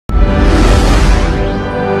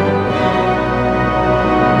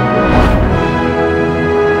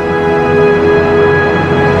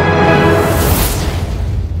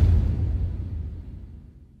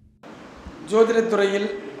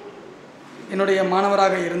என்னுடைய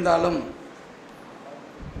மாணவராக இருந்தாலும்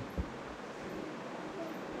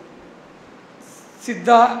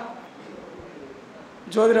சித்தா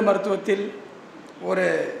ஜோதிட மருத்துவத்தில் ஒரு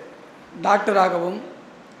டாக்டராகவும்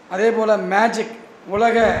அதேபோல் மேஜிக்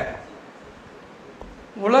உலகம்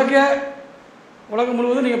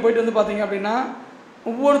முழுவதும் நீங்கள் போயிட்டு வந்து பார்த்தீங்க அப்படின்னா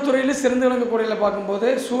ஒவ்வொரு துறையிலும் சிறந்து விளங்கக்கூடியதில் பார்க்கும்போது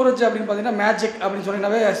சூரஜ் அப்படின்னு பார்த்தீங்கன்னா மேஜிக் அப்படின்னு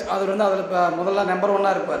சொன்னீங்கன்னாவே அவர் வந்து அதில் இப்போ முதல்ல நம்பர்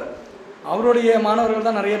 1 இருப்பார். அவருடைய மாணவர்கள்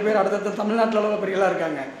தான் நிறைய பேர் அடுத்தடுத்த தமிழ்நாட்டில் அளவில் பெரியலாம்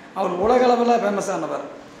இருக்காங்க. அவர் உலக அளவில் ஃபேமஸ் ஆனவர்.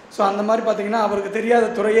 ஸோ அந்த மாதிரி பார்த்திங்கன்னா அவருக்கு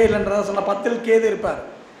தெரியாத துறையே இல்லைன்றதை சொன்னால் 10ல் கேது இருப்பார்.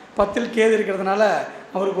 10ல் கேது இருக்கிறதுனால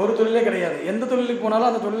அவருக்கு ஒரு தொழிலே கிடையாது. எந்த தொழிலுக்கு போனாலும்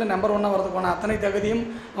அந்த தொழிலில் நம்பர் 1 வரதுக்கான அத்தனை தகுதியும்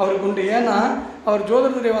அவருக்கு உண்டு. ஏன்னா அவர்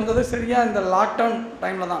ஜோதிடத்துறை வந்தது சரியாக இந்த லாக்டவுன்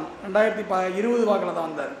டைமில் தான் 2020 வாக்கில் தான்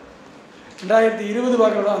வந்தார். 2020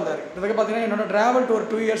 வாக்கில் தான் வந்தார். இதுக்கு பார்த்திங்கன்னா என்னோடய ட்ராவல் டு ஒரு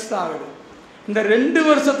 2 இயர்ஸ் தான் ஆகுது. இந்த 2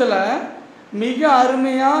 வருஷத்தில் மிக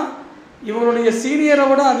அருமையாக இவருடைய சீனியரை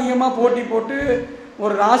விட அதிகமாக போட்டி போட்டு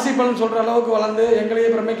ஒரு ராசிபலன் சொல்கிற அளவுக்கு வளர்ந்து எங்களையே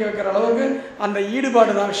பிரமிக்க வைக்கிற அளவுக்கு அந்த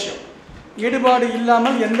ஈடுபாடு தான் விஷயம். ஈடுபாடு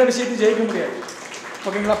இல்லாமல் எந்த விஷயத்தையும் ஜெயிக்க முடியாது.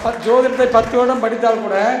 ஓகேங்களா? ஜோதிடத்தை 10 வருடம் படித்தால்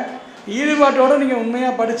கூட ஈடுபாட்டோடு நீங்கள்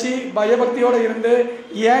உண்மையாக படித்து பயபக்தியோடு இருந்து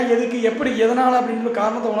ஏன் எதுக்கு எப்படி எதனால் அப்படின்ற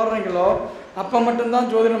காரணத்தை உணர்றீங்களோ அப்போ மட்டும்தான்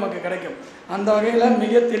ஜோதிடம் நமக்கு கிடைக்கும். அந்த வகையில்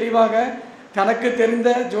மிக தெளிவாக தனக்கு தெரிந்த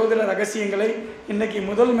ஜோதிட ரகசியங்களை இன்றைக்கி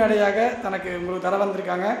முதல் மேடையாக தனக்கு உங்களுக்கு தர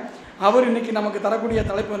வந்திருக்காங்க. அவர் இன்றைக்கி நமக்கு தரக்கூடிய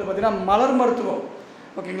தலைப்பு வந்து பார்த்திங்கன்னா மலர் மருத்துவம்.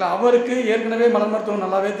 ஓகேங்களா? அவருக்கு ஏற்கனவே மலர் மருத்துவம்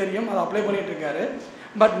நல்லாவே தெரியும், அதை அப்ளை பண்ணிகிட்ருக்காரு.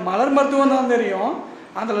 பட் மலர் மருத்துவம் தான் தெரியும்,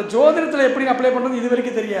 அதில் ஜோதிடத்தில் எப்படி அப்ளை பண்ணுறது இது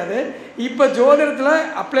வரைக்கும் தெரியாது. இப்போ ஜோதிடத்தில்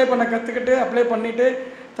அப்ளை பண்ண கற்றுக்கிட்டு அப்ளை பண்ணிவிட்டு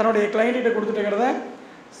தன்னுடைய கிளைண்ட்டிட்ட கொடுத்துட்டுங்கிறத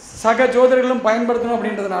சக ஜோதிடர்களும் பயன்படுத்தணும்.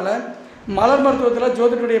 அப்படின்றதுனால மலர் மருத்துவத்தில்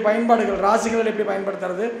ஜோதிடருடைய பயன்பாடுகள், ராசிகளில் எப்படி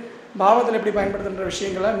பயன்படுத்துறது, பாவத்தில் எப்படி பயன்படுத்துகின்ற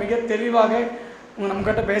விஷயங்களை மிக தெளிவாக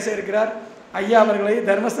நம்மக்கிட்ட பேச இருக்கிறார். ஐயா அவர்களை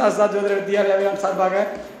தர்மசாஸ்திரா ஜோதிட வித்யாலயம் சார்பாக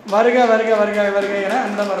வருக வருக வருக வருக என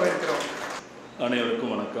அந்த வரவேற்கிறோம்.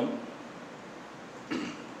 அனைவருக்கும் வணக்கம்.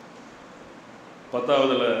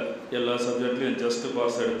 10ஆவதில் எல்லா சப்ஜெக்ட்லேயும் ஜஸ்ட்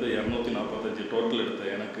பாஸ் எடுத்து 245 டோட்டல் எடுத்த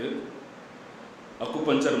எனக்கு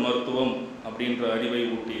அக்குபஞ்சர் மருத்துவம் அப்படின்ற அறிவை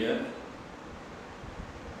ஊட்டிய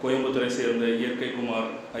கோயம்புத்தூரை சேர்ந்த இயற்கை குமார்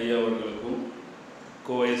ஐயா அவர்களுக்கும்,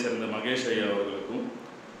 கோவையை சேர்ந்த மகேஷ் ஐயா அவர்களுக்கும்,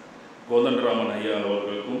 கோதண்டராமன் ஐயா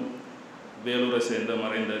அவர்களுக்கும், வேலூரை சேர்ந்த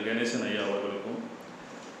மறைந்த கணேசன் ஐயா அவர்களுக்கும்,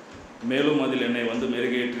 மேலும் அதில் என்னை வந்து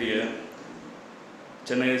மெருகேற்றிய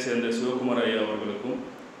சென்னையை சேர்ந்த சிவகுமார் ஐயா அவர்களுக்கும்,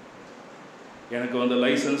 எனக்கு வந்து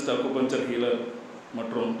லைசன்ஸ்ட் அக்குபஞ்சர் ஹீலர்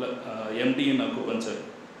மற்றும் எம்டி இன் அக்குபஞ்சர்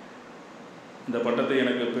இந்த பட்டத்தை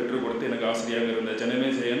எனக்கு பெற்றுக் கொடுத்து எனக்கு ஆசிரியராக இருந்த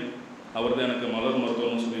சென்னை அவர் தான் எனக்கு மலர்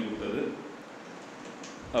மருத்துவம்னு சொல்லி கொடுத்தது.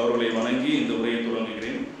 அவர்களை வணங்கி இந்த உரையை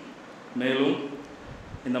தொடங்குகிறேன். மேலும்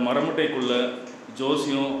இந்த மரமுட்டைக்குள்ள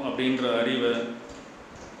ஜோசியம் அப்படின்ற அறிவை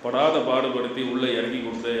படாத பாடுபடுத்தி உள்ளே இறங்கி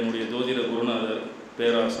கொடுத்த என்னுடைய ஜோதிட குருநாதர்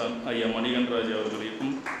பேராசான் ஐயா மணிகண்டராஜ்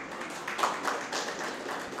அவர்களுக்கும்,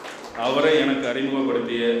 அவரை எனக்கு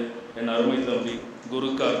அறிமுகப்படுத்திய என் அருமை தம்பி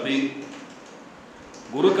குரு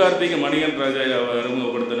கார்த்திக் மணிகண்டராஜ் ஐயாவை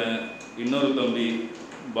அறிமுகப்படுத்தின இன்னொரு தம்பி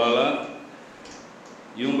பாலா,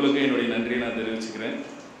 இவங்களுக்கு என்னுடைய நன்றியை நான் தெரிவிச்சுக்கிறேன்.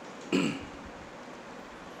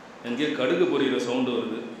 எங்கே கடுகு பொரிகிற சவுண்டு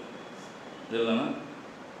வருது, இதெல்லாம்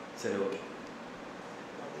சரி ஓகே.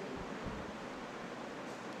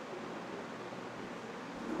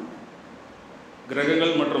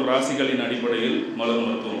 கிரகங்கள் மற்றும் ராசிகளின் அடிப்படையில் மலர்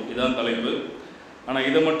மருத்துவம் இதான் தலைப்பு. ஆனால்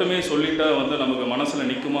இதை மட்டுமே சொல்லிட்டா வந்து நமக்கு மனசில்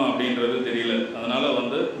நிற்குமா அப்படின்றது தெரியல. அதனால்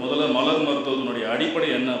வந்து முதல்ல மலர் மருத்துவத்தினுடைய அடிப்படை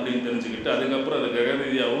என்ன அப்படின்னு தெரிஞ்சுக்கிட்டு அதுக்கப்புறம் அது கிரக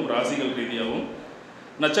ரீதியாகவும் ராசிகள் ரீதியாகவும்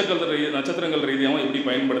நட்சத்திரங்கள் ரீதியாகவும் எப்படி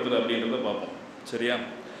பயன்படுத்துறது அப்படின்றத பார்ப்போம். சரியா?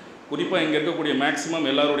 குறிப்பாக இங்கே இருக்கக்கூடிய மேக்ஸிமம்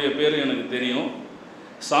எல்லாருடைய பேரும் எனக்கு தெரியும்.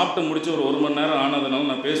 சாப்பிட்டு முடிச்சு ஒரு 1 மணி நேரம் ஆனதுனால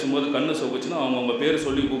நான் பேசும்போது கண்ணு சொக்குச்சுன்னா அவங்க பேர்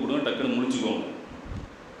சொல்லி கூப்பிடுவேன், டக்குன்னு முடிச்சுக்கோங்க.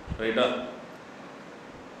 ரைட்டா?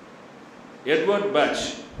 Edward batch,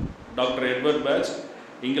 doctor Edward batch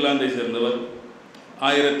இங்கிலாந்தை சேர்ந்தவர்.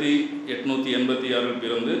 1886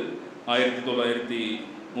 பிறந்து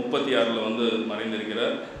 1936 வந்து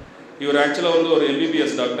மறைந்திருக்கிறார். இவர் ஆக்சுவலாக வந்து ஒரு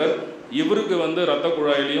எம்பிபிஎஸ் டாக்டர். இவருக்கு வந்து இரத்த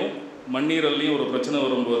குழாயிலையும் மண்ணீரல்லையும் ஒரு பிரச்சனை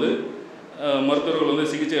வரும்போது மருத்துவர்கள் வந்து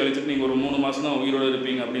சிகிச்சை அளிச்சுட்டு நீங்கள் ஒரு 3 மாதம் தான் உயிரோடு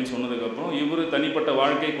இருப்பீங்க அப்படின்னு சொன்னதுக்கப்புறம் இவர் தனிப்பட்ட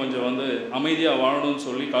வாழ்க்கை கொஞ்சம் வந்து அமைதியாக வாழணும்னு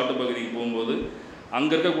சொல்லி காட்டுப்பகுதிக்கு போகும்போது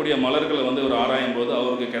அங்கே இருக்கக்கூடிய மலர்களை வந்து ஒரு ஆராயும் போது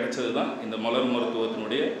அவருக்கு கிடைச்சது தான் இந்த மலர்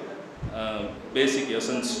மருத்துவத்தினுடைய பேசிக்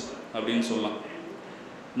எசன்ஸ் அப்படின்னு சொல்லலாம்.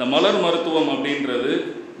 இந்த மலர் மருத்துவம் அப்படின்றது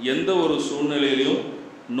எந்த ஒரு சூழ்நிலையிலையும்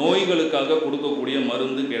நோய்களுக்காக கொடுக்கக்கூடிய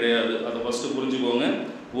மருந்து கிடையாது. அதை ஃபஸ்ட்டு புரிஞ்சுக்கோங்க.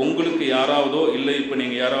 உங்களுக்கு யாராவதோ இல்லை இப்போ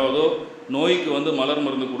நீங்கள் யாராவதோ நோய்க்கு வந்து மலர்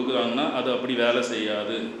மருந்து கொடுக்குறாங்கன்னா அது அப்படி வேலை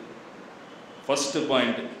செய்யாது. First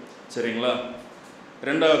point. சரிங்களா?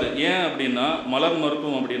 ரெண்டாவது ஏன் அப்படின்னா மலர்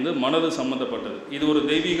மருத்துவம் அப்படின்றது மனது சம்மந்தப்பட்டது. இது ஒரு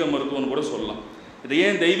தெய்வீக மருத்துவம்னு கூட சொல்லலாம். இது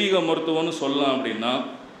ஏன் தெய்வீக மருத்துவம்னு சொல்லலாம் அப்படின்னா,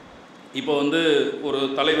 இப்போ வந்து ஒரு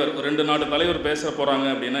தலைவர், 2 நாட்டு தலைவர் பேச போகிறாங்க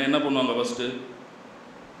அப்படின்னா என்ன பண்ணுவாங்க? ஃபஸ்ட்டு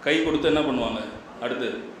கை கொடுத்து என்ன பண்ணுவாங்க? அடுத்து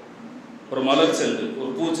ஒரு மலர் செண்டு, ஒரு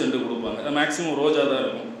பூச்செண்டு கொடுப்பாங்க. மேக்ஸிமம் ரோஜா தான்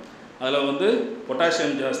இருக்கும். அதில் வந்து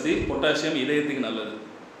பொட்டாசியம் ஜாஸ்தி. பொட்டாசியம் இதயத்துக்கு நல்லது.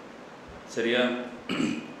 சரியா?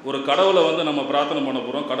 ஒரு கடவுளை வந்து நம்ம பிரார்த்தனை பண்ண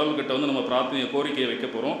போகிறோம். கடவுள்கிட்ட வந்து நம்ம பிரார்த்தனையை, கோரிக்கையை வைக்க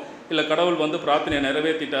போகிறோம். இல்லை கடவுள் வந்து பிரார்த்தனையை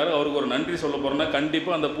நிறைவேற்றிட்டார், அவருக்கு ஒரு நன்றி சொல்ல போகிறோன்னா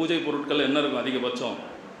கண்டிப்பாக அந்த பூஜை பொருட்கள் என்ன இருக்கும்? அதிகபட்சம்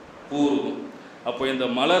பூ இருக்கும். அப்போ இந்த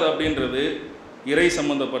மலர் அப்படின்றது இறை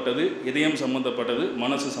சம்மந்தப்பட்டது, இதயம் சம்மந்தப்பட்டது,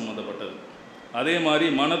 மனசு சம்மந்தப்பட்டது. அதே மாதிரி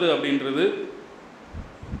மனது அப்படின்றது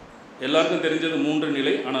எல்லாருக்கும் தெரிஞ்சது 3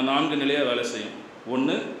 நிலை, ஆனால் 4 நிலையாக வேலை செய்யும்.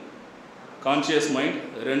 1 conscious mind,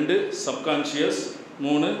 2 subconscious,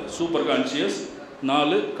 3 super conscious,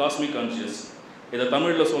 4 cosmic conscious. இதை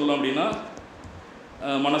தமிழில் சொல்லலாம் அப்படின்னா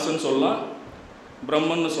மனசுன்னு சொல்லலாம்,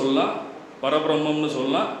 பிரம்மன்னு சொல்லலாம், பரபிரம்மம்னு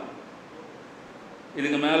சொல்லலாம்,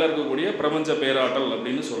 இதுக்கு மேலே இருக்கக்கூடிய பிரபஞ்ச பேராற்றல்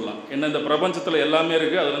அப்படின்னு சொல்லலாம். என்ன இந்த பிரபஞ்சத்தில் எல்லாமே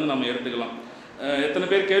இருக்குது, அதுலேருந்து நம்ம எடுத்துக்கலாம். எத்தனை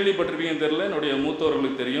பேர் கேள்விப்பட்டிருப்பீங்கன்னு தெரியல, என்னுடைய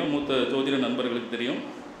மூத்தவர்களுக்கு தெரியும், மூத்த ஜோதிட நண்பர்களுக்கு தெரியும்.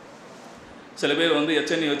 சில பேர் வந்து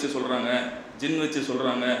எச்சனி வச்சு சொல்கிறாங்க, ஜின் வச்சு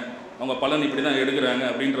சொல்கிறாங்க, அவங்க பலன் இப்படி தான் எடுக்கிறாங்க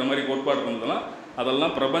அப்படின்ற மாதிரி கோட்பாடு பண்ணதெல்லாம்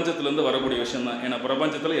அதெல்லாம் பிரபஞ்சத்துலேருந்து வரக்கூடிய விஷயந்தான். ஏன்னா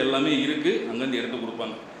பிரபஞ்சத்தில் எல்லாமே இருக்குது, அங்கேருந்து எடுத்து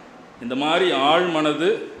கொடுப்பாங்க. இந்த மாதிரி ஆழ்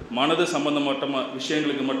மனது சம்பந்தப்பட்ட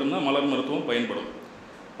விஷயங்களுக்கு மட்டும்தான் மலர் மருத்துவம் பயன்படும்.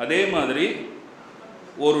 அதே மாதிரி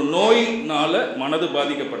ஒரு நோயினால் மனது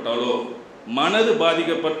பாதிக்கப்பட்டாலோ, மனது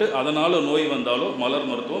பாதிக்கப்பட்டு அதனால் நோய் வந்தாலோ மலர்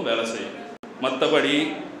மருத்துவம் வேலை செய்யும். மற்றபடி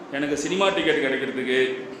எனக்கு சினிமா டிக்கெட் கிடைக்கிறதுக்கு,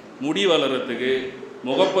 முடி வளர்கிறதுக்கு,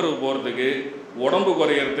 முகப்பருவு போகிறதுக்கு, உடம்பு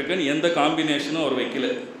குறையிறதுக்குன்னு எந்த காம்பினேஷனும் அவர் வைக்கல.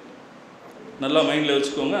 நல்லா மைண்டில்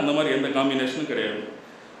வச்சுக்கோங்க, அந்த மாதிரி எந்த காம்பினேஷனும் கிடையாது.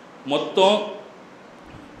 மொத்தம்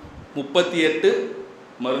 38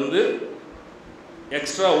 மருந்து,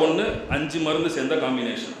 எக்ஸ்ட்ரா 1 5 மருந்து சேர்ந்த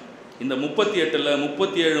காம்பினேஷன். இந்த 38ல்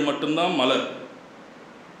 37 மட்டும்தான் மலர்,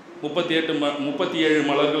 37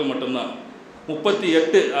 மலர்கள் மட்டும்தான்.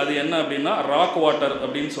 38 அது என்ன அப்படின்னா ராக் வாட்டர்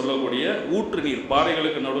அப்படின்னு சொல்லக்கூடிய ஊற்று நீர்,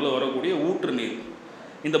 பாறைகளுக்கு நடுவில் வரக்கூடிய ஊற்று நீர்.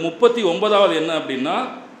 இந்த 39வது என்ன அப்படின்னா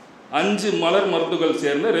 5 மலர் மருந்துகள்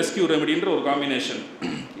சேர்ந்த ரெஸ்கியூ ரெமெடின்ற ஒரு காம்பினேஷன்.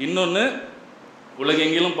 இன்னொன்று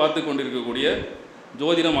உலகெங்கிலும் பார்த்து கொண்டிருக்கக்கூடிய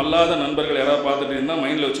ஜோதிடம் அல்லாத நண்பர்கள் யாராவது பார்த்துட்டு இருந்தால்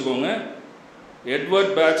மைண்டில் வச்சுக்கோங்க,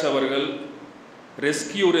 எட்வர்ட் பேட்ச் அவர்கள்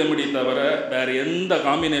ரெஸ்கியூ ரெமெடி தவிர வேறு எந்த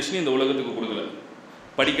காம்பினேஷனும் இந்த உலகத்துக்கு கொடுக்கல.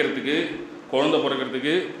 படிக்கிறதுக்கு, குழந்தை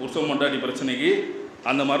பிறக்கிறதுக்கு, புருஷன் பொண்டாட்டி பிரச்சனைக்கு,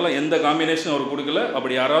 அந்த மாதிரிலாம் எந்த காம்பினேஷனும் அவர் கொடுக்கல.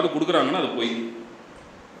 அப்படி யாராவது கொடுக்குறாங்கன்னா அது போய்.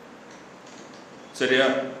 சரியா?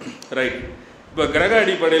 ரைட். இப்போ கிரக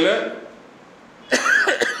அடிப்படையில்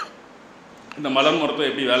இந்த மலர் மருத்துவம்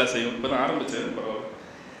எப்படி வேலை செய்யும், இப்போ தான் ஆரம்பித்தேன், பரவாயில்ல,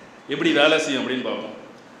 எப்படி வேலை செய்யும் அப்படின்னு பார்ப்போம்.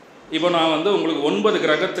 இப்போ நான் வந்து உங்களுக்கு 9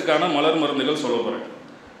 கிரகத்துக்கான மலர் மருந்துகள் சொல்ல போகிறேன்.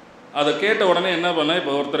 அதை கேட்ட உடனே என்ன பண்ணேன்,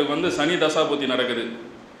 இப்போ ஒருத்தருக்கு வந்து சனி தசாபுத்தி நடக்குது,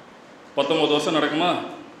 19 வருஷம் நடக்குமா?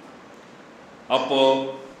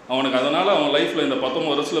 அப்போது அவனுக்கு அதனால் அவன் லைஃப்பில் இந்த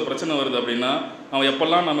 19 வருஷத்தில் பிரச்சனை வருது அப்படின்னா அவன்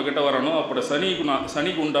எப்பெல்லாம் நம்மக்கிட்ட வரணும், அப்போ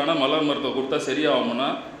சனிக்கு உண்டான மலர் மருத்துவம் கொடுத்தா சரியாகும்னா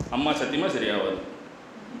அம்மா சத்தியமாக சரியாகாது.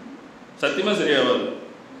 சத்தியமாக சரியாகாது.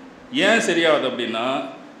 ஏன் சரியாகுது அப்படின்னா,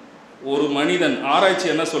 ஒரு மனிதன், ஆராய்ச்சி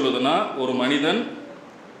என்ன சொல்லுதுன்னா, ஒரு மனிதன்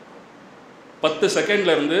 10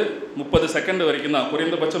 செகண்ட்லேருந்து 30 செகண்ட் வரைக்கும் தான்,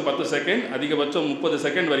 குறைந்தபட்சம் 10 செகண்ட், அதிகபட்சம் 30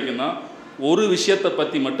 செகண்ட் வரைக்கும் தான் ஒரு விஷயத்தை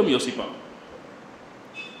பற்றி மட்டும் யோசிப்பான்.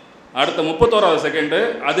 அடுத்த 31வது செகண்டு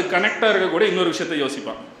அது கனெக்டாக இருக்கக்கூடிய இன்னொரு விஷயத்தை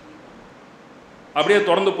யோசிப்பான். அப்படியே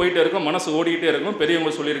தொடர்ந்து போயிட்டே இருக்கும், மனசு ஓடிக்கிட்டே இருக்கும்.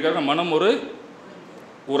 பெரியவங்க சொல்லியிருக்காங்க, மனம் ஒரு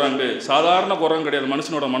குரங்கு, சாதாரண குரங்கு கிடையாது,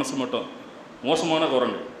 மனுஷனோட மனசு மட்டும் மோசமான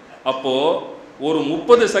குரங்கு. அப்போது ஒரு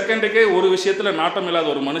 30 செகண்டுக்கே ஒரு விஷயத்தில் நாட்டம் இல்லாத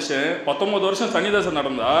ஒரு மனுஷன் 19 வருஷம் சனிதசை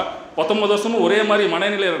நடந்தால் 19 வருஷமும் ஒரே மாதிரி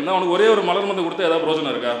மனநிலையில் இருந்தால் அவனுக்கு ஒரே ஒரு மலர் மருந்து கொடுத்தா ஏதாவது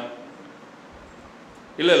பிரோஜனம் இருக்கா?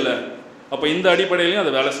 இல்லை. அப்போ இந்த அடிப்படையிலையும்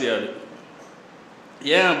அது வேலை செய்யாது.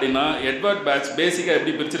 ஏன் அப்படின்னா எட்வர்ட் பேட்ச் பேசிக்காக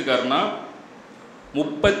எப்படி பிரிச்சிருக்காருன்னா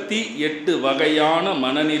 38 வகையான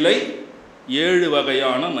மனநிலை, 7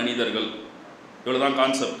 வகையான மனிதர்கள். இவ்வளோதான்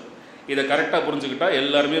கான்செப்ட். இதை கரெக்டாக புரிஞ்சுக்கிட்டா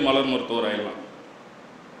எல்லாருமே மலர் மருத்துவர் ஆயிடலாம்.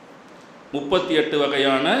 38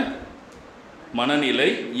 வகையான மனநிலை,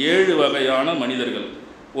 7 வகையான மனிதர்கள்.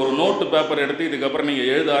 ஒரு நோட்டு பேப்பர் எடுத்து இதுக்கப்புறம் நீங்கள்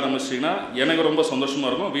எழுத ஆரம்பிச்சிட்டிங்கன்னா எனக்கு ரொம்ப சந்தோஷமாக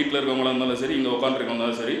இருக்கும். வீட்டில் இருக்கவங்களாக இருந்தாலும் சரி, இங்கே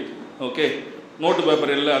உட்காந்துருக்கவங்களாலும் சரி, ஓகே, நோட்டு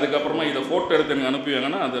பேப்பர் இல்லை, அதுக்கப்புறமா இதை ஃபோட்டோ எடுத்து எனக்கு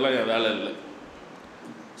அனுப்புவாங்கன்னா அதெல்லாம் என் வேலை இல்லை.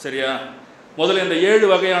 சரியா? முதல்ல இந்த 7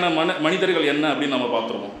 வகையான மனிதர்கள் என்ன அப்படின்னு நம்ம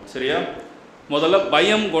பார்த்துருவோம். சரியா? முதல்ல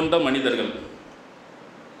பயம் கொண்ட மனிதர்கள்.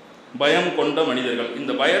 பயம் கொண்ட மனிதர்கள்,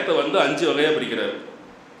 இந்த பயத்தை வந்து 5 வகையாக பிரிக்கிறார்.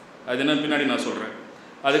 அது என்ன பின்னாடி நான் சொல்கிறேன்.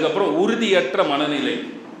 அதுக்கப்புறம் உறுதியற்ற மனநிலை,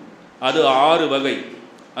 அது 6 வகை.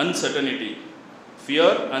 Uncertainty,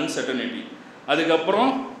 fear, uncertainty.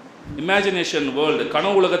 அதுக்கப்புறம் இமேஜினேஷன் வேர்ல்டு,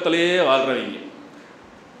 கனவு உலகத்திலேயே வாழ்கிறவங்க.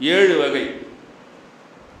 7 வகை,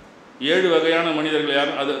 7 வகையான மனிதர்கள்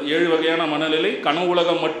யார்? அது 7 வகையான மனநிலை. கனவு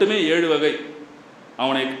உலகம் மட்டுமே 7 வகை.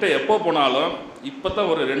 அவனை கிட்ட எப்போ போனாலும், இப்போ தான்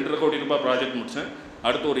ஒரு 2.5 கோடி ரூபாய் ப்ராஜெக்ட் முடித்தேன்,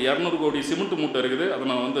 அடுத்து ஒரு 200 கோடி சிமெண்ட் மூட்டை இருக்குது, அதை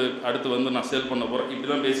நான் வந்து அடுத்து நான் சேல் பண்ண போகிறேன், இப்படி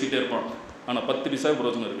தான் பேசிகிட்டே இருப்பான். ஆனால் 10 பைசா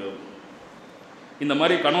பிரயோஜனம் இருக்குது. இந்த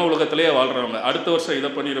மாதிரி கனவு உலகத்திலேயே வாழ்கிறவங்க, அடுத்த வருஷம் இதை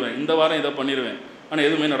பண்ணிடுவேன், இந்த வாரம் இதை பண்ணிடுவேன், ஆனால்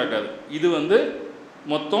எதுவுமே நடக்காது. இது வந்து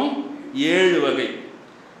மொத்தம் 7 வகை.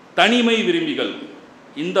 தனிமை விரும்பிகள்,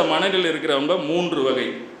 இந்த மனதில் இருக்கிறவங்க 3 வகை.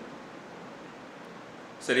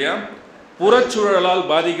 சரியா? புறச்சூழலால்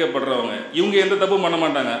பாதிக்கப்படுறவங்க, இவங்க எந்த தப்பும் பண்ண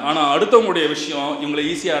மாட்டாங்க, ஆனால் அடுத்தவங்களுடைய விஷயம் இவங்களை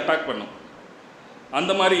ஈஸியாக அட்டாக் பண்ணும்.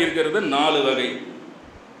 அந்த மாதிரி இருக்கிறது 4 வகை.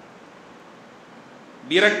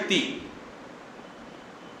 விரக்தி,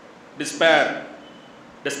 டிஸ்பேர்,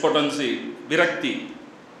 டெஸ்போட்டன்சி, விரக்தி,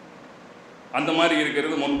 அந்த மாதிரி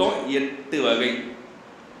இருக்கிறது மொத்தம் 8 வகை.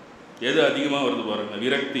 எது அதிகமாக வருது பாருங்க,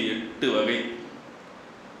 விரக்தி 8 வகை.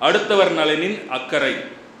 அடுத்தவர் நலனின் அக்கறை,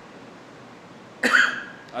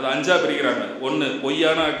 அது 5ஆக பிரிக்கிறாங்க. 1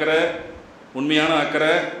 பொய்யான அக்கறை, உண்மையான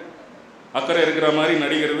அக்கறை. அக்கறை இருக்கிற மாதிரி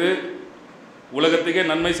நடிக்கிறது, உலகத்துக்கே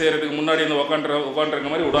நன்மை செய்கிறதுக்கு முன்னாடி இந்த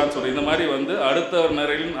உட்காந்துருக்க மாதிரி உடான்னு சொல்லி, இந்த மாதிரி வந்து அடுத்தவர்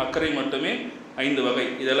நலனின் அக்கறை மட்டுமே 5 வகை.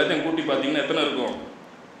 இது எல்லாத்தையும் கூட்டி பார்த்தீங்கன்னா எத்தனை இருக்கும்?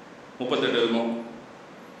 38 இருக்கும்.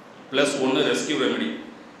 Plus 1 rescue remedy.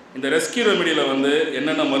 இந்த ரெஸ்கியூ ரெமெடியில் வந்து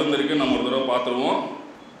என்னென்ன மருந்து இருக்குன்னு நம்ம ஒரு தடவை பார்த்துருவோம்.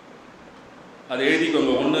 அதை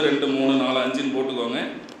எழுதிக்கோங்க. 1 2 3 4 5ன்னு போட்டுக்கோங்க.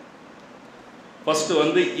 ஃபஸ்ட்டு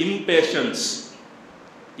வந்து இம்பேஷன்ஸ்.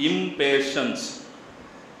 இம்பேஷன்ஸ்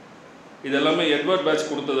இதெல்லாமே எட்வர்ட் பேட்ச்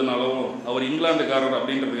கொடுத்ததுனாலும், அவர் இங்கிலாந்துக்காரர்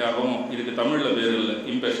அப்படின்றதுக்காகவும் இதுக்கு தமிழில் பேர் இல்லை,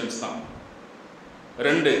 இம்பேஷன்ஸ் தான்.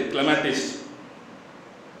 2 clematis.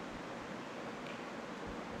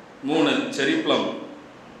 3 cerebellum.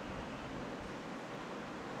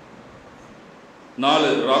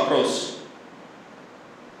 4 rock rose.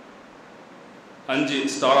 5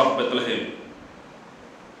 star of Bethlehem.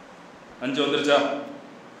 5 வந்துருச்சா?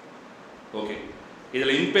 ஓகே.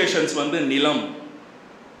 இதில் இம்பேஷன்ஸ் வந்து நிலம்,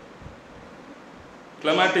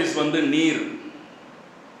 கிளமேட்டிஸ் வந்து நீர்,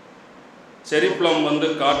 செரிப்ளம் வந்து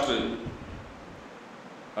காற்று,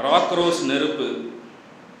 ராக்ரோஸ் நெருப்பு,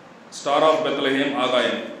 ஸ்டார் ஆஃப் பெத்லஹேம்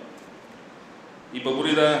ஆகாயம். இப்போ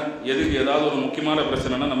புரியுதா? எதுக்கு ஏதாவது ஒரு முக்கியமான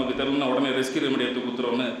பிரச்சனைனா நமக்கு தெரியலன்னா உடனே ரெஸ்கியூ ரெமெடி எடுத்து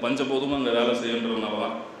கொடுத்துருவோன்னு பஞ்சபோதும் அங்கே வேலை செய்யன்றதுனால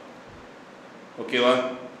தான். ஓகேவா?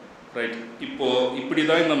 ரைட். இப்போது இப்படி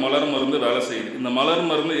தான் இந்த மலர் மருந்து வேலை செய்யுது. இந்த மலர்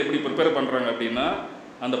மருந்து எப்படி ப்ரிப்பேர் பண்ணுறாங்க அப்படின்னா,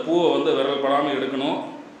 அந்த பூவை வந்து விரல் படாமல் எடுக்கணும்,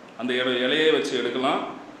 அந்த இலையை வச்சு எடுக்கலாம்.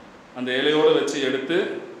 அந்த இலையோடு வச்சு எடுத்து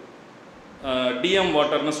டிஎம்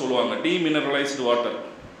வாட்டர்னு சொல்லுவாங்க, டீமினரலைஸ்டு வாட்டர்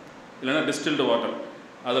இல்லைன்னா டிஸ்டில்டு வாட்டர்.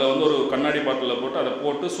 அதில் வந்து ஒரு கண்ணாடி பாட்டிலில் போட்டு அதை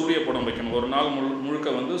போட்டு சூரிய படம் வைக்கணும். ஒரு நாள் முழுக்க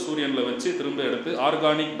வந்து சூரியனில் வச்சு திரும்ப எடுத்து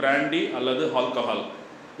ஆர்கானிக் பிராண்டி அல்லது ஆல்கஹால்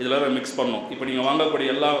இதில் மிக்ஸ் பண்ணோம். இப்போ நீங்கள்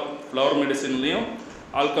வாங்கக்கூடிய எல்லா ஃப்ளவர் மெடிசின்லேயும்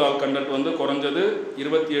ஆல்கஹால் கண்டென்ட் வந்து குறைஞ்சது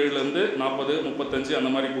 27லேருந்து 40 35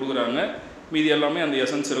 அந்த மாதிரி கொடுக்குறாங்க. மீதி எல்லாமே அந்த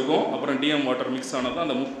எசன்ஸ் இருக்கும். அப்புறம் டிஎம் வாட்டர் மிக்ஸ் ஆனது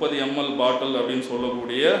அந்த 30 ml பாட்டில் அப்படின்னு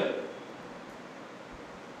சொல்லக்கூடிய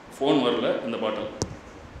ஃபோன் வரல இந்த பாட்டில்.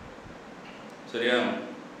 சரியா?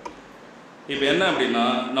 இப்போ என்ன அப்படின்னா,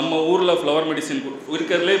 நம்ம ஊரில் ஃப்ளவர் மெடிசின்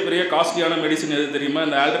இருக்கிறதுலே பெரிய காஸ்ட்லியான மெடிசின் எது தெரியுமா?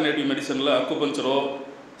 இந்த ஆல்டர்னேட்டிவ் மெடிசனில் அக்குபஞ்சரோ,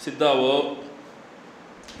 சித்தாவோ,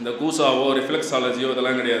 இந்த கூசாவோ, ரிஃப்ளெக்ஸாலஜியோ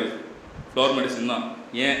இதெல்லாம் கிடையாது, ஃப்ளவர் மெடிசின் தான்.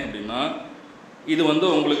 ஏன் அப்படின்னா இது வந்து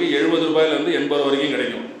உங்களுக்கு 70 ரூபாயிலேருந்து 80 வரைக்கும்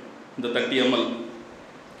கிடைக்கும். இந்த 30 ml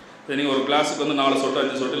இதை நீங்கள் ஒரு கிளாஸுக்கு வந்து 4 சொட்டு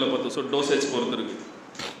 5 சொட்டு இல்லை 10 சொட்டு டோசேஜ் பொறுத்து இருக்குது.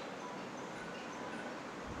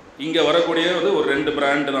 இங்கே வரக்கூடிய வந்து ஒரு 2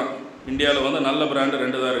 பிராண்டு தான் இந்தியாவில் வந்து நல்ல பிராண்டு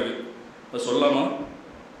 2 தான் இருக்குது. அது சொல்லாமா?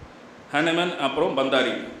 ஹேனமன் அப்புறம்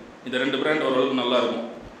பந்தாரி, இந்த 2 பிராண்ட் ஓரளவுக்கு நல்லாயிருக்கும்.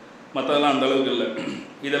 மற்றதெல்லாம் அந்தளவுக்கு இல்லை.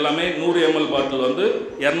 இதெல்லாமே 100 ml பாட்டில் வந்து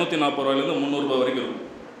 240 ரூபாயிலேருந்து 300 ரூபாய் வரைக்கும் இருக்கும்.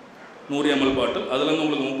 100 ml பாட்டில் அதுலேருந்து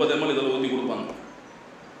உங்களுக்கு 30 ml இதில் ஊற்றி கொடுப்பாங்க.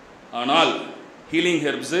 ஆனால் ஹீலிங்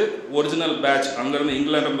ஹெர்ப்ஸு ஒரிஜினல் பேட்ச் அங்கேருந்து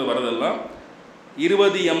இங்கிலாண்டிலிருந்து வரதெல்லாம்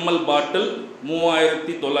 20 ml பாட்டில்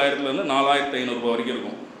 3900லேருந்து 4500 ரூபாய் வரைக்கும்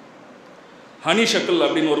இருக்கும். ஹனி ஷக்கிள்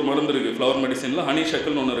அப்படின்னு ஒரு மருந்து இருக்குது ஃப்ளவர் மெடிசனில், ஹனி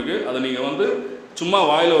ஷக்கிள்னு ஒன்று இருக்குது. அதை நீங்கள் வந்து சும்மா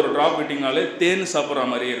வாயில் ஒரு ட்ராப் விட்டிங்கனாலே தேன் சாப்பிட்ற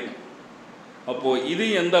மாதிரியே இருக்கும். அப்போது இது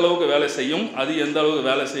எந்த அளவுக்கு வேலை செய்யும், அது எந்த அளவுக்கு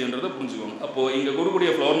வேலை செய்யுன்றதை புரிஞ்சுக்கோங்க. அப்போது இங்கே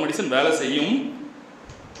கொடுக்கக்கூடிய ஃப்ளவர் மெடிசன் வேலை செய்யும்.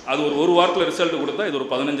 அது ஒரு வாரத்தில் ரிசல்ட் கொடுத்தா இது ஒரு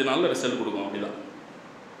 15 நாளில் ரிசல்ட் கொடுக்கும். அப்படி தான்.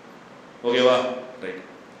 ஓகேவா? ரைட்.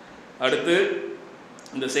 அடுத்து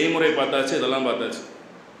இந்த செய்முறை பார்த்தாச்சு, இதெல்லாம் பார்த்தாச்சு.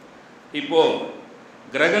 இப்போது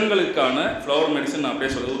கிரகங்களுக்கான ஃப்ளவர் மெடிசன் நான்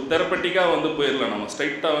அப்படியே சொல்லுது தெரப்பட்டிக்காக வந்து போயிடலாம், நம்ம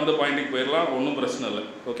ஸ்ட்ரைட்டாக வந்து பாயிண்ட்டுக்கு போயிடலாம், ஒன்றும் பிரச்சனை இல்லை.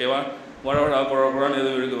 ஓகேவா? வழவழா குழகுழான்னு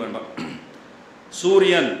எதுவும் இழுக்க வேண்டாம்.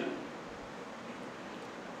 சூரியன்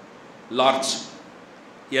large,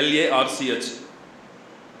 LARCH.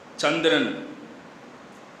 Chandran,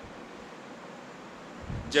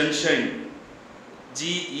 Genshin,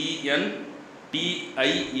 GENTIAN.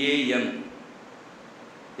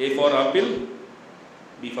 A for apple,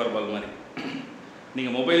 B for balmari.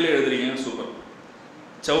 நீங்கள் மொபைலில் எழுதுறீங்க, சூப்பர்.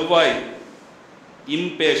 செவ்வாய்,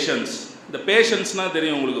 impatience. இந்த பேஷன்ஸ்னால்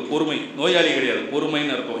தெரியும் உங்களுக்கு, பொறுமை. நோயாளி கிடையாது,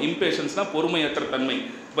 பொறுமைன்னு இருக்கும். இம்பேஷன்ஸ்னால் பொறுமையற்ற தன்மை.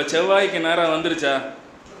 இப்போ செவ்வாய்க்கு நேரம் வந்துருச்சா?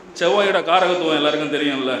 செவ்வாயோட காரகத்துவம் எல்லாருக்கும்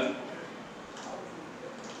தெரியும்ல.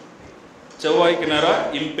 செவ்வாய்க்கு நேரம்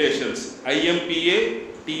இம்பேஷன்ஸ்.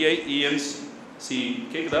 IMPATIENC.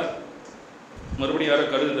 கேக்குதா? மறுபடியும்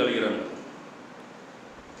யாரும் கருது தலைகிறாங்க.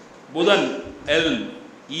 புதன்,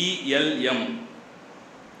 ELM.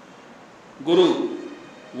 குரு,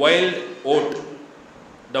 wild vote,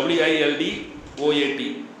 WILDOAT.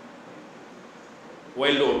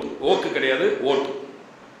 Wild vote. ஓக்கு கிடையாது, ஓட்.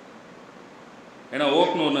 ஏன்னா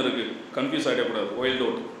ஓக்னு ஒன்று இருக்கு, கன்ஃபியூஸ் ஆகிடக்கூடாது. Wild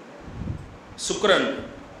vote. Sukran,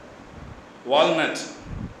 walnut.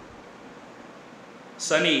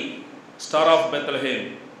 Shani, star of Bethlehem.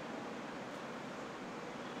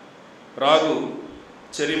 Rahu,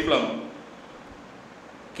 செரி பிளம்.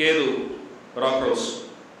 Ketu, rock rose.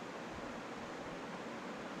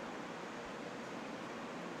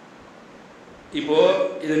 இப்போ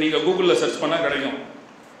இதை நீங்கள் கூகுளில் சர்ச் பண்ணால் கிடைக்கும்.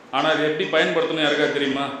 ஆனால் இது எப்படி பயன்படுத்தணும் யாருக்கா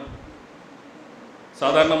தெரியுமா?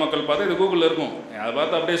 சாதாரண மக்கள் பார்த்தா இது கூகுளில் இருக்கும், அதை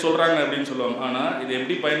பார்த்து அப்படியே சொல்கிறாங்க அப்படின்னு சொல்லுவாங்க. ஆனால் இது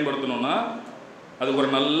எப்படி பயன்படுத்தணும்னா, அதுக்கு ஒரு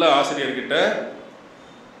நல்ல ஆசிரியர்கிட்ட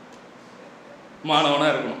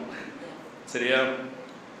மாணவனாக இருக்கணும். சரியா?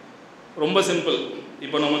 ரொம்ப சிம்பிள்.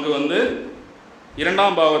 இப்போ நமக்கு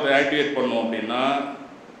இரண்டாம் பாவத்தை ஆக்டிவேட் பண்ணோம் அப்படின்னா,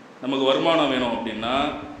 நமக்கு வருமானம் வேணும் அப்படின்னா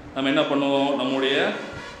நம்ம என்ன பண்ணுவோம்? நம்முடைய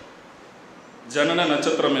ஜனன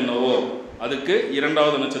நட்சத்திரம் என்னவோ அதுக்கு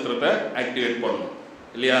இரண்டாவது நட்சத்திரத்தை ஆக்டிவேட் பண்ணணும்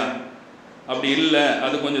இல்லையா? அப்படி இல்லை,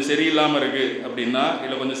 அது கொஞ்சம் சரியில்லாமல் இருக்குது அப்படின்னா,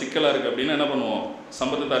 இல்லை கொஞ்சம் சிக்கலாக இருக்குது அப்படின்னா என்ன பண்ணுவோம்?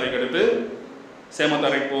 சம்பத்து தாரைக்கு அடுத்து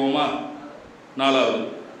சேமத்தாரைக்கு போவோமா? 4வது.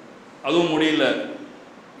 அதுவும் முடியல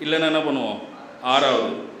இல்லைன்னா என்ன பண்ணுவோம்?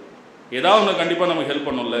 6வது. ஏதாவது ஒன்று கண்டிப்பாக நமக்கு ஹெல்ப்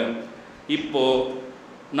பண்ணும்ல. இப்போது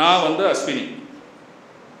நான் அஸ்வினி,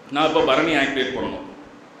 நான் இப்போ பரணி ஆக்டிவேட் பண்ணணும்.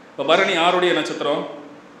 இப்போ பரணி யாருடைய நட்சத்திரம்?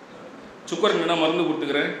 சுக்கரன் என்ன மருந்து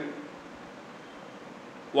கொடுத்துக்கிறேன்?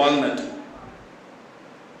 வால்நட்.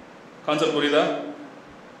 கான்செப்ட் புரியுதா?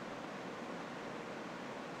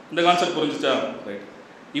 இந்த கான்செப்ட் புரிஞ்சுச்சா? ரைட்.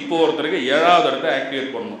 இப்போ ஒருத்தருக்கு 7வது இடத்தை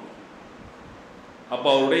ஆக்டிவேட் பண்ணணும். அப்போ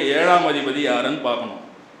அவருடைய 7ஆம் அதிபதி யாருன்னு பார்க்கணும்.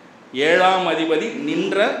 7ஆம் அதிபதி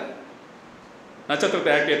நின்ற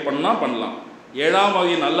நட்சத்திரத்தை ஆக்டிவேட் பண்ணலாம். 7ஆம்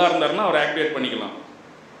அதிபதி நல்லா இருந்தாருன்னா அவர் ஆக்டிவேட் பண்ணிக்கலாம்.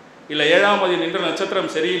 இல்லை 7ஆம் அதிபதி நின்ற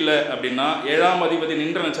நட்சத்திரம் சரியில்லை அப்படின்னா 7ஆம் அதிபதி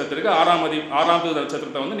நின்ற நட்சத்திரத்துக்கு 6ஆவது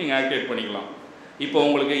நட்சத்திரத்தை நீங்கள் ஆக்டிவேட் பண்ணிக்கலாம். இப்போ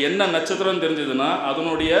உங்களுக்கு என்ன நட்சத்திரம் தெரிஞ்சதுன்னா,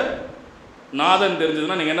 அதனுடைய நாதன்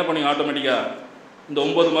தெரிஞ்சதுன்னா நீங்கள் என்ன பண்ணுவீங்க? ஆட்டோமேட்டிக்காக இந்த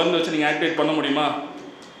 9 மருந்து வச்சு நீங்கள் ஆக்டிவேட் பண்ண முடியுமா?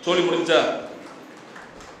 சொல்லி முடிஞ்சா?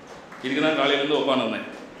 இதுக்கு தான் காலையிலேருந்து உட்காந்துருந்தேன்.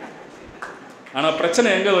 ஆனால் பிரச்சனை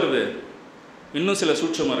எங்கே வருது? இன்னும் சில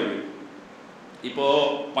சூட்சமாக இருக்குது.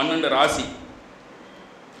 இப்போது 12 ராசி.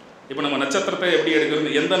 இப்போ நம்ம நட்சத்திரத்தை எப்படி எடுக்கிறது?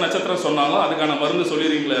 எந்த நட்சத்திரம் சொன்னாலும் அதுக்கான மருந்து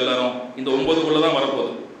சொல்லிடுறீங்களா எல்லாரும்? இந்த 9க்குள்ளே தான்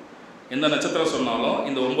வரப்போகுது. எந்த நட்சத்திரம் சொன்னாலும்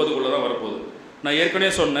இந்த 9க்குள்ளே தான் வரப்போகுது. நான்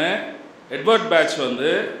ஏற்கனவே சொன்னேன், எட்வர்ட் பேட்ச்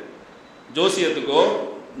ஜோசியத்துக்கோ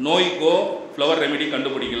நோய்க்கோ ஃப்ளவர் ரெமெடி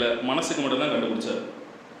கண்டுபிடிக்கல, மனசுக்கு மட்டும்தான் கண்டுபிடிச்சார்.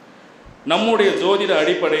 நம்முடைய ஜோதிட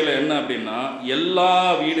அடிப்படையில் என்ன அப்படின்னா, எல்லா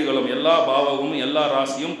வீடுகளும் எல்லா பாவகமும் எல்லா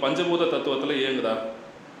ராசியும் பஞ்சபூத தத்துவத்தில் இயங்குதா?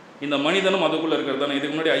 இந்த மனிதனும் அதுக்குள்ளே இருக்கிறது தானே.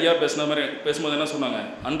 இதுக்கு முன்னாடி ஐயா பேசும்போது என்ன சொன்னாங்க?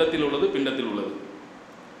 அண்டத்தில் உள்ளது பிண்டத்தில் உள்ளது.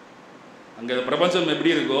 அங்கே பிரபஞ்சம்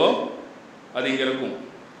எப்படி இருக்கோ அது இங்கே இருக்கும்.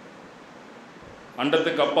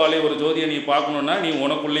 அண்டத்துக்கு அப்பாலே ஒரு ஜோதியை நீ பார்க்கணுன்னா நீ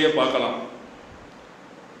உனக்குள்ளேயே பார்க்கலாம்.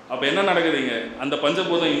 அப்போ என்ன நடக்குதுங்க? அந்த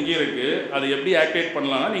பஞ்சபூதம் இங்கே இருக்குது, அதை எப்படி ஆக்டிவேட்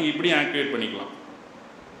பண்ணலாம்னா நீங்கள் இப்படி ஆக்டிவேட் பண்ணிக்கலாம்.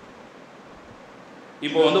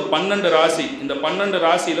 இப்போ 12 ராசி. இந்த 12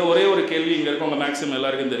 ராசியில் ஒரே ஒரு கேள்வி இங்கே இருக்கவங்க மேக்ஸிமம்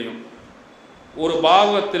எல்லாருக்கும் தெரியும். ஒரு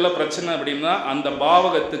பாவகத்தில் பிரச்சனை அப்படின்னா அந்த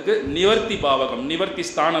பாவகத்துக்கு நிவர்த்தி பாவகம், நிவர்த்தி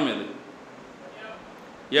ஸ்தானம் எது?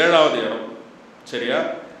 7வது இடம். சரியா?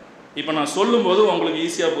 இப்போ நான் சொல்லும்போது உங்களுக்கு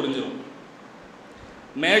ஈஸியாக புரிஞ்சிடும்.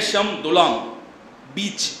 மேஷம் துலாம்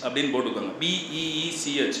பீச் அப்படின்னு போட்டுக்கோங்க.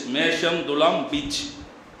 BEECH. மேஷம் துலாம் பீச்.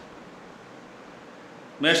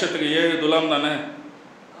 மேஷத்துக்கு 7 துலாம் தானே.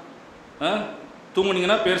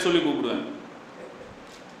 தூங்குனீங்கன்னா பேர் சொல்லி கூப்பிடுவேன்.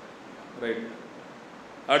 ரைட்.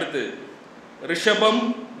 அடுத்து ரிஷபம்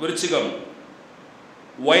விருச்சிகம்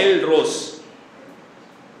வைல்ட் ரோஸ்.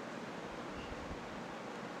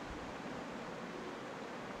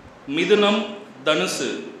 மிதுனம் தனுசு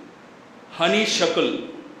ஹனி ஷக்கிள்.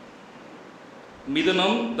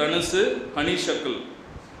 மிதுனம் தனுசு ஹனி ஷக்கிள்.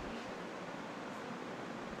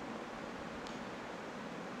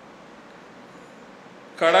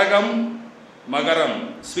 கடகம் மகரம்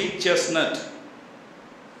ஸ்வீட் செஸ்னட்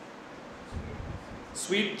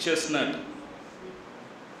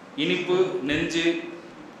இனிப்பு நெஞ்சு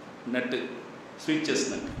நட்டு sweet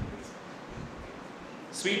chestnut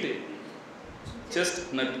sweet chest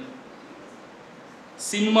nut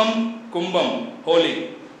சிம்மம் கும்பம் ஹோலி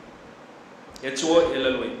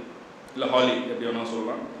HOLLY இல்லை ஹாலி எப்படி வேணா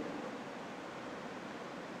சொல்லலாம்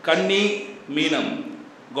கன்னி மீனம்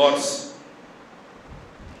காட்ஸ்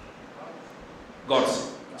GORS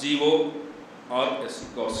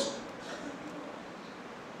காட்ஸ்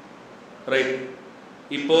ரைட்.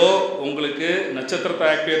 இப்போ உங்களுக்கு நட்சத்திரத்தை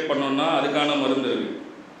ஆக்டிவேட் பண்ணோம்னா அதுக்கான மருந்து இருக்கு.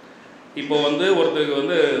 இப்போ வந்து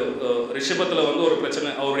ஒருத்தருக்கு ரிஷபத்தில் ஒரு பிரச்சனை,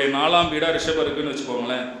 அவருடைய 4ஆம் வீடாக ரிஷபம் இருக்குன்னு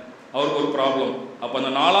வச்சுக்கோங்களேன், அவருக்கு ஒரு ப்ராப்ளம். அப்போ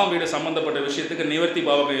அந்த 4ஆம் வீடு சம்மந்தப்பட்ட விஷயத்துக்கு நிவர்த்தி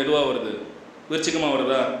பாவகம் எதுவாக வருது? விருச்சிகமாக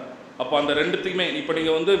வருதா? அப்போ அந்த ரெண்டுத்துக்குமே இப்போ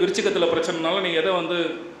நீங்கள் விருச்சிகத்தில் பிரச்சனைனால நீங்கள் எதை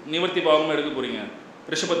நிவர்த்தி பாவமாக எடுக்க போகிறீங்க?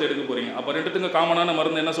 ரிஷபத்தை எடுக்க போகிறீங்க. அப்போ ரெண்டுத்துக்கும் காமனான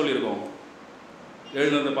மருந்து என்ன சொல்லியிருக்கோம்?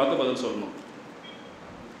 எழுதுனதை பார்த்து பதில் சொல்லணும்.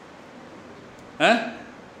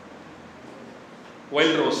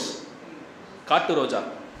 வைல்ட் ரோஸ், காட்டு ரோஜா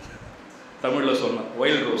தமிழில் சொன்ன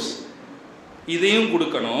வைல்ட் ரோஸ், இதையும்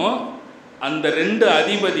கொடுக்கணும். அந்த 2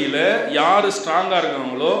 அதிபதியில் யார் ஸ்ட்ராங்காக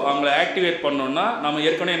இருக்காங்களோ அவங்கள ஆக்டிவேட் பண்ணோன்னா நம்ம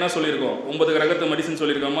ஏற்கனவே என்ன சொல்லியிருக்கோம்? 9 கிரகத்து மெடிசன்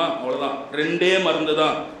சொல்லியிருக்கோமா? அவ்வளோதான். 2 மருந்து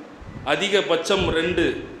தான், அதிகபட்சம் 2.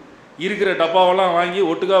 இருக்கிற டப்பாவெல்லாம் வாங்கி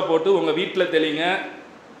ஒட்டுக்கா போட்டு உங்கள் வீட்டில் தெளிங்க,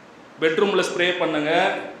 பெட்ரூமில் ஸ்ப்ரே பண்ணுங்க,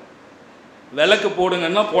 விளக்கு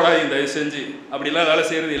போடுங்கன்னா போடாதீங்க தயவு செஞ்சு. அப்படிலாம் வேலை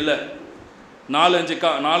செய்கிறது இல்லை.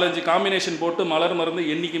 4-5 காம்பினேஷன் போட்டு மலர் மருந்து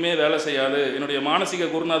என்றைக்குமே வேலை செய்யாது. என்னுடைய மானசீக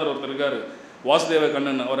குருநாதர் ஒருத்தர் இருக்கார், வாசுதேவ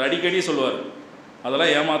கண்ணன், அவர் அடிக்கடி சொல்லுவார்,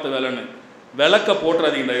 அதெல்லாம் ஏமாத்த வேலைன்னு. விளக்க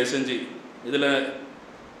போட்டுறாதீங்க தயவு செஞ்சு. இதில்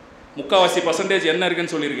 3/4% என்ன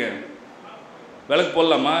இருக்குன்னு சொல்லியிருக்கேன். விளக்கு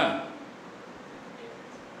போடலாமா?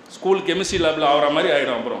 ஸ்கூல் கெமிஸ்ட்ரி லேபில் ஆகிற மாதிரி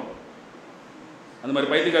ஆகிடும். அப்புறம் அந்த மாதிரி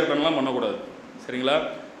பைத்தியக்காரத்தனம்லாம் பண்ணக்கூடாது, சரிங்களா?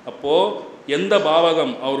 அப்போது எந்த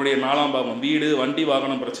பாவகம், அவருடைய 4ஆம் பாவம், வீடு வண்டி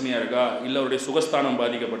வாகனம் பிரச்சனையாக இருக்கா, இல்லை அவருடைய சுகஸ்தானம்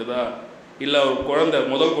பாதிக்கப்படுதா, இல்லை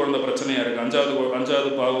அவர் முதல் குழந்தை பிரச்சனையாக இருக்குது,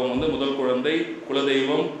 5வது பாவம் முதல் குழந்தை,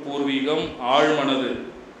 குலதெய்வம், பூர்வீகம், ஆழ்மனது,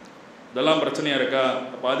 இதெல்லாம் பிரச்சனையாக இருக்கா?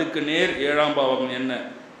 அப்போ அதுக்கு நேர் 7ஆம் பாவகம் என்ன,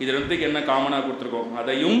 இது 2த்துக்கு என்ன காமனாக கொடுத்துருக்கோம்,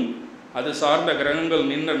 அதையும் அது சார்ந்த கிரகங்கள்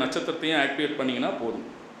நின்ற நட்சத்திரத்தையும் ஆக்டிவேட் பண்ணிங்கன்னா போதும்.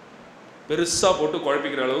 பெருசாக போட்டு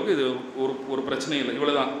குழப்பிக்கிற அளவுக்கு இது ஒரு பிரச்சனை இல்லை.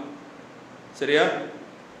 இவ்வளோ தான், சரியா?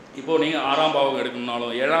 இப்போது நீங்கள் 6ஆம் பாவம்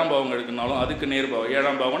எடுக்கணுனாலும் 7ஆம் பாவம் எடுக்கணுனாலும் அதுக்கு நேர் பாவம்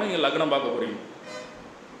 7ஆம் பாவம்னா நீங்கள் லக்னம் பார்க்க போகிறீங்க.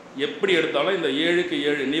 எப்படி எடுத்தாலும் இந்த 7க்கு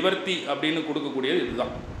 7 நிவர்த்தி அப்படின்னு கொடுக்கக்கூடியது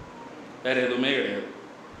இதுதான், வேறு எதுவுமே கிடையாது.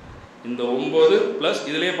 இந்த 9 ப்ளஸ்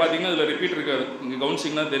இதிலே பார்த்தீங்கன்னா இதில் ரிப்பீட் இருக்காது. இங்கே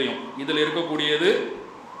கவுன்சிங்னா தெரியும், இதில் இருக்கக்கூடியது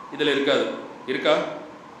இதில் இருக்காது. இருக்காது.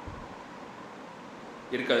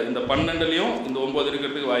 இந்த 12லையும் இந்த 9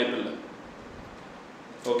 இருக்கிறதுக்கு வாய்ப்பு இல்லை.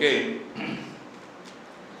 ஓகே,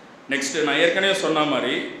 நெக்ஸ்ட்டு நான் ஏற்கனவே சொன்ன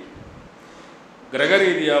மாதிரி கிரக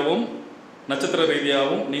ரீதியாகவும் நட்சத்திர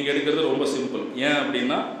ரீதியாகவும் நீங்கள் எடுக்கிறது ரொம்ப சிம்பிள். ஏன்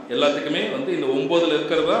அப்படின்னா எல்லாத்துக்குமே இந்த 9ல்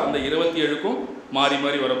இருக்கிறதா அந்த 27க்கும் மாறி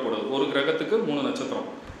மாறி வரக்கூடாது. ஒரு கிரகத்துக்கு 3 நட்சத்திரம்.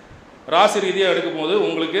 ராசி ரீதியாக எடுக்கும்போது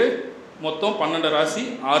உங்களுக்கு மொத்தம் 12 ராசி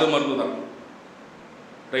 6 மருந்து தான்,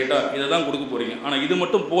 ரைட்டா? இதை தான் கொடுக்க போகிறீங்க. ஆனால் இது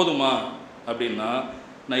மட்டும் போதுமா அப்படின்னா,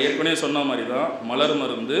 நான் ஏற்கனவே சொன்ன மாதிரி தான், மலர்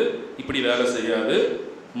மருந்து இப்படி வேலை செய்யாது,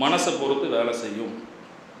 மனசை பொறுத்து வேலை செய்யும்.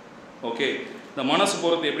 ஓகே, இந்த மனசு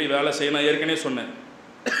பொறுத்து எப்படி வேலை செய்ய நான் ஏற்கனவே சொன்னேன்.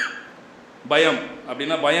 பயம்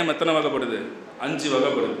அப்படின்னா பயம் எத்தனை வகைப்படுது? 5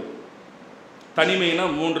 வகைப்படுது. தனிமைனா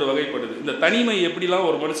 3 வகைப்படுது. இந்த தனிமை எப்படிலாம்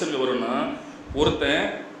ஒரு மனுஷனுக்கு வரும்னா, ஒருத்தன்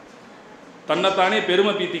தன்னைத்தானே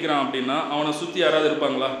பெருமை பீத்திக்கிறான் அப்படின்னா அவனை சுற்றி யாராவது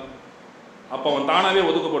இருப்பாங்களா? அப்போ அவன் தானாகவே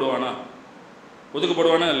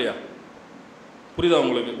ஒதுக்கப்படுவானா இல்லையா? புரியுதா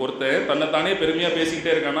உங்களுக்கு? ஒருத்தன் தன்னைத்தானே பெருமையாக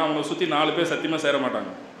பேசிக்கிட்டே இருக்கான்னா அவனை சுற்றி 4 பேர் சத்தியமாக சேர மாட்டாங்க.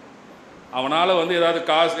 அவனால் ஏதாவது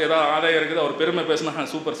காசு ஏதாவது ஆதாயம் இருக்குது, அவர் பெருமை பேசினா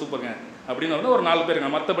சூப்பருங்க அப்படின்னு ஒரு 4 பேர்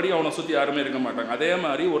இருக்காங்க. மற்றபடி அவனை சுற்றி யாருமே இருக்க மாட்டாங்க. அதே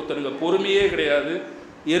மாதிரி ஒருத்தனுக்கு பொறுமையே கிடையாது,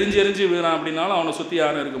 எரிஞ்சு வீணான் அப்படின்னாலும் அவனை சுற்றி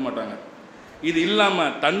யாரும் இருக்க மாட்டாங்க. இது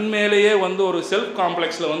இல்லாமல் தன் மேலேயே ஒரு செல்ஃப்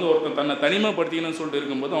காம்ப்ளெக்ஸில் ஒருத்தன் தன்னை தனிமைப்படுத்திக்கணும்னு சொல்லிட்டு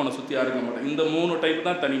இருக்கும்போது அவனை சுற்றி யாரும் இருக்க மாட்டாங்க. இந்த 3 டைப்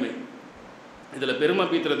தான் தனிமை. இதில் பெருமை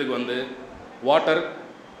பீத்துறதுக்கு வாட்டர்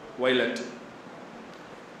வயலட்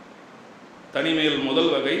தனிமையில் முதல்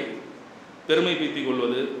வகை, பெருமை பீத்தி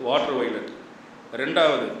கொள்வது வாட்டர் வயலட்.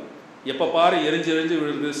 2வது எப்போ பாரு எரிஞ்சு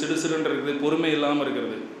விழுது, சிடுசிடுன்னு இருக்குது, பொறுமை இல்லாமல்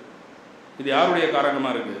இருக்கிறது. இது யாருடைய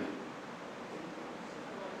காரகமாக இருக்குது?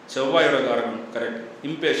 செவ்வாயோட காரகம். கரெக்ட்.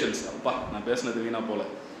 இம்பேஷன்ஸ். அப்பா நான் பேசினது வீணா போல.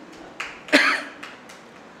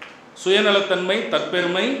 சுயநலத்தன்மை,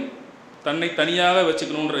 தற்பெருமை, தன்னை தனியாக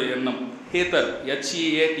வச்சுக்கணுன்ற எண்ணம். ஹேத்தர்,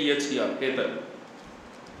 HEATHER, ஹேத்தர்.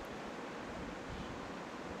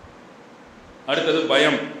 அடுத்தது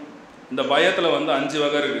பயம். இந்த பயத்தில் வந்து 5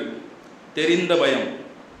 வகை இருக்குது. தெரிந்த பயம்.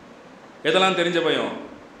 எதெல்லாம் தெரிஞ்ச பயம்?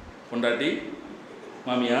 பொண்டாட்டி,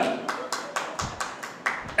 மாமியார்.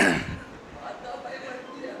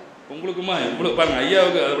 உங்களுக்குமா இவ்வளோ பாருங்க,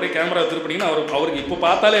 ஐயாவுக்கு அப்படியே கேமரா திருப்பினீங்கன்னா அவருக்கு இப்போ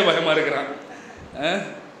பார்த்தாலே பயமாக இருக்கிறான்.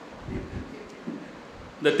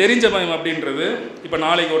 இந்த தெரிஞ்ச பயம் அப்படின்றது, இப்போ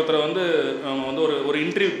நாளைக்கு ஒருத்தரை வந்து நம்ம வந்து ஒரு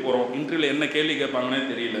இன்டர்வியூக்கு போகிறோம், இன்டர்வியூவில் என்ன கேள்வி கேட்பாங்கன்னே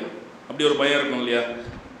தெரியல, அப்படி ஒரு பயம் இருக்கும் இல்லையா?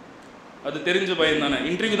 அது தெரிஞ்ச பயம் தானே.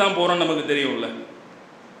 இன்டர்வியூ தான் போகிறோன்னு நமக்கு தெரியும்ல.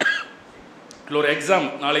 இல்லை ஒரு எக்ஸாம்,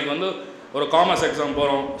 நாளைக்கு வந்து ஒரு காமர்ஸ் எக்ஸாம்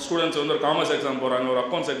போகிறோம், ஸ்டூடெண்ட்ஸ் வந்து ஒரு காமர்ஸ் எக்ஸாம் போகிறாங்க, ஒரு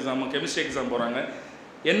அக்கௌண்ட்ஸ் எக்ஸாம், கெமிஸ்ட்ரி எக்ஸாம் போகிறாங்க.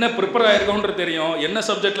 என்ன ப்ரிப்பேர் ஆகிருக்கோன்றது தெரியும், என்ன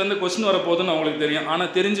சப்ஜெக்ட்லேருந்து கொஸ்டின் வரப்போகுதுன்னு அவங்களுக்கு தெரியும்.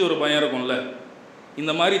 ஆனால் தெரிஞ்ச ஒரு பயம் இருக்கும்ல.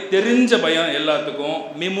 இந்த மாதிரி தெரிஞ்ச பயம் எல்லாத்துக்கும்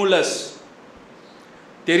மிமுலஸ்.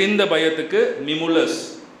 தெரிந்த பயத்துக்கு மிமுலஸ்.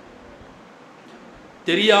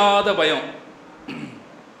 தெரியாத பயம்.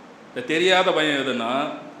 இந்த தெரியாத பயம் எதுன்னா,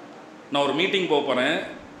 நான் ஒரு மீட்டிங் போகிறேன்,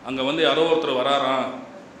 அங்கே வந்து யாரோ ஒருத்தர் வராராம்,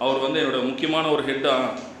 அவர் வந்து என்னோடய முக்கியமான ஒரு ஹெட்டா,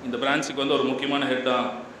 இந்த பிரான்ச்சுக்கு வந்து ஒரு முக்கியமான ஹெட்டா,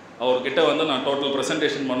 அவர்கிட்ட வந்து நான் டோட்டல்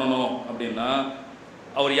ப்ரெசன்டேஷன் பண்ணணும் அப்படின்னா,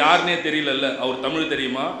 அவர் யாருன்னே தெரியலல்ல. அவர் தமிழ்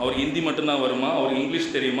தெரியுமா, அவர் ஹிந்தி மட்டும்தான் வருமா, அவருக்கு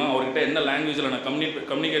இங்கிலீஷ் தெரியுமா, அவர்கிட்ட என்ன லாங்குவேஜில் நான்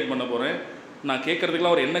கம்யூனிகேட் பண்ண போகிறேன், நான்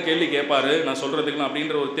கேட்குறதுக்குலாம் அவர் என்ன கேள்வி கேட்பார், நான் சொல்கிறதுக்குலாம்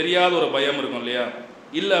அப்படின்ற ஒரு தெரியாத ஒரு பயம் இருக்கும் இல்லையா?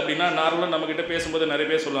 இல்லை அப்படின்னா நார்மலாக நம்மக்கிட்ட பேசும்போது நிறைய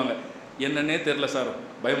பேர் சொல்லுவாங்க, என்னன்னே தெரில சார்,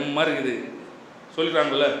 பயமாக இருக்குது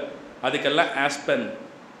சொல்லிடுறாங்கல்ல. அதுக்கெல்லாம் ஆஸ்பென்,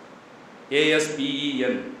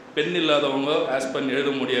 ASPEN. பெண் இல்லாதவங்க ஆஸ்பென் எழுத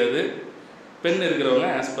முடியாது, பெண் இருக்கிறவங்க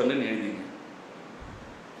ஆஸ்பென்னு எழுதிங்க.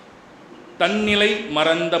 தன்னிலை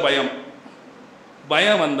மறந்த பயம்.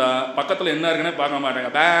 பயம் வந்தால் பக்கத்தில் என்ன இருக்குன்னு பார்க்க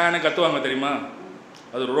மாட்டாங்க, பேன்னு கத்துவாங்க தெரியுமா?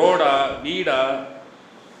 அது ரோடா, வீடா,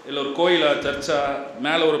 இல்லை ஒரு கோயிலா, சர்ச்சா,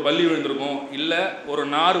 மேலே ஒரு பள்ளி விழுந்திருக்கும், இல்லை ஒரு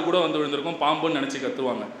நாறு கூட வந்து விழுந்திருக்கும், பாம்புன்னு நினச்சி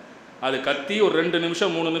கத்துவாங்க. அது கத்தி ஒரு 2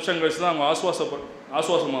 நிமிஷம் 3 நிமிஷம் கழிச்சு தான் அவங்க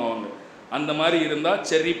ஆசுவாசமாவாங்க. அந்த மாதிரி இருந்தால்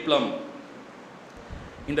செர்ரி ப்ளம்.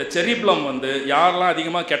 இந்த செர்ரி ப்ளம் வந்து யாரெல்லாம்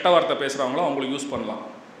அதிகமாக கெட்ட வார்த்தை பேசுகிறாங்களோ அவங்களுக்கு யூஸ் பண்ணலாம்.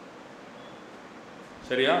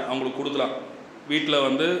 சரியா? அவங்களுக்கு கொடுக்கலாம். வீட்டில்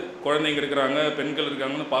வந்து குழந்தைங்க இருக்கிறாங்க, பெண்கள்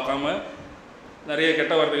இருக்காங்கன்னு பார்க்காம நிறைய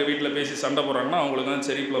கெட்ட வார்த்தைகள் வீட்டில் பேசி சண்டை போடுறாங்கன்னா அவங்களுக்கு தான்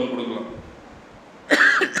செர்ரி ப்ளம் கொடுக்கலாம்.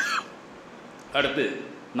 அடுத்து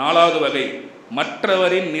 4வது வகை,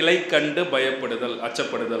 மற்றவரின் நிலை கண்டு பயப்படுதல்,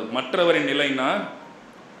 அச்சப்படுதல். மற்றவரின் நிலைன்னா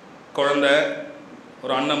குழந்தை,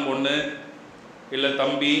 ஒரு அண்ணன் பொண்ணு, இல்லை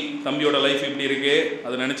தம்பியோட லைஃப் இப்படி இருக்கு,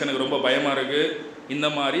 அதை நினச்சி எனக்கு ரொம்ப பயமாக இருக்குது. இந்த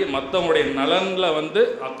மாதிரி மற்றவங்களுடைய நலனில் வந்து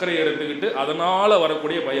அக்கறை எடுத்துக்கிட்டு அதனால்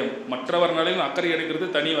வரக்கூடிய பயம். மற்றவர் நலனில் அக்கறை எடுக்கிறது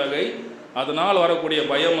தனி வகை, அதனால் வரக்கூடிய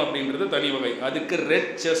பயம் அப்படின்றது தனி வகை. அதுக்கு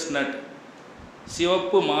ரெட் செஸ்நட்,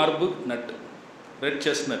 சிவப்பு மார்பு நட், ரெட்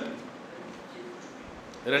செஸ்நட்.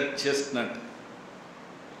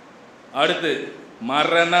 அடுத்து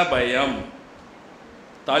மரண பயம்.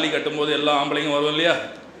 தாலி கட்டும்போது எல்லா ஆம்பளைங்க வரும் இல்லையா,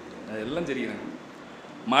 எல்லாம் தெரியுறாங்க.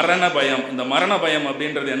 மரண பயம். இந்த மரண பயம்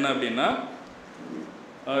அப்படின்றது என்ன அப்படின்னா,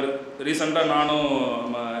 ரீசெண்டாக நானும்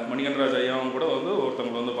மணிகண்டராஜ் ஐயாவும் கூட வந்து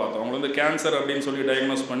ஒருத்தவங்களை வந்து பார்த்தோம். அவங்க வந்து கேன்சர் அப்படின்னு சொல்லி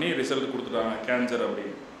டயக்னோஸ் பண்ணி ரிசல்ட் கொடுத்துட்டாங்க, கேன்சர்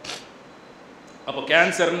அப்படின்னு. அப்போ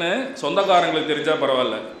கேன்சர்னு சொந்தக்காரங்களுக்கு தெரிஞ்சால்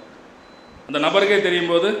பரவாயில்ல, அந்த நபருக்கே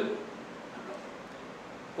தெரியும் போது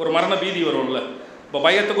ஒரு மரண பீதி வரும்ல. இப்போ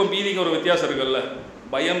பயத்துக்கும் பீதிக்கும் ஒரு வித்தியாசம் இருக்குல்ல.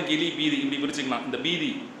 பயம், கிளி, பீதி இப்படி பிரிச்சுக்கலாம். இந்த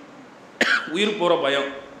பீதி உயிர் போகிற பயம்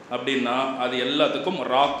அப்படின்னா அது எல்லாத்துக்கும்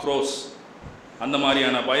ராக்ரோஸ். அந்த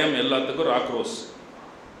மாதிரியான பயம் எல்லாத்துக்கும் ராக்ரோஸ்.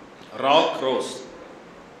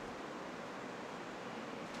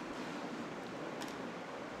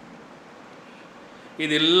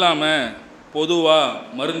 இது இல்லாமல் பொதுவாக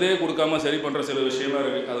மருந்தே கொடுக்காம சரி பண்ணுற சில விஷயம்லாம்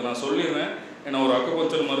இருக்குது. அதை நான் சொல்லிடுறேன், ஏன்னா ஒரு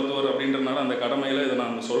அக்குபஞ்சர் மருத்துவர் அப்படின்றனால அந்த கடமையில் இதை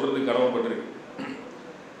நான் சொல்கிறதுக்கு கடமைப்பட்டிருக்கேன்.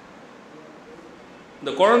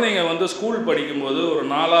 இந்த குழந்தைங்க வந்து ஸ்கூல் படிக்கும்போது ஒரு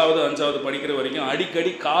 4வது 5வது படிக்கிற வரைக்கும்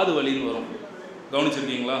அடிக்கடி காது வலின்னு வரும்.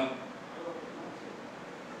 கவனிச்சிருக்கீங்களா?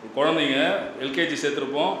 குழந்தைங்க எல்கேஜி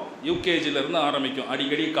சேர்த்துருப்போம், யூகேஜிலேருந்து ஆரம்பிக்கும்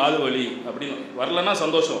அடிக்கடி காது வலி அப்படின்னு. வரலன்னா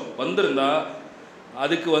சந்தோஷம், வந்திருந்தா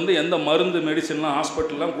அதுக்கு வந்து எந்த மருந்து மெடிசன்லாம்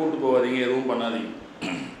ஹாஸ்பிட்டல்லாம் கூப்பிட்டு போகாதீங்க, எதுவும் பண்ணாதீங்க.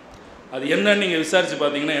 அது என்னன்னு நீங்கள் விசாரித்து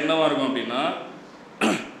பார்த்தீங்கன்னா என்னவாக இருக்கும் அப்படின்னா,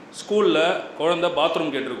 ஸ்கூலில் குழந்தை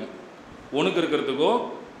பாத்ரூம் கேட்டிருக்கும், ஒணுக்கு இருக்கிறதுக்கோ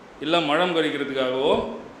இல்லை மழம் கழிக்கிறதுக்காகவோ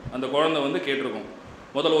அந்த குழந்தை வந்து கேட்டிருக்கும்.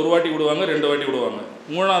 முதல்ல 1 வாட்டி விடுவாங்க, 2 வாட்டி விடுவாங்க,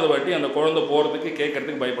 3வது வாட்டி அந்த குழந்தை போகிறதுக்கு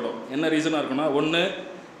கேட்குறதுக்கு பயப்படும். என்ன ரீசனாக இருக்குன்னா, ஒன்று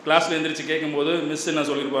கிளாஸில் எழுந்திரிச்சு கேட்கும்போது மிஸ் என்ன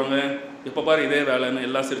சொல்லியிருப்பாங்க, இப்போ பாரு இதே வேலைன்னு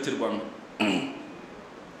எல்லாம் சிரிச்சிருப்பாங்க.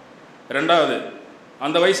 2வது,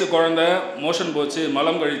 அந்த வயசு குழந்தை மோஷன் போச்சு,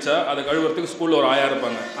 மலம் கழிச்சா அதை கழுவுறதுக்கு ஸ்கூலில் ஒரு ஆயா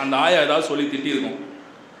இருப்பாங்க. அந்த ஆயா ஏதாவது சொல்லி திட்டியிருக்கும்,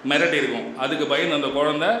 மிரட்டி இருக்கும். அதுக்கு பயந்து அந்த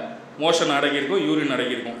குழந்தை மோஷன் அடக்கியிருக்கும், யூரின்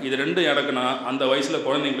அடக்கியிருக்கும். இது 2 அடக்குனா அந்த வயசில்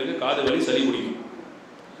குழந்தைங்களுக்கு காது வலி, சளி பிடிக்கும்.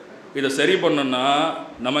 இதை சரி பண்ணணுன்னா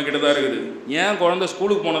நம்மக்கிட்ட தான் இருக்குது. ஏன் குழந்தை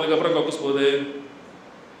ஸ்கூலுக்கு போனதுக்கப்புறம் கக்கூஸ் போகுது?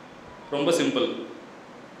 ரொம்ப சிம்பிள்.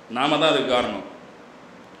 நாம தான் அதுக்கு காரணம்.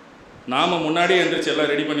 நாம் முன்னாடியே எழுந்திரிச்சு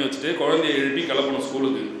எல்லாம் ரெடி பண்ணி வச்சுட்டு குழந்தைய எழுப்பி கிளப்பணும்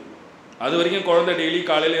ஸ்கூலுக்கு. அது வரைக்கும் குழந்தை டெய்லி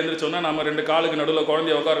காலையில் எழுந்திரிச்சோன்னா நம்ம 2 காலுக்கு நடுவில்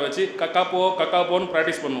குழந்தைய உட்கார வச்சு கக்கா போன்னு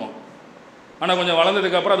ப்ராக்டிஸ் பண்ணுவோம். ஆனால் கொஞ்சம்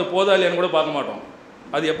வளர்ந்ததுக்கப்புறம் அது போதா இல்லையான்னு கூட பார்க்க மாட்டோம்.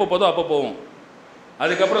 அது எப்போ போதோ அப்போ போவோம்.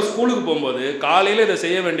 அதுக்கப்புறம் ஸ்கூலுக்கு போகும்போது காலையில் இதை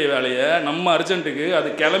செய்ய வேண்டிய வேலையை நம்ம அர்ஜென்ட்டுக்கு அது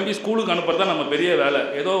கிளம்பி ஸ்கூலுக்கு அனுப்புறது தான் நம்ம பெரிய வேலை.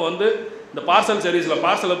 ஏதோ வந்து இந்த பார்சல் சர்வீஸில்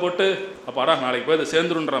பார்சலை போட்டு அப்பாடா நாளைக்கு போய் அதை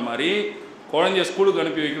சேர்ந்துருன்ற மாதிரி குழந்தைய ஸ்கூலுக்கு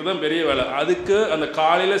அனுப்பி வைக்கிறது தான் பெரிய வேலை. அதுக்கு அந்த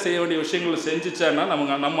காலையில் செய்ய வேண்டிய விஷயங்களை செஞ்சுச்சான்னா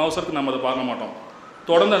நம்ம அவசரத்துக்கு நம்ம அதை பார்க்க மாட்டோம்.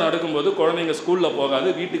 தொடர்ந்து நடக்கும்போது குழந்தைங்க ஸ்கூலில் போகாது,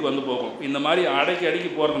 வீட்டுக்கு வந்து போகும். இந்த மாதிரி அடக்கி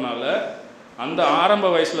போகிறதுனால அந்த ஆரம்ப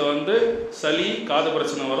வயசில் வந்து சளி, காது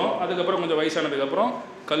பிரச்சனை வரும். அதுக்கப்புறம் கொஞ்சம் வயசானதுக்கப்புறம்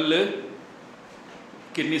கல்,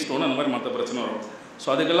 கிட்னி ஸ்டோன், அந்த மாதிரி மற்ற பிரச்சனை வரும். ஸோ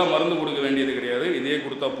அதுக்கெல்லாம் மருந்து கொடுக்க வேண்டியது கிடையாது. இதே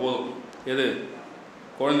கொடுத்தா போதும். எது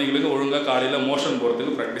குழந்தைங்களுக்கு ஒழுங்காக காலையில் மோஷன்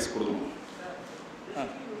போகிறதுக்கு ப்ராக்டிஸ் கொடுக்கணும்.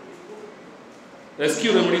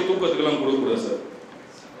 ரெஸ்கியூ ரெமெடி தூக்கத்துக்கெல்லாம் கொடுக்கக்கூடாது சார்.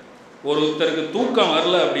 ஒருத்தருக்கு தூக்கம்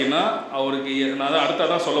வரல அப்படின்னா அவருக்கு, நான் தான்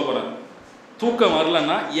அடுத்ததான் சொல்ல போகிறேன், தூக்கம்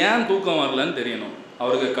வரலன்னா ஏன் தூக்கம் வரலன்னு தெரியணும்.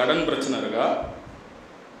 அவருக்கு கடன் பிரச்சனை இருக்கா,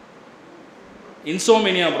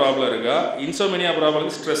 இன்சோமினியா ப்ராப்ளம் இருக்கா, இன்சோமினியா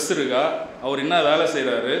ப்ராப்ளத்துக்கு ஸ்ட்ரெஸ் இருக்கா, அவர் என்ன வேலை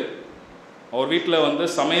செய்கிறாரு, அவர் வீட்டில் வந்து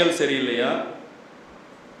சமையல் சரியில்லையா,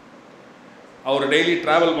 அவர் டெய்லி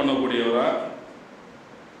ட்ராவல் பண்ணக்கூடியவரா,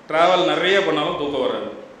 ட்ராவல் நிறைய பண்ணாலும் தூக்கம் வராது,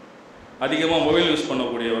 அதிகமாக மொபைல் யூஸ்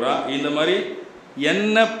பண்ணக்கூடியவரா, இந்த மாதிரி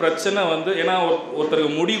என்ன பிரச்சனை வந்து, ஏன்னா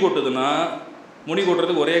ஒருத்தருக்கு முடி கொட்டுதுன்னா முடி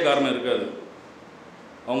கொட்டுறதுக்கு ஒரே காரணம் இருக்காது.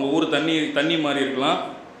 அவங்க ஊர் தண்ணி மாறி இருக்கலாம்,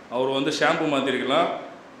 அவர் வந்து ஷாம்பு மாற்றிருக்கலாம்,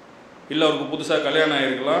 இல்லை அவருக்கு புதுசாக கல்யாணம்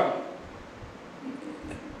ஆகிருக்கலாம்,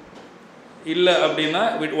 இல்லை அப்படின்னா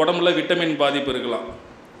உடம்புல விட்டமின் பாதிப்பு இருக்கலாம்.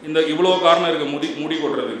 இவ்வளோ காரணம் இருக்குது முடி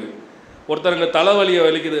கொட்டுறதுக்கு. ஒருத்தருங்க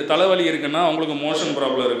தலைவலி இருக்குன்னா அவங்களுக்கு மோஷன்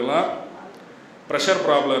ப்ராப்ளம் இருக்கலாம், ப்ரெஷர்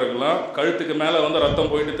ப்ராப்ளம் இருக்கலாம், கழுத்துக்கு மேலே வந்து ரத்தம்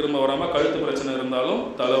போயிட்டு திரும்ப வராமல் கழுத்து பிரச்சனை இருந்தாலும்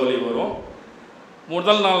தலைவலி வரும்.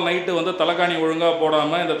 முதல் நாள் நைட்டு வந்து தலைக்காணி ஒழுங்காக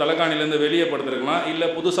போடாமல் இந்த தலைக்காணிலேருந்து வெளியே படுத்துருக்கலாம், இல்லை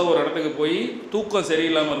புதுசாக ஒரு இடத்துக்கு போய் தூக்கம்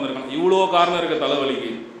சரியில்லாமல் இருந்திருக்கலாம். இவ்வளோ காரணம் இருக்குது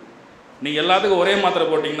தலைவலிக்கு. நீங்கள் எல்லாத்துக்கும் ஒரே மாத்திரை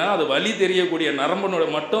போட்டிங்கன்னா அது வலி தெரியக்கூடிய நரம்புனோட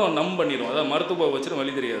மட்டும் நம் பண்ணிடும். அதாவது மருத்துவம் வச்சுட்டு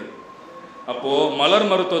வலி தெரியாது. அப்போது மலர்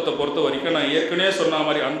மருத்துவத்தை பொறுத்த வரைக்கும் நான் ஏற்கனவே சொன்ன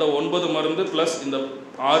மாதிரி அந்த 9 மருந்து ப்ளஸ் இந்த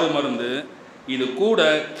 6 மருந்து, இது கூட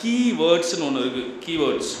கீவேர்ட்ஸ்னு ஒன்று இருக்குது.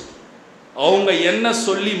 கீவேர்ட்ஸ் அவங்க என்ன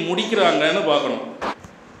சொல்லி முடிக்கிறாங்கன்னு பார்க்கணும்.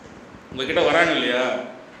 உங்ககிட்ட வராங்க இல்லையா,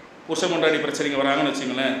 புருஷ பொண்டாட்டி பிரச்சனைங்க வராங்கன்னு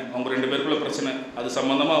வச்சுங்களேன், அவங்க 2 பேருக்குள்ள பிரச்சனை, அது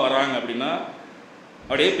சம்மந்தமாக வராங்க அப்படின்னா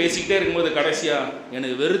அப்படியே பேசிக்கிட்டே இருக்கும்போது கடைசியாக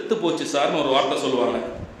எனக்கு வெறுத்து போச்சு சார்னு ஒரு வார்த்தை சொல்லுவாங்க.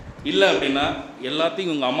 இல்லை அப்படின்னா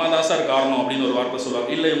எல்லாத்தையும் உங்கள் அம்மா தான் சார் காரணம் அப்படின்னு ஒரு வார்த்தை சொல்லுவாங்க.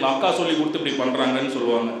 இல்லை இவங்க அக்கா சொல்லி கொடுத்து இப்படி பண்ணுறாங்கன்னு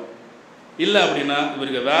சொல்லுவாங்க. இல்லை அப்படின்னா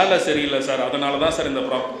இவருக்கு வேலை சரியில்லை சார், அதனால தான் சார் இந்த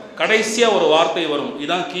கடைசியாக ஒரு வார்த்தை வரும்.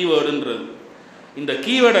 இதுதான் கீவேர்டுன்றது. இந்த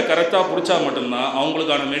கீவேர்டை கரெக்டாக பிடிச்சா மட்டும்தான்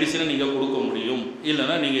அவங்களுக்கான மெடிசனை நீங்கள் கொடுக்க முடியும்.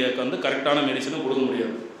 இல்லைன்னா நீங்கள் வந்து கரெக்டான மெடிசனை கொடுக்க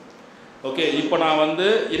முடியாது. ஓகே, இப்போ நான் வந்து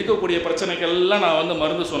இருக்கக்கூடிய பிரச்சனைக்கெல்லாம் நான் வந்து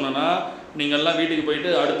மருந்து சொன்னேன்னா நீங்கள்லாம் வீட்டுக்கு போயிட்டு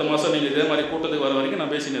அடுத்த மாதம் நீங்கள் இதே மாதிரி கூட்டத்துக்கு வர வரைக்கும்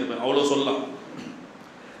நான் பேசின்னு இருப்பேன். அவ்வளோ சொல்லலாம்.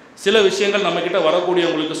 சில விஷயங்கள் நம்மக்கிட்ட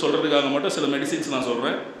வரக்கூடியவங்களுக்கு சொல்கிறதுக்காக மட்டும் சில மெடிசின்ஸ் நான்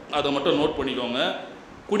சொல்கிறேன், அதை மட்டும் நோட் பண்ணிக்கோங்க.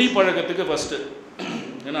 குடிப்பழக்கத்துக்கு ஃபஸ்ட்டு,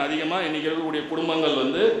 ஏன்னா அதிகமாக இன்றைக்கி இருக்கக்கூடிய குடும்பங்கள்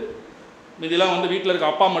வந்து இதெல்லாம் வந்து வீட்டில் இருக்க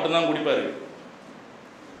அப்பா மட்டும்தான் குடிப்பார்.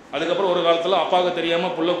 அதுக்கப்புறம் ஒரு காலத்தில் அப்பாவுக்கு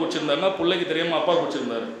தெரியாமல் புள்ள குடிச்சிருந்தாங்க, பிள்ளைக்கு தெரியாமல் அப்பா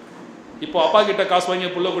குடிச்சிருந்தார். இப்போ அப்பா கிட்ட காசு வாங்கி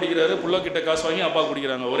புள்ள குடிக்கிறாரு, புள்ள கிட்ட காசு வாங்கி அப்பா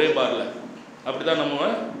குடிக்கிறாங்க ஒரே பாரில். அப்படி தான் நம்ம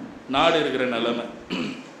நாடு இருக்கிற நிலைமை.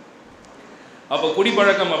 அப்போ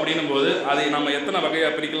குடிப்பழக்கம் அப்படின்னும் போது அதை நம்ம எத்தனை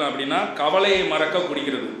வகையாக பிரிக்கலாம் அப்படின்னா, கவலையை மறக்க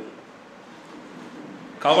குடிக்கிறது,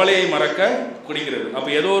 கவலையை மறக்க குடிக்கிறது. அப்போ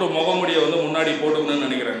ஏதோ ஒரு முகமுடியை வந்து முன்னாடி போட்டுக்கணும்னு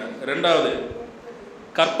நினைக்கிறாங்க. 2வது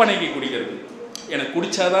கற்பனைக்கு குடிக்கிறது. எனக்கு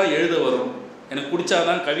குடித்தாதான் எழுத வரும், எனக்கு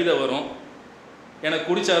குடித்தாதான் கவிதை வரும், எனக்கு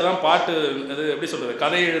குடித்தாதான் பாட்டு, அது எப்படி சொல்கிறது,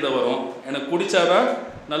 கதை எழுத வரும், எனக்கு குடித்தாதான்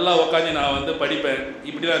நல்லா உக்காந்து நான் வந்து படிப்பேன்.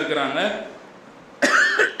 இப்படிலாம் இருக்கிறாங்க.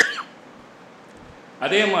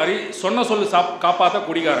 அதே மாதிரி சொன்ன சொல் காப்பாற்ற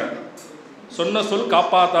குடிகாரன். சொன்ன சொல்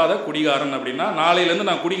காப்பாற்றாத குடிகாரன் அப்படின்னா நாளையிலேருந்து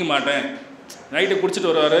நான் குடிக்க மாட்டேன். நைட்டு குடிச்சிட்டு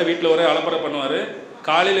வருவார், வீட்டில் ஒரே அலப்பறை பண்ணுவார்.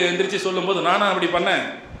 காலையில் எழுந்திரிச்சு சொல்லும்போது நானா அப்படி பண்ணேன்,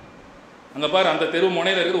 அங்கே பாரு அந்த தெரு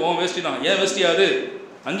முனையில் இருக்குது, ஓன் வேஷ்டி தான், ஏன் வேஷ்டியாது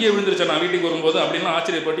அங்கேயே விழுந்துருச்சேன் நான் வீட்டுக்கு வரும்போது அப்படின்லாம்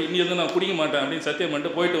ஆச்சரியப்பட்டு இங்கேருந்து நான் குடிக்க மாட்டேன் அப்படின்னு சத்தியம்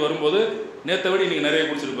பண்ணிட்டு போயிட்டு வரும்போது நேற்றை விட இன்றைக்கி நிறைய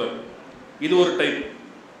குடிச்சிருப்பார். இது ஒரு டைப்.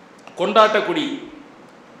 கொண்டாட்ட குடி,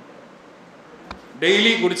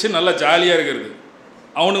 டெய்லி குடித்து நல்லா ஜாலியாக இருக்கிறது,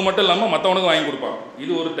 அவனுக்கு மட்டும் இல்லாமல் மற்றவனுக்கும் வாங்கி கொடுப்பான்.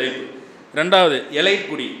 இது ஒரு டைப்பு. 2வது எலைட்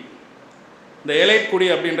குடி. இந்த எலைட் குடி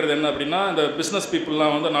அப்படின்றது என்ன அப்படின்னா, இந்த பிஸ்னஸ்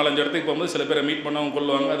பீப்புளெலாம் வந்து 4-5 இடத்துக்கு போகும்போது சில பேரை மீட் பண்ணவங்க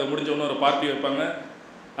கொள்ளுவாங்க. அதை முடிஞ்சவொன்னே ஒரு பார்ட்டி வைப்பாங்க.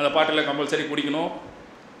 அந்த பார்ட்டியில் கம்பல்சரி குடிக்கணும்.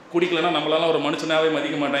 குடிக்கலைன்னா நம்மளால ஒரு மனுஷனாகவே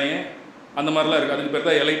மதிக்க மாட்டாங்க. அந்த மாதிரிலாம் இருக்குது. அதுக்கு பேர்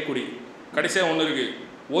தான் எலைட் குடி. கடைசியாக ஒன்று இருக்குது,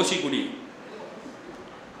 ஓசி குடி.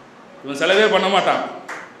 இவன் செலவே பண்ண மாட்டான்.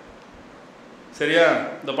 சரியா?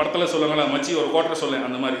 இந்த படத்தில் சொல்லுங்களா, மச்சி ஒரு கோட்டரை சொல்ல,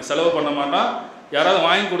 அந்த மாதிரி செலவு பண்ண மாட்டான். யாராவது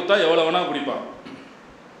வாங்கி கொடுத்தா எவ்வளோ வேணால் குடிப்பான்.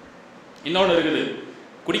 இன்னொன்று இருக்குது,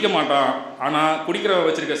 குடிக்க மாட்டான், ஆனால் குடிக்கிறவன்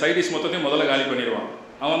வச்சுருக்க சைடிஷ் மொத்தத்தையும் முதல்ல காலி பண்ணிடுவான்.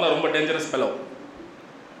 அவன் தான் ரொம்ப டேஞ்சரஸ் ஃபெலோ.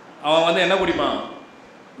 அவன் வந்து என்ன குடிப்பான்,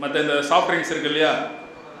 மற்ற இந்த சாஃப்ட் ட்ரிங்க்ஸ் இருக்குது இல்லையா,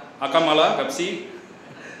 அக்காமாலா, பெப்சி,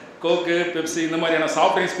 கோக்கு, பெப்சி, இந்த மாதிரியான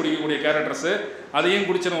சாஃப்ட் ட்ரிங்க்ஸ் குடிக்கக்கூடிய கேரக்டர்ஸு அதையும்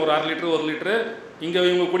குடிச்சிடும். ஒரு 1/2 லிட்டரு 1 லிட்டரு. இங்கே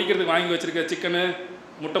இவங்க குடிக்கிறதுக்கு வாங்கி வச்சுருக்க சிக்கனு,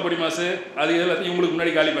 முட்டை பொடி மாசு, அது எல்லாத்தையும் இவங்களுக்கு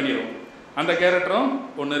முன்னாடி காலி பண்ணிடும். அந்த கேரக்டரும்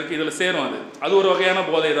ஒன்று இருக்குது, இதில் சேரும். அது ஒரு வகையான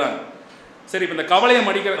போதை தான். சரி, இப்போ இந்த கவலையை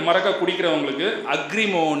மறக்க குடிக்கிறவங்களுக்கு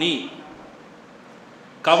அக்ரிமோனி.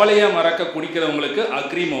 கவலையை மறக்க குடிக்கிறவங்களுக்கு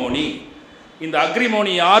அக்ரிமோனி. இந்த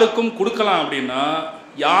அக்ரிமோனி யாருக்கும் கொடுக்கலாம் அப்படின்னா,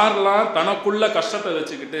 யாரெல்லாம் தனக்குள்ள கஷ்டத்தை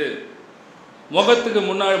வச்சுக்கிட்டு முகத்துக்கு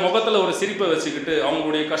முன்னாடி முகத்தில் ஒரு சிரிப்பை வச்சுக்கிட்டு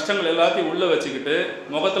அவங்களுடைய கஷ்டங்கள் எல்லாத்தையும் உள்ளே வச்சுக்கிட்டு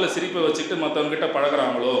முகத்தில் சிரிப்பை வச்சுக்கிட்டு மற்றவங்ககிட்ட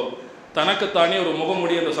பழகிறாங்களோ, தனக்குத்தானே ஒரு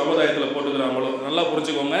முகமுடி அந்த சமுதாயத்தில் போட்டுக்கிறாங்களோ, நல்லா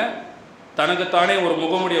புரிஞ்சுக்கோங்க. தனக்குத்தானே ஒரு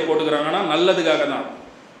முகமுடியை போட்டுக்கிறாங்கன்னா நல்லதுக்காக தான்,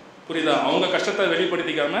 புரியுதா? அவங்க கஷ்டத்தை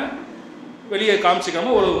வெளிப்படுத்திக்காமல் வெளியே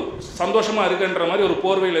காமிச்சிக்காமல் ஒரு சந்தோஷமாக இருக்குன்ற மாதிரி ஒரு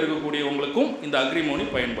போர்வையில் இருக்கக்கூடியவங்களுக்கும் இந்த அக்ரிமோனி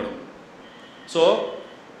பயன்படும். ஸோ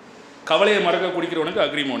கவலையை மறக்க குடிக்கிறவனுக்கு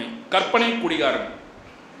அக்ரிமோனி. கற்பனை குடிகாரன்.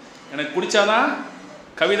 எனக்கு குடித்தாதான்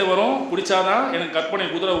கவிதை வரும், குடித்தாதான் எனக்கு கற்பனை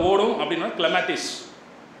குதிரை ஓடும் அப்படின்னா கிளமேட்டிஸ்.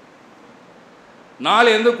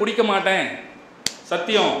 நாளேருந்து குடிக்க மாட்டேன்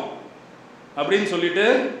சத்தியம் அப்படின்னு சொல்லிட்டு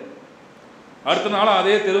அடுத்த நாளும்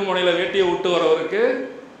அதே தெருமுனையில் வேட்டியை விட்டு வரவருக்கு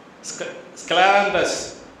ஸ்க்லாரந்தஸ்.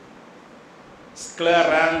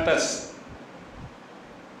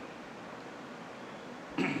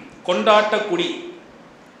 கொண்டாட்ட குடி.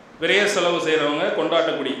 விரைய செலவு செய்கிறவங்க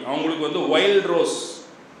கொண்டாட்ட குடி. அவங்களுக்கு வந்து வைல்ட் ரோஸ்.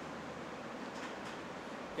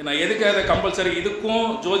 நான் எதுக்கு அதை கம்பல்சரி இதுக்கும்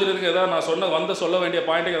ஜோதிடத்துக்கு எதாவது நான் சொல்ல வேண்டிய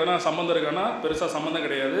பாயிண்ட்டுக்கு எதனா சம்மந்தம் இருக்குன்னா பெருசாக சம்மந்தம்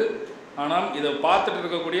கிடையாது. ஆனால் இதை பார்த்துட்டு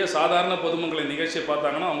இருக்கக்கூடிய சாதாரண பொதுமக்களை நிகழ்ச்சியை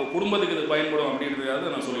பார்த்தாங்கன்னா அவங்க குடும்பத்துக்கு இது பயன்படும்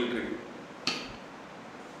அப்படின்றதுக்காக நான் சொல்லிகிட்டு இருக்கேன்.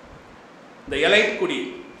 இந்த எலைட் குடி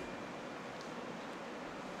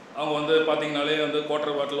அவங்க வந்து பார்த்திங்கனாலே வந்து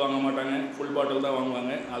குவார்ட்டர் பாட்டில் வாங்க மாட்டாங்க, ஃபுல் பாட்டில் தான்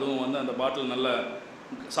வாங்குவாங்க. அதுவும் வந்து அந்த பாட்டில் நல்லா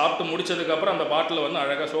சாப்பிட்டு முடித்ததுக்கப்புறம் அந்த பாட்டில் வந்து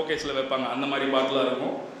அழகாக ஷோகேஸில் வைப்பாங்க. அந்த மாதிரி பாட்டிலாக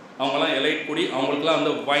இருக்கும். அவங்களாம் எலைட் குடி. அவங்களுக்குலாம்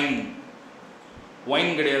வந்து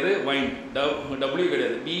வைன் கிடையாது, வைன் டபிள்யூ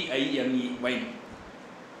கிடையாது, VINE வைன்.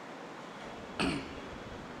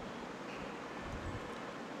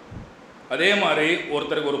 அதே மாதிரி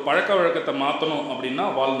ஒருத்தருக்கு ஒரு பழக்க வழக்கத்தை மாற்றணும் அப்படின்னா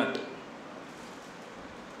வால்நட்.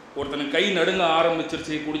 ஒருத்தனுக்கு கை நடுங்க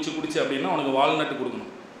ஆரம்பிச்சிருச்சு குடிச்சு அப்படின்னா அவனுக்கு வால்நட்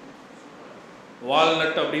கொடுக்கணும்.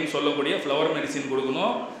 வால்நட் அப்படின்னு சொல்லக்கூடிய ஃப்ளவர் மெடிசின்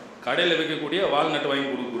கொடுக்கணும். கடையில் வைக்கக்கூடிய வால்நட் வாங்கி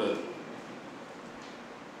கொடுக்கக்கூடாது.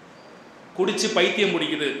 குடிச்சு பைத்தியம்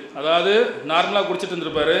பிடிக்குது, அதாவது நார்மலாக குடிச்சிட்டு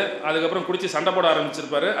இருந்திருப்பாரு, அதுக்கப்புறம் குடிச்சு சண்டை போட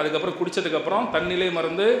ஆரம்பிச்சிருப்பாரு, அதுக்கப்புறம் குடித்ததுக்கப்புறம் தண்ணிலே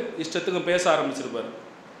மறந்து இஷ்டத்துக்கும் பேச ஆரம்பிச்சிருப்பார்.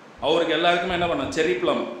 அவருக்கு எல்லாருக்குமே என்ன பண்ண, செரி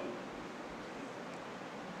ப்ளம்.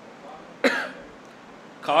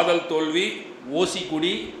 காதல் தோல்வி, ஓசி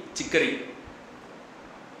குடி, சிக்கரி.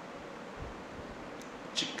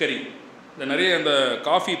 இந்த நிறைய இந்த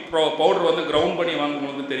காஃபி பவுடர் வந்து கிரவுண்ட் பண்ணி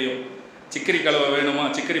வாங்கும்போது தெரியும். சிக்கரி கலவை வேணுமா,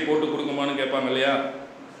 சிக்கரி போட்டு கொடுக்குமான்னு கேட்பாங்க இல்லையா,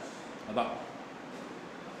 அதான்.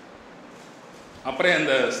 அப்புறம்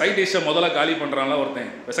இந்த சைட் டிஷ்ஷை முதல்ல காலி பண்ணுறான்ல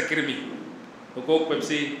ஒருத்தன், விசக்கிருமி. கோக்,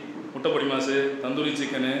 பெப்சி, முட்டை பொடி மாசு, தந்தூரி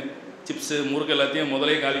சிக்கனு, சிப்ஸு, முறுக்கு எல்லாத்தையும்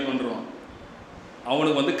முதலே காலி பண்ணுறான்.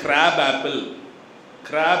 அவனுக்கு வந்து கிராப் ஆப்பிள்.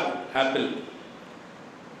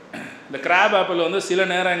 இந்த கிராப் ஆப்பிள் வந்து சில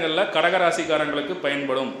நேரங்களில் கடகராசிக்காரங்களுக்கு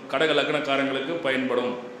பயன்படும், கடக லக்னக்காரங்களுக்கு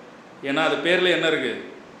பயன்படும். ஏன்னா அது பேரில் என்ன இருக்குது,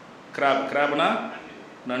 கிராப்னா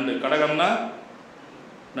நண்டு, கடகம்னா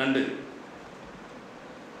நண்டு.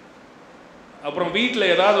 அப்புறம்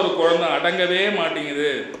வீட்டில் ஏதாவது ஒரு குழந்தை அடங்கவே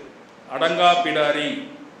மாட்டேங்குது, அடங்கா பிடாரி,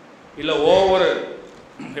 இல்லை ஓவர்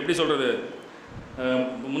எப்படி சொல்கிறது,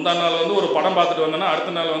 முந்தா நாள் வந்து ஒரு படம் பார்த்துட்டு வந்தோன்னா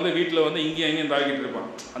அடுத்த நாள் வந்து வீட்டில் வந்து இங்கேயும் எங்கேயும் தாக்கிட்டு இருப்பான்.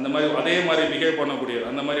 அந்த மாதிரி அதே மாதிரி பிஹேவ் பண்ணக்கூடிய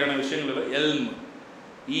அந்த மாதிரியான விஷயங்கள் எல்ம்,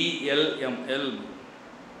 ELM,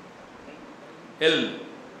 எல்ம்.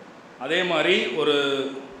 அதே மாதிரி ஒரு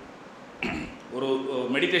ஒரு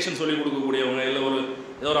மெடிடேஷன் சொல்லிக் கொடுக்கக்கூடியவங்க, இல்லை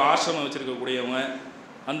ஏதோ ஒரு ஆசிரமம் வச்சுருக்கக்கூடியவங்க,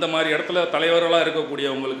 அந்த மாதிரி இடத்துல தலைவர்களாக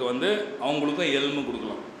இருக்கக்கூடியவங்களுக்கு வந்து அவங்களுக்கும் எல்மு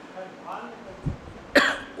கொடுக்கலாம்.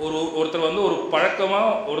 ஒருத்தர் வந்து ஒரு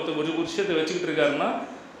பழக்கமாக ஒரு விஷயத்தை வச்சுக்கிட்டு இருக்காருன்னா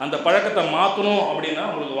அந்த பழக்கத்தை மாற்றணும் அப்படின்னா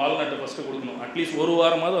அவங்களுக்கு வால்நட்டை ஃபஸ்ட்டு கொடுக்கணும். அட்லீஸ்ட் ஒரு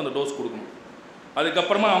வாரமாவது அந்த டோஸ் கொடுக்கணும்.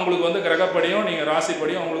 அதுக்கப்புறமா அவங்களுக்கு வந்து கிரகப்படியும் நீங்கள்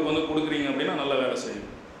ராசிப்படியும் அவங்களுக்கு வந்து கொடுக்குறீங்க அப்படின்னா நல்ல வேலை செய்யும்.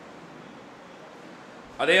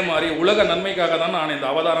 அதே மாதிரி உலக நன்மைக்காக தான் நான் இந்த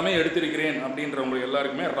அவதாரமே எடுத்திருக்கிறேன் அப்படின்றவங்களுக்கு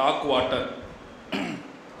எல்லாருக்குமே ராக் வாட்டர்.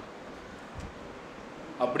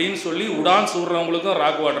 அப்படின்னு சொல்லி உடான் சூடுறவங்களுக்கும்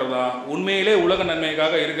ராக் வாட்டர் தான். உண்மையிலே உலக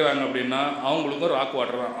நன்மைக்காக இருக்கிறாங்க அப்படின்னா அவங்களுக்கும் ராக்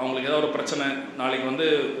வாட்டர் தான். அவங்களுக்கு ஏதாவது ஒரு பிரச்சனை, நாளைக்கு வந்து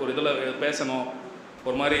ஒரு இதில் பேசணும்,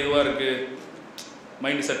 ஒரு மாதிரி இதுவாக இருக்குது,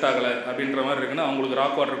 மைண்டு செட் ஆகலை அப்படின்ற மாதிரி இருக்குன்னா அவங்களுக்கு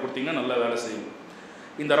ராக் வாட்டர் கொடுத்தீங்கன்னா நல்லா வேலை செய்யும்.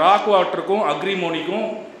 இந்த ராக் வாட்டருக்கும் அக்ரிமோனிக்கும்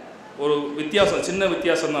ஒரு வித்தியாசம், சின்ன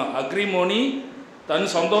வித்தியாசம் தான். அக்ரிமோனி தன்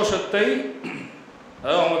சந்தோஷத்தை,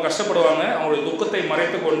 அதாவது அவங்க கஷ்டப்படுவாங்க, அவங்களுடைய துக்கத்தை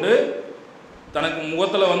மறைத்து கொண்டு தனக்கு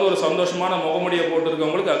முகத்தில் வந்து ஒரு சந்தோஷமான முகமுடியை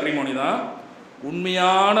போட்டிருக்கவங்களுக்கு அக்ரிமோனி தான்.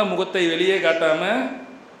 உண்மையான முகத்தை வெளியே காட்டாமல்,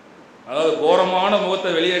 அதாவது கோரமான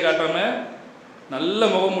முகத்தை வெளியே காட்டாமல் நல்ல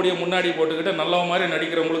முகமுடியை முன்னாடி போட்டுக்கிட்டு நல்ல மாதிரி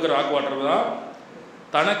நடிக்கிறவங்களுக்கு ராக் வாட்டர் தான்.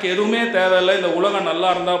 தனக்கு எதுவுமே தேவையில்லை, இந்த உலகம்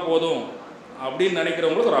நல்லா இருந்தால் போதும் அப்படின்னு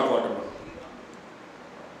நினைக்கிறவங்களுக்கு ராக் வாட்டர் தான்.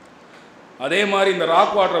 அதே மாதிரி இந்த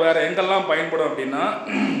ராக் வாட்டர் வேறு எங்கெல்லாம் பயன்படும் அப்படின்னா,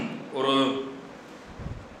 ஒரு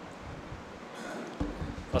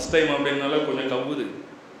ஃபஸ்ட் டைம் அப்படின்னால கொஞ்சம் கவுது.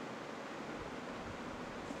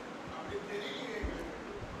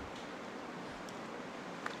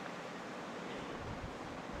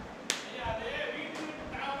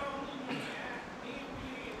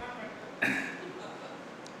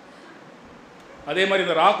 அதே மாதிரி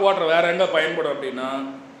இந்த ராக் வாட்டர் வேறு எங்கே பயன்படும் அப்படின்னா,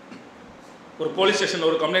 ஒரு போலீஸ் ஸ்டேஷனில்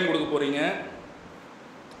ஒரு கம்ப்ளைண்ட் கொடுக்க போகிறீங்க,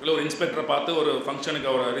 இல்லை ஒரு இன்ஸ்பெக்டரை பார்த்து ஒரு ஃபங்க்ஷனுக்கு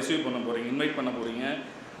அவரை ரிசீவ் பண்ண போகிறீங்க, இன்வைட் பண்ண போகிறீங்க,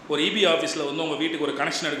 ஒரு இபி ஆஃபீஸில் வந்து உங்கள் வீட்டுக்கு ஒரு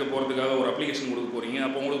கனெக்ஷன் எடுக்க போகிறதுக்காக ஒரு அப்ளிகேஷன் கொடுக்க போகிறீங்க.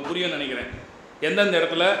 அப்போ உங்களுக்கு புரியும்னு நினைக்கிறேன், எந்தெந்த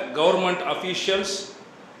இடத்துல கவர்மெண்ட் அஃபீஷியல்ஸ்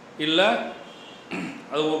இல்லை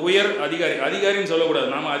அது ஒரு உயர் அதிகாரின்னு சொல்லக்கூடாது,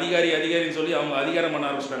 நாம் அதிகாரின்னு சொல்லி அவங்க அதிகாரம் பண்ண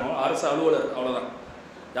ஆரம்பிச்சிட்டாங்க. அரசு அலுவலர், அவ்வளோதான்,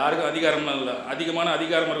 யாருக்கும் அதிகாரம்லாம் இல்லை. அதிகமான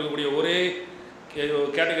அதிகாரம் இருக்கக்கூடிய ஒரே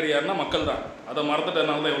கேட்டகரி யாருன்னா மக்கள் தான். அதை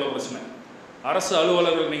மறந்துட்டனால தான் எவ்வளோ பிரச்சனை. அரசு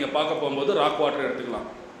அலுவலர்கள் நீங்கள் பார்க்க போகும்போது ராக் வாட்டர் எடுத்துக்கலாம்,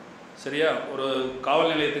 சரியா? ஒரு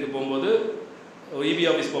காவல் நிலையத்துக்கு போகும்போது, இபி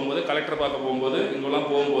ஆஃபீஸ் போகும்போது, கலெக்டர் பார்க்க போகும்போது, இங்கெல்லாம்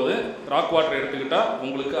போகும்போது ராக் வாட்டர் எடுத்துக்கிட்டால்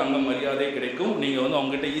உங்களுக்கு அங்கே மரியாதை கிடைக்கும். நீங்கள் வந்து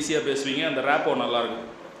அவங்ககிட்ட ஈஸியாக பேசுவீங்க, அந்த ரேப்போ நல்லாயிருக்கும்.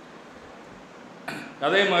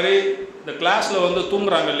 அதே மாதிரி இந்த கிளாஸில் வந்து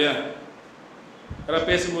தூங்குறாங்க இல்லையா, யாராவது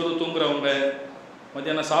பேசும்போது தூங்குறவங்க,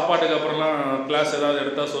 மத்தியானம் சாப்பாட்டுக்கு அப்புறம்லாம் கிளாஸ் ஏதாவது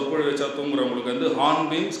எடுத்தால் சொற்பொழி வச்சா தூங்குறவங்களுக்கு வந்து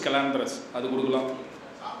ஹார்ன்பீம் ஸ்கெலாண்ட்ரஸ் அது கொடுக்கலாம்.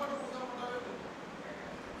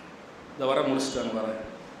 இந்த வர முடிச்சுட்டாங்க வர.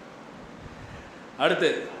 அடுத்து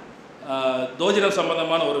ஜோதிடம்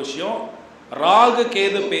சம்பந்தமான ஒரு விஷயம், ராகு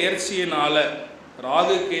கேது பெயர்ச்சியினால்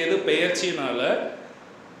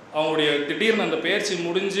அவங்களுடைய திடீர்னு அந்த பெயர்ச்சி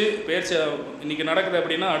முடிஞ்சு, பெயர்ச்சி இன்றைக்கி நடக்குது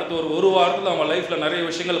அப்படின்னா அடுத்து ஒரு வாரத்தில் அவங்க லைஃப்பில் நிறைய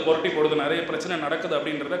விஷயங்கள் புரட்டி போடுது, நிறைய பிரச்சனை நடக்குது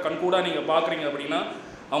அப்படின்றத கண்கூடாக நீங்கள் பார்க்குறீங்க அப்படின்னா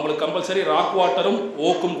அவங்களுக்கு கம்பல்சரி ராக் வாட்டரும்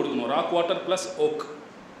ஓக்கும் கொடுக்கணும். Rock water plus okay.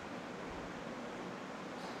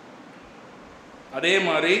 அதே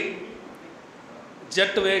மாதிரி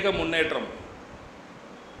ஜெட் வேக முன்னேற்றம்,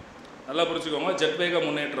 நல்லா புரிச்சுக்கோங்க, ஜெட் வேக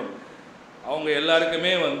முன்னேற்றம் அவங்க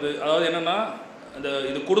எல்லாருக்குமே வந்து, அதாவது என்னென்னா அந்த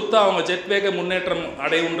இது கொடுத்தா அவங்க ஜெட் வேக முன்னேற்றம்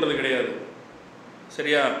அடைவுன்றது கிடையாது,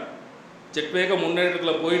 சரியா? ஜெட் வேக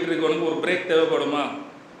முன்னேற்றத்தில் போயிட்டு இருக்கவனுக்கு ஒரு பிரேக் தேவைப்படுமா?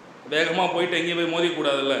 வேகமாக போயிட்டு எங்கேயும் போய்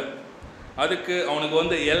மோதிக்கூடாதுல்ல, அதுக்கு அவனுக்கு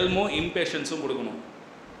வந்து எல்மும் இம்பேஷன்ஸும் கொடுக்கணும்.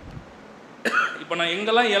 இப்போ நான்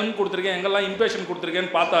எங்கெல்லாம் எல்ம் கொடுத்துருக்கேன், எங்கெல்லாம் இம்பேஷன்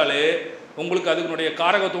கொடுத்துருக்கேன்னு பார்த்தாலே உங்களுக்கு அதுக்குனுடைய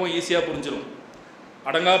காரகத்துவம் ஈஸியாக புரிஞ்சிடும்.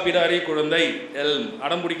 அடங்கா பிடாரி குழந்தை எல்ம்,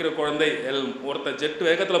 அடம் பிடிக்கிற குழந்தை எல்ம், ஒருத்தர் ஜெட்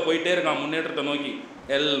வேகத்தில் போயிட்டே இருக்கான் முன்னேற்றத்தை நோக்கி,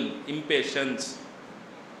 எல்ம் இம்பேஷன்ஸ்.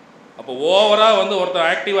 அப்போ ஓவராக வந்து ஒருத்தர்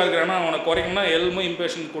ஆக்டிவாக இருக்கிறான்னா அவனை குறைக்கணும்னா எல்மும்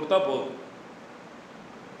இம்பேஷன்ஸ் கொடுத்தா போதும்,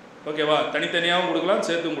 ஓகேவா? தனித்தனியாகவும் கொடுக்கலாம்,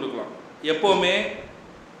 சேர்த்தும் கொடுக்கலாம். எப்போவுமே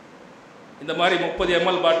இந்த மாதிரி 30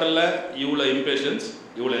 ml பாட்டிலில் இவ்வளோ இம்பேஷன்ஸ்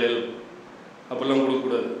இவ்வளோ எல்ம் அப்படிலாம்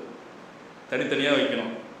கொடுக்கக்கூடாது, தனித்தனியாக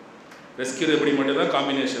வைக்கணும். ரெஸ்கியூ எப்படி மட்டும்தான்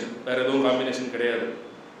காம்பினேஷன், வேறு எதுவும் காம்பினேஷன் கிடையாது,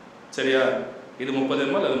 சரியா? இது 30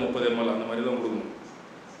 ml அது 30 ml அந்த மாதிரி தான் கொடுக்கணும்.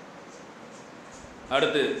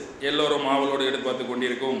 அடுத்து எல்லோரும் ஆவலோடு எதிர்பார்த்து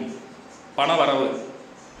கொண்டிருக்கும் பண வரவு.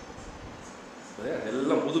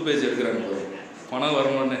 எல்லாம் புது பேஜ் எடுக்கிறாங்க, பணம்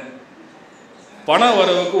வரணும்னு. பண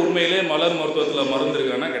வரவுக்கு உண்மையிலே மலர் மருத்துவத்தில் மருந்து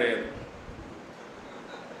இருக்கானா? கிடையாது,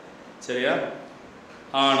 சரியா?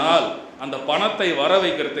 ஆனால் அந்த பணத்தை வர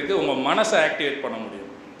வைக்கிறதுக்கு உங்கள் மனசை ஆக்டிவேட் பண்ண முடியும்.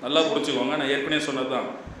 நல்லா புரிஞ்சுக்கோங்க, நான் ஏற்கனவே சொன்னது தான்.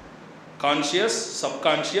 Conscious,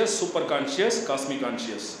 subconscious, super conscious, cosmic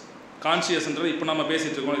conscious. கான்ஷியஸ்ன்றது இப்போ நம்ம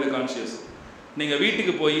பேசிகிட்டு இருக்கோம், இது கான்ஷியஸ். நீங்கள்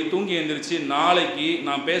வீட்டுக்கு போய் தூங்கி எழுந்திரிச்சு நாளைக்கு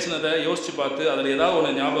நான் பேசினதை யோசித்து பார்த்து அதில் ஏதாவது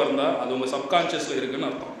ஒன்று ஞாபகம் இருந்தால் அது உங்கள் சப்கான்ஷியஸில் இருக்குதுன்னு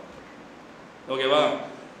அர்த்தம், ஓகேவா?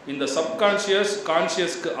 இந்த சப்கான்ஷியஸ்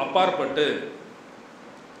கான்ஷியஸ்க்கு அப்பாற்பட்டு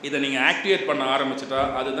இதை நீங்கள் ஆக்டிவேட் பண்ண ஆரம்பிச்சிட்டா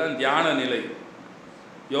அதுதான் தியான நிலை,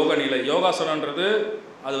 யோக நிலை. யோகாசனன்றது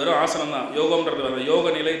அது வெறும் ஆசனம் தான், யோகம்ன்றது வேறு. யோக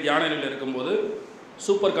நிலை தியான நிலை இருக்கும்போது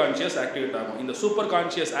சூப்பர் கான்ஷியஸ் ஆக்டிவேட் ஆகும். இந்த சூப்பர்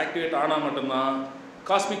கான்ஷியஸ் ஆக்டிவேட் ஆனால் மட்டும்தான்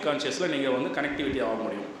காஸ்மிக் கான்ஷியஸில் நீங்கள் வந்து கனெக்டிவிட்டி ஆக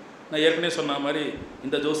முடியும். நான் ஏற்கனவே சொன்ன மாதிரி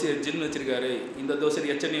இந்த ஜோசியர் ஜின் வச்சுருக்காரு, இந்த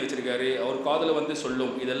ஜோசியர் எச்சனி வச்சுருக்காரு, அவர் காதில் வந்து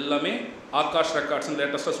சொல்லும், இதெல்லாமே ஆகாஷ் ரெக்கார்ட்ஸ்னு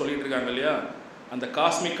லேட்டஸ்ட்டாக சொல்லிகிட்டு இருக்காங்க இல்லையா, அந்த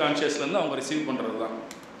காஸ்மிக் கான்ஷியஸ்லேருந்து அவங்க ரிசீவ் பண்ணுறது தான்.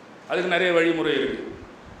 அதுக்கு நிறைய வழிமுறை இருக்குது,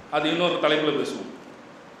 அது இன்னொரு தலைப்பில் பேசுவோம்.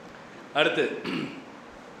 அடுத்து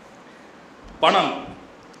பணம்.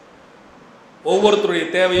 ஒவ்வொருத்தருடைய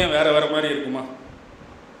தேவையும் வேறு வேறு மாதிரி இருக்குமா?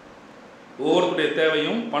 ஒவ்வொருத்தருடைய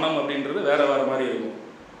தேவையும் பணம் அப்படின்றது வேறு வேறு மாதிரி இருக்கும்.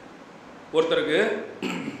 ஒருத்தருக்கு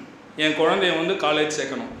என் குழந்தைய வந்து காலேஜ்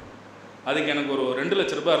சேர்க்கணும், அதுக்கு எனக்கு ஒரு 2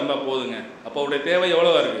 லட்ச ரூபாய் இருந்தால் போதுங்க. அப்போ அவருடைய தேவை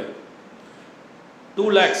எவ்வளோவா இருக்குது? 2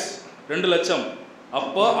 lakhs, 2 லட்சம்.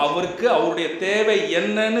 அப்போ அவருக்கு அவருடைய தேவை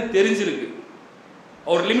என்னன்னு தெரிஞ்சிருக்கு.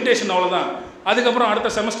 அவர் லிமிட்டேஷன் அவ்வளோதான். அதுக்கப்புறம் அடுத்த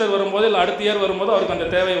செமஸ்டர் வரும்போது இல்லை அடுத்த இயர் வரும்போது அவருக்கு அந்த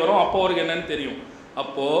தேவை வரும், அப்போ அவருக்கு என்னன்னு தெரியும்.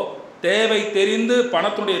 அப்போது தேவை தெரிந்து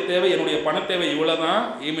பணத்துடைய தேவை, என்னுடைய பண தேவை இவ்வளோ தான்,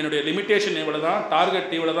 என்னுடைய லிமிட்டேஷன் இவ்வளோ தான்,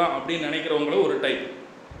 டார்கெட் இவ்வளோ தான் அப்படின்னு நினைக்கிறவங்களும் ஒரு டைப்.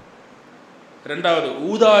 ரெண்டாவது,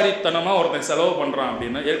 ஊதாரித்தனமாக ஒருத்தன் செலவு பண்ணுறான்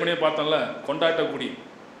அப்படின்னா, ஏற்கனவே பார்த்தோம்ல கொண்டாட்டக்குடி,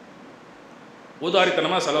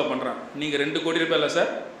 ஊதாரித்தனமாக செலவு பண்ணுறான். நீங்கள் 2 கோடி ரூபாய் இல்லை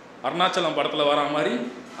சார், அருணாச்சலம் படத்தில் வரா மாதிரி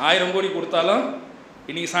 1000 கோடி கொடுத்தாலும்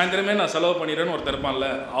இன்றைக்கி சாயந்தரமே நான் செலவு பண்ணிடுறேன்னு ஒருத்தர் இருப்பான்ல,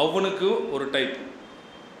 அவனுக்கு ஒரு டைப்.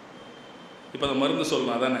 இப்போ அந்த மருந்து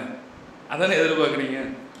சொல்லணும், அதானே எதிர்பார்க்குறீங்க,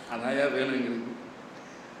 அதாயா வேணுங்கிறது.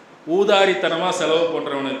 ஊதாரித்தனமாக செலவு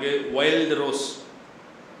பண்ணுறவனுக்கு வைல்டு ரோஸ்.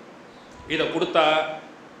 இதை கொடுத்தா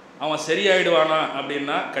அவன் சரியாயிடுவானா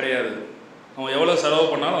அப்படின்னா கிடையாது. அவன் எவ்வளோ செலவு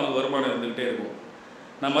பண்ணாலும் அவனுக்கு வருமானம் இருந்துக்கிட்டே இருக்கும்.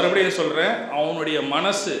 நான் மறுபடியும் சொல்கிறேன், அவனுடைய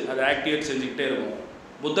மனசு அதை ஆக்டிவேட் செஞ்சுக்கிட்டே இருக்கும்.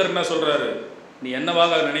 புத்தர் என்ன சொல்கிறாரு? நீ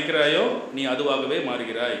என்னவாக நினைக்கிறாயோ நீ அதுவாகவே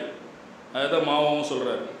மாறுகிறாய். அதுதான் மாவும்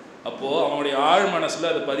சொல்கிறார். அப்போது அவனுடைய ஆழ்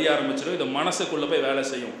மனசில் அது பதிய ஆரம்பிச்சிடும். இது மனசுக்குள்ளே போய் வேலை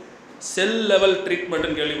செய்யும். செல் லெவல்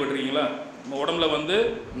ட்ரீட்மெண்ட்டுன்னு கேள்விப்பட்டிருக்கீங்களா? நம்ம உடம்புல வந்து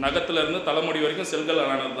நகத்துலேருந்து தலைமுடி வரைக்கும் செல்கள்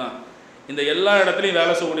ஆனது தான். இந்த எல்லா இடத்துலையும்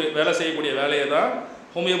வேலை செய்யக்கூடிய வேலையை தான்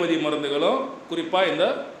ஹோமியோபதி மருந்துகளும் குறிப்பாக இந்த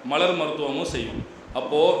மலர் மருத்துவமும் செய்யும்.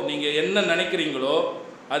 அப்போது நீங்கள் என்ன நினைக்கிறீங்களோ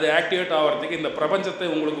அது ஆக்டிவேட் ஆகிறதுக்கு இந்த பிரபஞ்சத்தை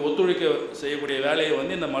உங்களுக்கு ஒத்துழைக்க செய்யக்கூடிய வேலையை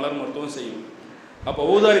வந்து இந்த மலர் மருத்துவம் செய்யும். அப்போ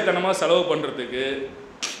ஊதாரித்தனமாக செலவு பண்ணுறதுக்கு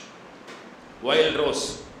வைல்ட் ரோஸ்,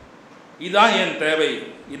 இதான் என் தேவை,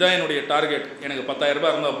 இதான் என்னுடைய டார்கெட், எனக்கு 10,000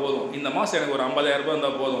 ரூபாய் இருந்தால் போதும், இந்த மாதம் எனக்கு ஒரு 50,000 ரூபாய்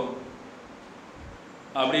இருந்தால் போதும்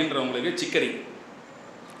அப்படின்றவங்களுக்கு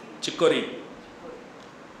சிக்கொரி.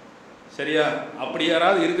 சரியா? அப்படி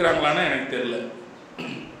யாராவது இருக்கிறாங்களான்னு எனக்கு தெரியல.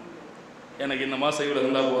 எனக்கு இந்த மாதம் இவ்வளோ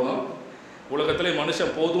இருந்தால் போதும். உலகத்திலே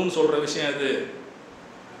மனுஷன் போதும்னு சொல்கிற விஷயம் அது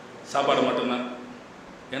சாப்பாடு மட்டும்தான்.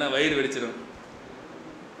 ஏன்னா வயிறு வெடிச்சிடும்.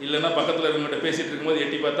 இல்லைன்னா பக்கத்தில் இருக்கவங்ககிட்ட பேசிகிட்டு இருக்கும்போது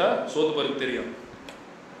எட்டி பார்த்தா சோத்து பருக்கு தெரியும்,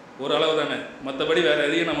 ஒரு அளவு தானே. மற்றபடி வேறு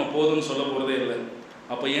எதையும் நம்ம போதும்னு சொல்ல போகிறதே இல்லை.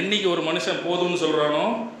 அப்போ என்றைக்கு ஒரு மனுஷன் போதும்னு சொல்கிறானோ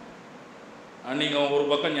அன்றைக்கி அவன் ஒரு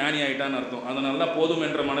பக்கம் ஞானி ஆகிட்டான்னு அர்த்தம். அதனால தான் போதும்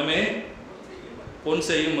என்ற மனமே பொன்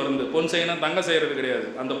செய்யும் மருந்து. பொன் செய்யனா தங்க செய்கிறது கிடையாது,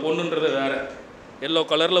 அந்த பொண்ணுன்றது வேறு. எல்லோ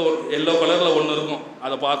கலரில் ஒன்று இருக்கும்,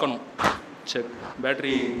 அதை பார்க்கணும். சரி,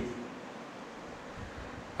 பேட்ரி.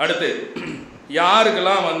 அடுத்து,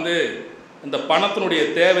 யாருக்கெல்லாம் வந்து இந்த பணத்தினுடைய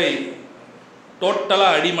தேவை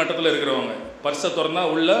டோட்டலாக அடிமட்டத்தில் இருக்கிறவங்க, பர்ஸை திறந்தா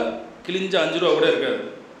உள்ள கிழிஞ்ச 5 ரூபா கூட இருக்காது,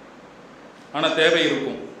 ஆனால் தேவை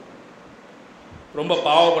இருக்கும். ரொம்ப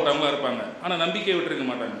பாவப்பட்டவங்களாக இருப்பாங்க, ஆனால் நம்பிக்கையை விட்டுருக்க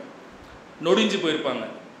மாட்டாங்க, நொடிஞ்சு போயிருப்பாங்க.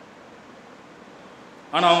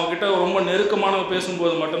 ஆனால் அவங்கக்கிட்ட ரொம்ப நெருக்கமானவங்க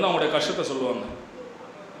பேசும்போது மட்டும்தான் அவங்களுடைய கஷ்டத்தை சொல்லுவாங்க.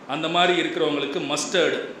 அந்த மாதிரி இருக்கிறவங்களுக்கு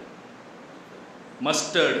மஸ்டர்டு.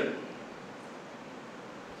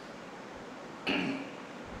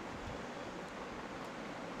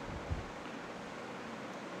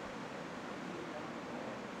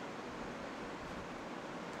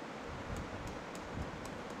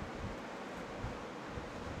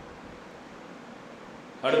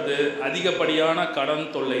 அடுத்து, அதிகப்படியான கடன்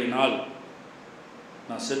தொல்லையினால்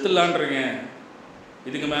நான் செத்துலான்றீங்க,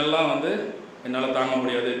 இதுக்கு மேலாம் வந்து என்னால் தாங்க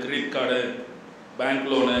முடியாது, கிரெடிட் கார்டு, பேங்க்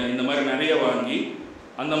லோனு இந்த மாதிரி நிறைய வாங்கி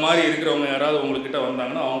அந்த மாதிரி இருக்கிறவங்க யாராவது உங்கள்கிட்ட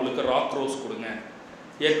வந்தாங்கன்னா அவங்களுக்கு ராக் ரோஸ் கொடுங்க.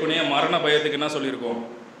 ஏற்கனவே மரண பயத்துக்கு என்ன சொல்லியிருக்கோம்?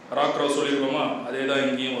 Rock rose சொல்லியிருக்கோமா? அதே தான்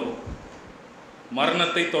இங்கேயும் வரும்.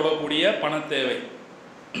 மரணத்தை தொடக்கூடிய பண தேவை,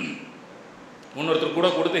 இன்னொருத்தர் கூட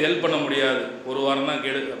கொடுத்து ஹெல்ப் பண்ண முடியாது, ஒரு வாரம் தான்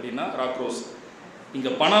கேடு அப்படின்னா ராக் ரோஸ்.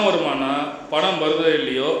 இங்கே பணம் வருமானா, பணம் வருதோ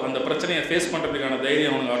இல்லையோ அந்த பிரச்சனையை ஃபேஸ் பண்ணுறதுக்கான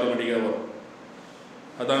தைரியம் அவனுக்கு ஆட்டோமேட்டிக்காக வரும்.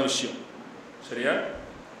 அதான் விஷயம். சரியா?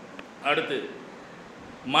 அடுத்து,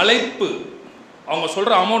 மலைப்பு. அவங்க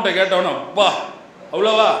சொல்கிற அமௌண்ட்டை கேட்டவொன்னே அப்பா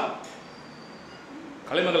அவ்வளோவா?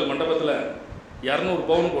 கலைமகள் மண்டபத்தில் 200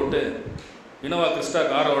 பவுன் போட்டு இனோவா கிறிஸ்டா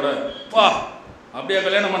காரோட பா அப்படியே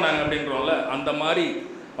கல்யாணம் பண்ணாங்க அப்படின்றோம்ல, அந்த மாதிரி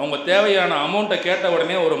அவங்க தேவையான அமௌண்ட்டை கேட்ட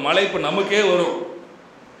உடனே ஒரு மலைப்பு நமக்கே வரும்.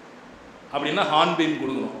 அப்படின்னா ஹார்ன்பீம்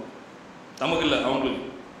கொடுக்கணும். நமக்கு இல்லை, அவங்களுக்கு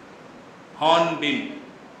ஹார்ன்பீம்.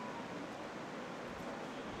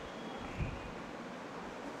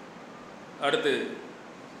 அடுத்து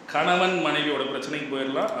கணவன் மனைவியோட பிரச்சனைக்கு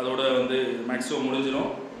போயிடலாம். அதோட வந்து மேக்ஸிமம்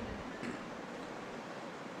முடிஞ்சிடும்.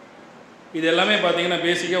 இது எல்லாமே பார்த்தீங்கன்னா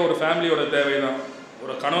பேசிக்காக ஒரு ஃபேமிலியோட தேவை தான்.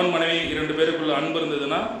 ஒரு கணவன் மனைவி 2 பேருக்குள்ள அன்பு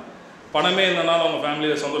இருந்ததுன்னா பணமே இல்லைனாலும் அவங்க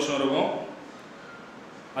ஃபேமிலியில் சந்தோஷம் இருக்கும்.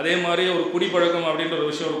 அதே மாதிரி ஒரு குடிப்பழக்கம் அப்படின்ற ஒரு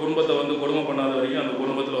விஷயம் ஒரு குடும்பத்தை வந்து கொடுமை பண்ணாத வரைக்கும் அந்த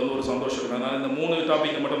குடும்பத்தில் வந்து ஒரு சந்தோஷம் இருக்கும். அதனால் இந்த 3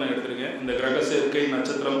 டாப்பிக்கை மட்டும் நான் எடுத்திருக்கேன். இந்த கிரக சேர்க்கை,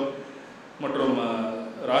 நட்சத்திரம் மற்றும்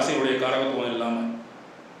ராசியுடைய காரகத்துவம் இல்லாமல்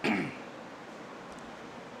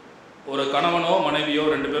ஒரு கணவனோ மனைவியோ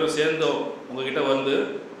 2 பேரும் சேர்ந்தோ உங்ககிட்ட வந்து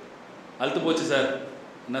அழுத்து போச்சு சார்,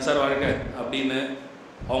 என்ன சார் வாழ்க்கை அப்படின்னு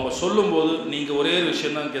அவங்க சொல்லும்போது நீங்கள் ஒரே ஒரு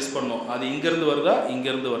விஷயந்தான் கெஸ் பண்ணணும். அது இங்கேருந்து வருதா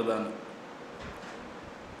இங்கேருந்து வருதான்னு.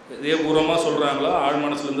 இதே பூர்வமாக சொல்கிறாங்களா ஆழ்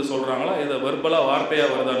மனசுலேருந்து சொல்கிறாங்களா இதை வெர்பலாக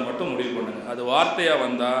வார்த்தையாக வருதான்னு மட்டும் முடிவு பண்ணுங்கள். அது வார்த்தையாக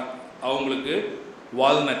வந்தால் அவங்களுக்கு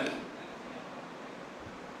வால்நட்.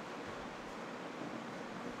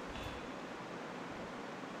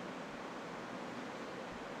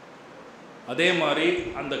 அதே மாதிரி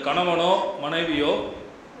அந்த கணவனோ மனைவியோ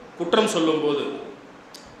குற்றம் சொல்லும்போது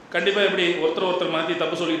கண்டிப்பாக எப்படி ஒருத்தர் மாற்றி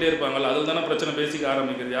தப்பு சொல்லிகிட்டே இருப்பாங்கல்ல, அதில் தானே பிரச்சனை பேசிக்க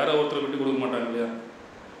ஆரம்பிக்கிறது. யாரோ ஒருத்தர் விட்டு கொடுக்க மாட்டாங்க இல்லையா?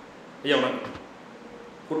 ஐயா வணக்கம்.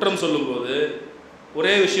 குற்றம் சொல்லும்போது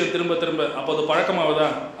ஒரே விஷயம் திரும்ப திரும்ப அப்போ அது பழக்கமாகுதா?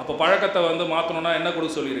 அப்போ பழக்கத்தை வந்து மாற்றணுன்னா என்ன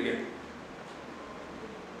கொடுக்க சொல்லியிருக்கேன்?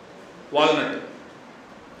 வால்நட்.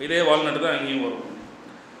 இதே வால்நட் தான் அங்கேயும் வரும்.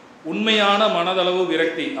 உண்மையான மனதளவு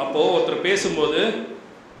விரக்தி. அப்போது ஒருத்தர் பேசும்போது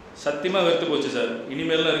சத்தியமாக வெறுத்து போச்சு சார்,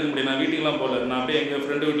 இனிமேலாம் இருக்க முடியும், நான் வீட்டுக்கெலாம் போகல, நான் அப்படியே எங்கள்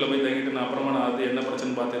ஃப்ரெண்டு வீட்டில் போய் தங்கிட்டு நான் அப்புறமா நான் அது என்ன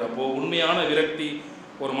பிரச்சனை பார்த்துக்கிறேன். அப்போது உண்மையான விரக்தி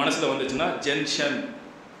ஒரு மனசில் வந்துச்சுன்னா ஜென்ஷன்.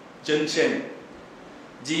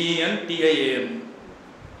 GENTIAN.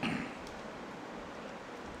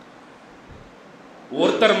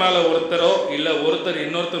 ஒருத்தர் மேலே ஒருத்தரோ இல்லை ஒருத்தர்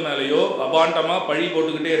இன்னொருத்தர் மேலேயோ அபாண்டமாக பழி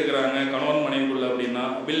போட்டுக்கிட்டே இருக்கிறாங்க கணவன் மனைவிக்குள்ள அப்படின்னா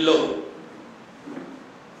பில்லோ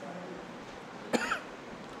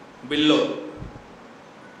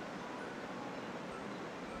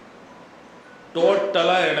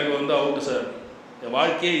டோட்டலாக எனக்கு வந்து அவுட்டு சார், என்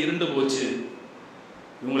வாழ்க்கையே இருண்டு போச்சு,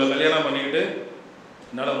 இவங்களை கல்யாணம் பண்ணிக்கிட்டு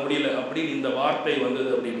என்னால் முடியல அப்படின்னு இந்த வார்த்தை வந்தது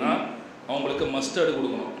அப்படின்னா அவங்களுக்கு மஸ்டர்டு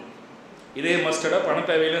கொடுக்கணும். இதே மஸ்டர்டை பண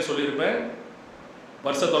தேவையிலையும் சொல்லியிருப்பேன்.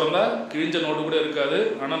 வருஷம் திறந்தா கிழிஞ்ச நோட்டு கூட இருக்காது,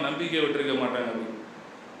 ஆனால் நம்பிக்கை விட்டுருக்க மாட்டாங்க அப்படின்னு.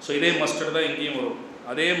 ஸோ இதே மஸ்டர்டு தான் இங்கேயும் வரும்.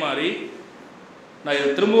 அதே மாதிரி நான் இதை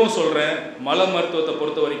திரும்பவும் சொல்கிறேன், மல மருத்துவத்தை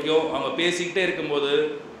பொறுத்த வரைக்கும் அவங்க பேசிக்கிட்டே இருக்கும்போது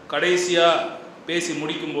கடைசியாக பேசி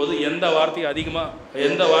முடிக்கும்போது எந்த வார்த்தை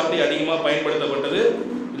அதிகமாக பயன்படுத்தப்பட்டது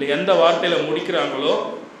இல்லை எந்த வார்த்தையில் முடிக்கிறாங்களோ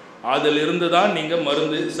அதிலிருந்து தான் நீங்கள்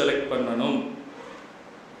மருந்து செலக்ட் பண்ணணும்.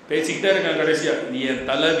 பேசிக்கிட்டே இருக்கேன் கடைசியாக நீ என்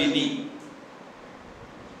தலை விதின்னு.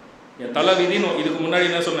 இதுக்கு முன்னாடி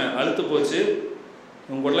என்ன சொன்னேன்? அழுத்து போச்சு,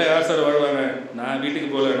 உங்க கூடலாம் யார் சார் வாழ்வாங்க, நான் வீட்டுக்கு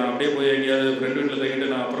போகல, நான் அப்படியே போய் எங்கேயாவது ஃப்ரெண்டு வீட்டில்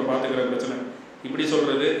தங்கிட்டு நான் அப்புறம் பார்த்துக்கிற பிரச்சனை இப்படி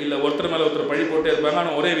சொல்கிறது. இல்லை ஒருத்தர் மேலே ஒருத்தர் பழி போட்டே இருப்பாங்க,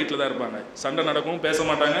 ஆனால் ஒரே வீட்டில் தான் இருப்பாங்க, சண்டை நடக்கும், பேச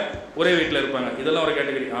மாட்டாங்க, ஒரே வீட்டில் இருப்பாங்க. இதெல்லாம் ஒரு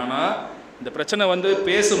கேட்டகரி. ஆனால் இந்த பிரச்சனை வந்து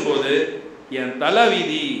பேசும்போது என் தலை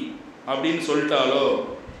விதி அப்படின்னு சொல்லிட்டாலோ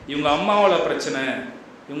இவங்க அம்மாவோட பிரச்சனை,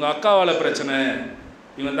 இவங்க அக்காவோட பிரச்சனை,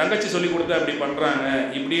 இவங்க தங்கச்சி சொல்லி கொடுத்து அப்படி பண்ணுறாங்க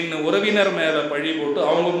இப்படின்னு உறவினர் மேலே பழி போட்டு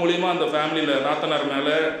அவங்க மூலிமா அந்த ஃபேமிலியில் நாத்தனார்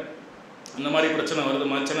மேலே அந்த மாதிரி பிரச்சனை வருது,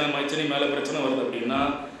 மச்சனி மேலே பிரச்சனை வருது அப்படின்னா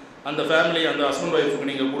அந்த ஃபேமிலி அந்த ஹஸ்பண்ட் ஒய்ஃபுக்கு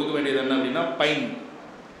நீங்கள் கொடுக்க வேண்டியது என்ன அப்படின்னா பைன்.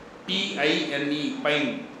 PINE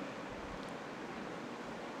pine.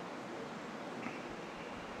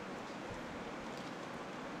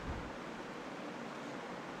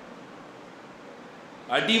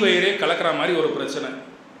 அடிவயிறே கலக்கிற மாதிரி ஒரு பிரச்சனை,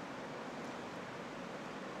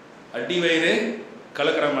 அடிவயிறே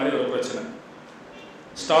கலக்கிற மாதிரி ஒரு பிரச்சனை.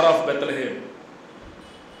 Star of Bethlehem.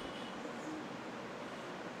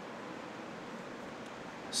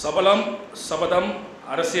 சபதம்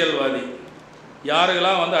அரசியல்வாதி.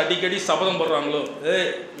 யாருக்கெல்லாம் வந்து அடிக்கடி சபதம் போடுறாங்களோ,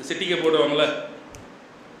 சிட்டிக்கு போடுவாங்களே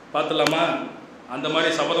பார்த்துலாமா, அந்த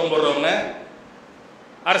மாதிரி சபதம் போடுறவங்க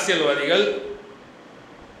அரசியல்வாதிகள்.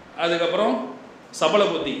 அதுக்கப்புறம் சபல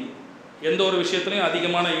புத்தி, எந்த ஒரு விஷயத்துலையும்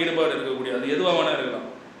அதிகமான ஈடுபாடு இருக்கக்கூடிய, அது எதுவாக வேணா இருக்கலாம்.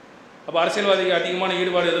 அப்போ அரசியல்வாதிக்கு அதிகமான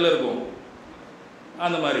ஈடுபாடு எதில் இருக்கும்?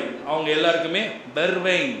 அந்த மாதிரி அவங்க எல்லாருக்குமே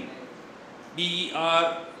வெர்வைன்,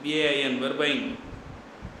 BERVAIN வெர்வைன்.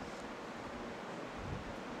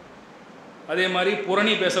 அதே மாதிரி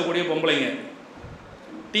புரணி பேசக்கூடிய பொம்பளைங்க,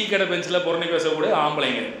 டீ கடை பெஞ்சில் புரணி பேசக்கூடிய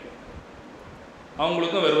ஆம்பளைங்க,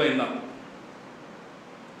 அவங்களுக்கும் வெறுவைன் தான்.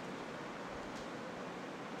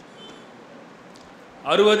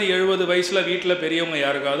 அறுபது 70 வயசில் வீட்டில் பெரியவங்க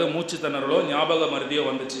யாருக்காவது மூச்சு திணறலோ ஞாபக மருதியோ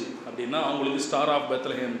வந்துச்சு அப்படின்னா அவங்களுக்கு ஸ்டார் ஆஃப்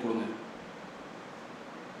பெத்லஹேம் கொடுங்க.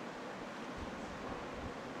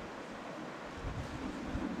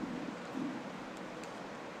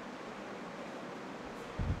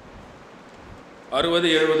 அறுபது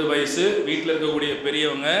 70 வயசு வீட்டில் இருக்கக்கூடிய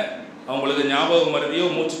பெரியவங்க அவங்களுக்கு ஞாபக மருதியோ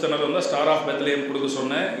மூச்சு திணறல் வந்தால் ஸ்டார் ஆஃப் பெத்லஹேம் கொடுக்க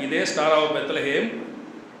சொன்னேன். இதே ஸ்டார் ஆஃப் பெத்லஹேம்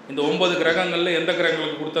இந்த 9 கிரகங்களில் எந்த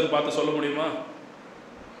கிரகங்களுக்கு கொடுத்தேன்னு பார்த்து சொல்ல முடியுமா?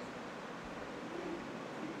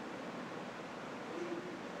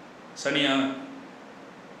 சனியா?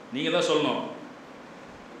 நீங்கள் தான் சொல்லணும்.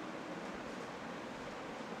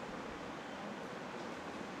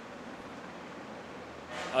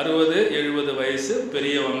 அறுபது 70 வயசு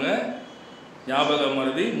பெரியவங்க, ஞாபக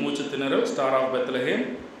மருதி, மூச்சு திணறல், ஸ்டார் ஆஃப் பெத்லஹேம்,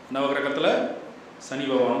 நவகிரகத்தில் சனி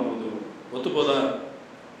பகவான் கொடுத்துருவோம். ஒத்து போதா?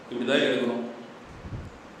 இப்படி தான் எடுக்கணும்.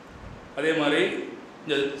 அதே மாதிரி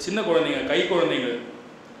இந்த சின்ன குழந்தைங்க, கை குழந்தைங்க,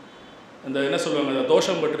 இந்த என்ன சொல்லுவாங்க, இந்த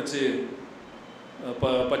தோஷம் பட்டுருச்சு,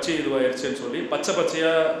 பச்சை இதுவாகிடுச்சுன்னு சொல்லி பச்சை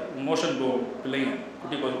பச்சையாக மோஷன் போகும் பிள்ளைங்க,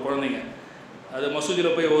 குட்டி குழந்தைங்க. அது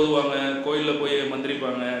மசூதியில் போய் ஓதுவாங்க, கோயிலில் போய்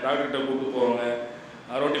மந்திரிப்பாங்க, டாக்டர்கிட்ட கூப்பிட்டு போவாங்க,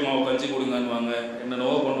 அரோட்டி மாவு கஞ்சி கொடுங்கன்னுவாங்க,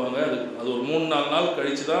 என்னென்னவோ பண்ணுவாங்க. அது ஒரு 3-4 நாள்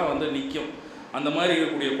கழித்து தான் வந்து நிற்கும். அந்த மாதிரி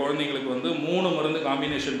இருக்கக்கூடிய குழந்தைங்களுக்கு வந்து 3 மருந்து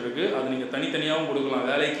காம்பினேஷன் இருக்குது. அது நீங்கள் தனித்தனியாகவும் கொடுக்கலாம்.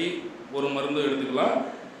 வேலைக்கு ஒரு மருந்து எடுத்துக்கலாம்,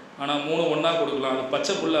 ஆனால் 3 ஒன்றா கொடுக்கலாம். அது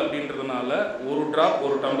பச்சை புல்லை அப்படின்றதுனால ஒரு ட்ராப்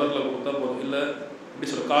ஒரு டம்ளரில் கொடுத்தா போதும். இல்லை இப்படி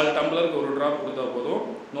சொல்ல 1/4 டம்ளருக்கு ஒரு ட்ராப் கொடுத்தா போதும்.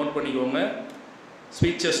 நோட் பண்ணிக்கோங்க.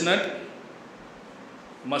 Sweet chestnut,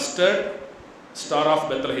 mustard, star of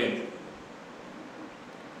Bethlehem.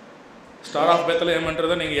 Star of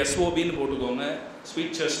பெத்லஹேம்ன்றதை நீங்கள் SOBன்னு போட்டுக்கோங்க.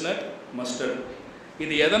 Sweet chestnut, mustard.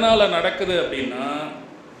 இது எதனால் நடக்குது அப்படின்னா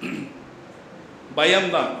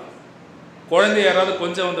பயம்தான். குழந்தை யாராவது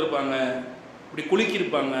கொஞ்சம் வந்திருப்பாங்க, இப்படி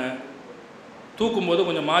குலுக்கியிருப்பாங்க, தூக்கும்போது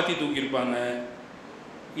கொஞ்சம் மாற்றி தூக்கியிருப்பாங்க.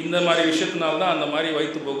 இந்த மாதிரி விஷயத்தினால்தான் அந்த மாதிரி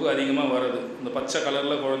வயிற்றுப்போக்கு அதிகமாக வருது. இந்த பச்சை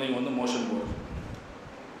கலரில் குழந்தைங்க வந்து மோஷன் போகுது.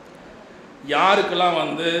 யாருக்கெல்லாம்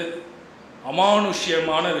வந்து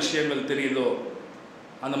அமானுஷ்யமான விஷயங்கள் தெரியுதோ,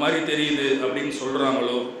 அந்த மாதிரி தெரியுது அப்படின்னு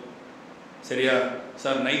சொல்கிறாங்களோ, சரியா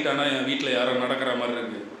சார் நைட் ஆனால் என் வீட்டில் யாரோ நடக்கிற மாதிரி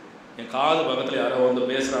இருக்குது, என் காது பக்கத்தில் யாரோ வந்து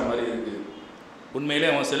பேசுகிற மாதிரி இருக்குது, உண்மையிலே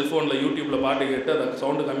அவன் செல்ஃபோனில் யூடியூப்பில் பாட்டு கேட்டு அதை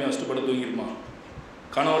சவுண்டு கம்மியாக வச்சுட்டு பட்டு தூங்கிருப்பான்.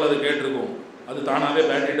 கனவுல அது கேட்டிருக்கும், அது தானாகவே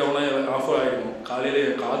பேட்டரி டவுனாக ஆஃப் ஆகிருக்கும். காலையில்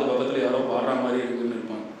என் காது பக்கத்தில் யாரோ பாடுற மாதிரி இருக்குதுன்னு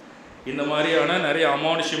இருப்பான். இந்த மாதிரியான நிறைய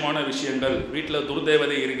அமானுஷ்யமான விஷயங்கள், வீட்டில்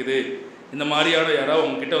துர்தேவதை இருக்குது, இந்த மாதிரியான யாராவது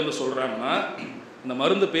உங்ககிட்ட வந்து சொல்கிறாங்கன்னா, இந்த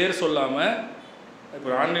மருந்து பேர் சொல்லாமல், இப்போ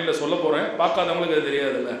ஆன்லைனில் சொல்ல போகிறேன், பார்க்காதவங்களுக்கு அது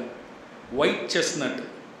தெரியாதுல்ல. White chestnut.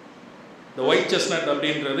 இந்த ஒயிட் செஸ்னட்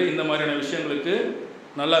அப்படின்றது இந்த மாதிரியான விஷயங்களுக்கு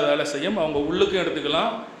நல்லா வேலை செய்யும். அவங்க உள்ளுக்கும்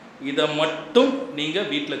எடுத்துக்கலாம். இதை மட்டும் நீங்கள்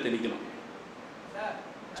வீட்டில் தெளிக்கலாம்.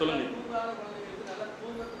 சொல்லுங்கள்.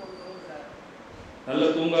 நல்ல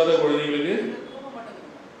தூங்காத குழந்தைங்களுக்கு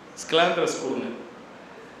ஸ்கிலாந்த்ரஸ் கொடுங்க.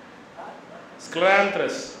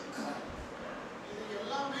 ஸ்கிலாந்த்ரஸ்,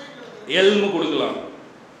 எல்மு கொடுக்கலாம்.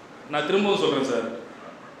 நான் திரும்பவும் சொல்கிறேன் சார்,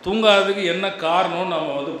 தூங்காததுக்கு என்ன காரணம்னு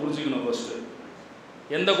நம்ம வந்து புரிஞ்சுக்கணும். ஃபஸ்ட்டு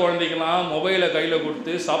எந்த குழந்தைக்கெல்லாம் மொபைலை கையில்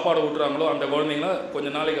கொடுத்து சாப்பாடு விட்டுறாங்களோ அந்த குழந்தைங்களாம்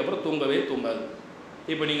கொஞ்சம் நாளைக்கு அப்புறம் தூங்கவே தூங்காது.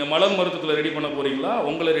 இப்போ நீங்கள் மலம் மருத்துவத்தில் ரெடி பண்ண போகிறீங்களா,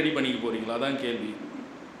 உங்களை ரெடி பண்ணிக்க போகிறீங்களா, அதான் கேள்வி.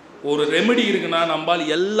 ஒரு ரெமெடி இருக்குன்னா நம்மால்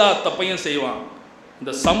எல்லா தப்பையும் செய்வான்.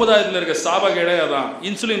 இந்த சமுதாயத்தில் இருக்க சாபகேடே அதான்.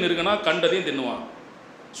 இன்சுலின் இருக்குன்னா கண்டதையும் தின்னுவான்,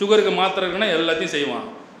 சுகருக்கு மாத்திரை இருக்குன்னா எல்லாத்தையும் செய்வான்,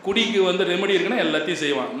 குடிக்கு வந்து ரெமெடி இருக்குன்னா எல்லாத்தையும்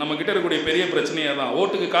செய்வான். நம்மக்கிட்ட இருக்கக்கூடிய பெரிய பிரச்சனையே தான்.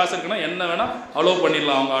 ஓட்டுக்கு காசு இருக்குன்னா என்ன வேணால் அலோவ்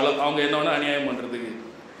பண்ணிடலாம், அவங்க என்ன வேணால் அநியாயம் பண்ணுறதுக்கு.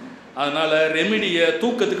 அதனால் ரெமெடியை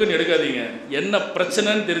தூக்கத்துக்குன்னு எடுக்காதீங்க, என்ன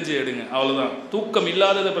பிரச்சனைன்னு தெரிஞ்சு எடுங்க, அவ்வளோதான். தூக்கம்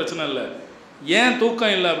இல்லாதது பிரச்சனை இல்லை, ஏன்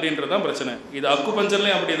தூக்கம் இல்லை அப்படின்றது தான் பிரச்சனை. இது அக்கு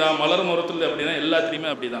பஞ்சர்லேயும் அப்படி தான், மலர் மருத்துவத்தில் அப்படி தான், எல்லாத்துலேயுமே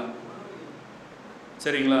அப்படி தான்.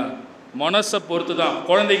 சரிங்களா? மனசை பொறுத்து தான்.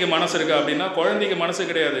 குழந்தைக்கு மனசு இருக்கா அப்படின்னா குழந்தைக்கு மனசு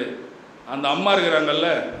கிடையாது. அந்த அம்மா இருக்கிறாங்கல்ல,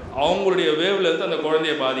 அவங்களுடைய வேவ்லேருந்து அந்த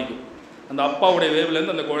குழந்தைய பாதிக்கும், அந்த அப்பாவுடைய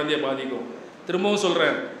வேவ்லேருந்து அந்த குழந்தைய பாதிக்கும். திரும்பவும்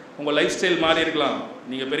சொல்கிறேன், உங்கள் லைஃப் ஸ்டைல் மாறி இருக்கலாம்,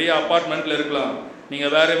 நீங்கள் பெரிய அப்பார்ட்மெண்ட்டில் இருக்கலாம்,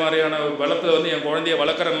 நீங்கள் வேறு மாதிரியான வளத்தில் வந்து என் குழந்தைய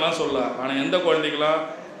வளர்க்குறேன்னெலாம் சொல்லலாம். ஆனால் எந்த குழந்தைக்கெல்லாம்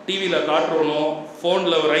டிவியில் காட்டுறனோ,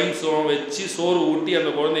 ஃபோனில் ரைம்ஸோ வச்சு சோறு ஊட்டி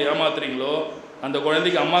அந்த குழந்தைய ஏமாத்துறீங்களோ, அந்த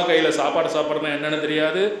குழந்தைக்கு அம்மா கையில் சாப்பாடு சாப்பிட்றதுனா என்னென்னு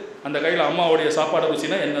தெரியாது, அந்த கையில் அம்மாவுடைய சாப்பாடு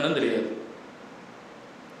ருசினா என்னென்னு தெரியாது.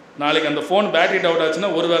 நாளைக்கு அந்த ஃபோன் பேட்டரி டவுட் ஆச்சுன்னா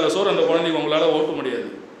ஒரு வேளை சோறு அந்த குழந்தைக்கு உங்களால் ஓட்ட முடியாது.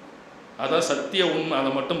 அதான் சத்திய உண்மை, அதை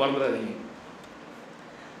மட்டும் மறந்துடாதீங்க.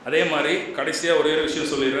 அதே மாதிரி கடைசியாக ஒரே ஒரு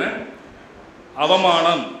விஷயம் சொல்லிடுறேன்.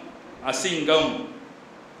 அவமானம், அசிங்கம்,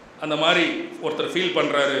 அந்த மாதிரி ஒருத்தர் ஃபீல்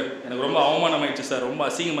பண்ணுறாரு, எனக்கு ரொம்ப அவமானம் ஆயிடுச்சு சார், ரொம்ப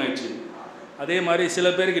அசிங்கமாயிடுச்சு. அதே மாதிரி சில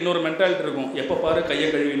பேருக்கு இன்னொரு மென்டாலிட்டி இருக்கும், எப்போ பாரு கையை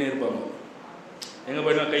கழுவினே இருப்பாங்க. எங்கே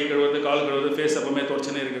போய்னா கை கழுவுறது, கால் கழுவுறது, ஃபேஸ் எப்பவுமே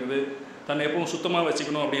தொடச்சுனே இருக்கிறது, தன்னை எப்பவும் சுத்தமாக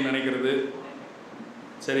வச்சுக்கணும் அப்படின்னு நினைக்கிறது.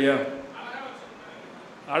 சரியா?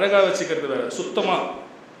 அழகாக வச்சுக்கிறது வேறு, சுத்தமாக.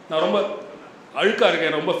 நான் ரொம்ப அழுக்காக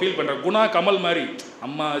இருக்கேன், ரொம்ப ஃபீல் பண்ணுறேன். குணா கமல் மாதிரி,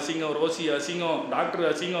 அம்மா அசிங்கம், ரோசி அசிங்கம், டாக்டர்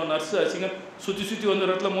அசிங்கம், நர்ஸு அசிங்கம், சுற்றி சுற்றி வந்து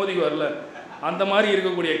ஒரு இடத்துல மோதிக்கு வரல, அந்த மாதிரி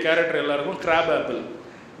இருக்கக்கூடிய கேரக்டர் எல்லாருக்கும் கிராப் ஆப்பிள்.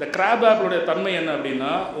 இந்த கிராப் ஆப்பிளுடைய தன்மை என்ன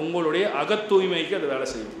அப்படின்னா, உங்களுடைய அகத்தூய்மைக்கு அது வேலை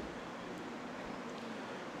செய்யும்.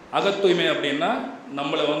 அகத்தூய்மை அப்படின்னா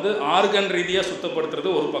நம்மளை வந்து ஆர்கன் ரீதியாக சுத்தப்படுத்துறது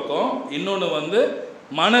ஒரு பக்கம், இன்னொன்று வந்து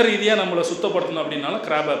மன ரீதியாக நம்மளை சுத்தப்படுத்தணும் அப்படின்னாலும்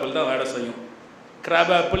கிராப் ஆப்பிள் தான் வேலை செய்யும்.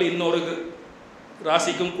 கிராப் ஆப்பிள் இன்னொரு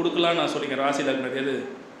ராசிக்கும் கொடுக்கலான்னு நான் சொல்லிக்கிறேன். ராசி லக்னம் எது?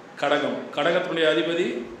 கடகம். கடகத்தினுடைய அதிபதி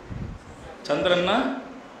சந்திரன்னா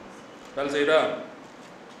வேலை செய்தா?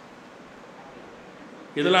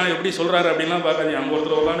 இதெல்லாம் எப்படி சொல்கிறாரு அப்படின்லாம் பார்க்காதீங்க. அங்கே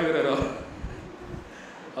ஒருத்தர் உட்காந்துக்கிறாரோ,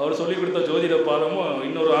 அவர் சொல்லிக் கொடுத்த ஜோதிட பாடமும்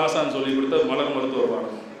இன்னொரு ஆசான் சொல்லிக் கொடுத்த மலர் மருத்துவ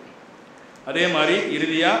பாடமும். அதே மாதிரி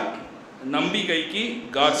இறுதியாக நம்பிக்கைக்கு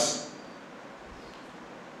காட்ஸ்,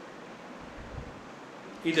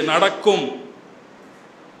 இது நடக்கும்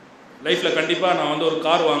லைஃப்பில். கண்டிப்பாக நான் வந்து ஒரு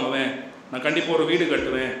கார் வாங்குவேன், நான் கண்டிப்பாக ஒரு வீடு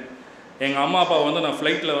கட்டுவேன், எங்கள் அம்மா அப்பா வந்து நான்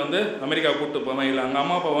ஃப்ளைட்டில் வந்து அமெரிக்கா கூப்பிட்டு போவேன், இல்லை எங்கள்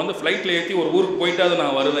அம்மா அப்பா வந்து ஃப்ளைட்டில் ஏற்றி ஒரு ஊருக்கு போயிட்டாவது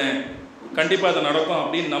நான் வருவேன், கண்டிப்பாக அது நடக்கும்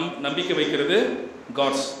அப்படின்னு நம்பிக்கை வைக்கிறது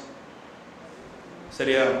காட்ஸ்.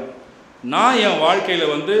 சரியா? நான் என்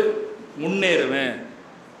வாழ்க்கையில் வந்து முன்னேறுவேன்,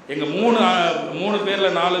 எங்கள் மூணு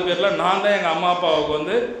பேரில் 4 பேரில் நான் தான் எங்கள் அம்மா அப்பாவுக்கு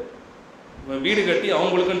வந்து வீடு கட்டி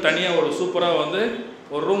அவங்களுக்குன்னு தனியாக ஒரு சூப்பராக வந்து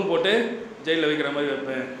ஒரு ரூம் போட்டு ஜெயிலில் வைக்கிற மாதிரி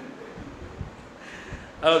வைப்பேன்.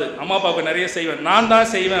 அதாவது அம்மா அப்பாவுக்கு நிறைய செய்வேன், நான்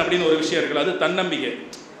தான் செய்வேன் அப்படின்னு ஒரு விஷயம் இருக்குல்ல, அது தன்னம்பிக்கை.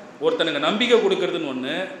 ஒருத்தனுக்கு நம்பிக்கை கொடுக்கறதுன்னு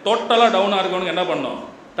ஒன்று, டோட்டலாக டவுனாக இருக்கவனுக்கு என்ன பண்ணணும்?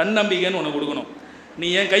 தன்னம்பிக்கைன்னு ஒன்று கொடுக்கணும். நீ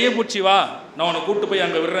என் கையை பிடிச்சி வா, நான் உன்னை கூப்பிட்டு போய்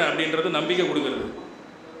அங்கே விடுறேன் அப்படின்றது நம்பிக்கை கொடுக்கறது.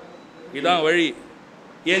 இதான் வழி,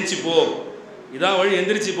 ஏஞ்சி போ, இதான் வழி,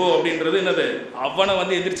 எந்திரிச்சு போ அப்படின்றது என்னது? அவனை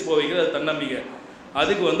வந்து எந்திரிச்சு போ வைக்கிறது, அது தன்னம்பிக்கை.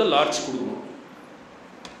 அதுக்கு வந்து லார்ஜ் கொடுக்கணும்.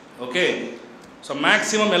 ஓகே, ஸோ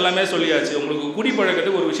மேக்ஸிமம் எல்லாமே சொல்லியாச்சு. உங்களுக்கு குடி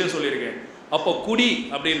பழக்கத்துக்கு ஒரு விஷயம் சொல்லியிருக்கேன். அப்போ குடி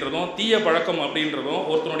அப்படின்றதும் தீய பழக்கம் அப்படின்றதும்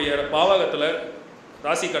ஒருத்தனுடைய பாவகத்தில்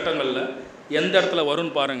ராசி கட்டங்களில் எந்த இடத்துல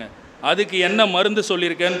வரும்னு பாருங்கள். அதுக்கு என்ன மருந்து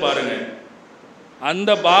சொல்லியிருக்கேன்னு பாருங்கள். அந்த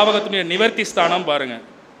பாவகத்தினுடைய நிவர்த்தி ஸ்தானம் பாருங்கள்.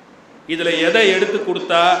 இதில் எதை எடுத்து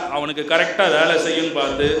கொடுத்தா அவனுக்கு கரெக்டாக வேலை செய்யும்னு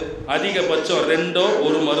பார்த்து அதிகபட்சம் 2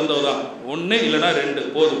 1 மருந்தோ தான், 1 இல்லைனா 2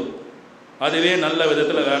 போதும். அதுவே நல்ல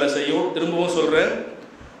விதத்தில் வேலை செய்யும். திரும்பவும் சொல்கிறேன்,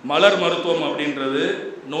 மலர் மருத்துவம் அப்படின்றது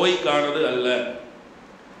நோய்க்கானது அல்ல,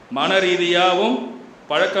 மன ரீதியாகவும்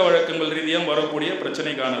பழக்க வழக்கங்கள் ரீதியாகவும் வரக்கூடிய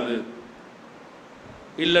பிரச்சனைக்கானது.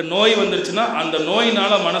 இல்லை நோய் வந்துருச்சுன்னா அந்த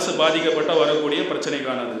நோயினால் மனசு பாதிக்கப்பட்ட வரக்கூடிய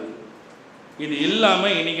பிரச்சனைக்கானது. இது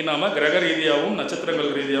இல்லாமல் இன்றைக்கி நாம் கிரக ரீதியாகவும் நட்சத்திரங்கள்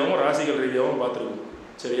ரீதியாகவும் ராசிகள் ரீதியாகவும் பார்த்துருக்கோம்.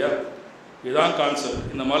 சரியா? இதுதான் கான்செப்ட்.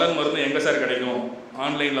 இந்த மலர் மருந்து எங்கே சார் கிடைக்கும்?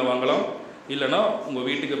 ஆன்லைனில் வாங்கலாம், இல்லைனா உங்கள்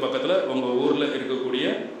வீட்டுக்கு பக்கத்தில் உங்கள் ஊரில் இருக்கக்கூடிய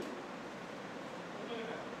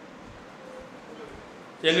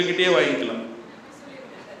எங்ககிட்டயே வாங்கிக்கலாம்.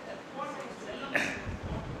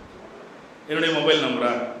 என்னுடைய மொபைல்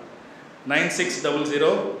நம்பரா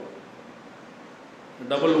 9600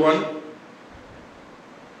 11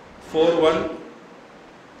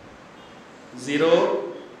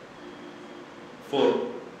 4104.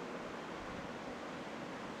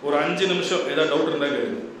 ஒரு 5 நிமிஷம் ஏதாவது டவுட் இருந்தால்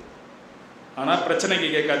கேட்குது. ஆனால் பிரச்சனைக்கு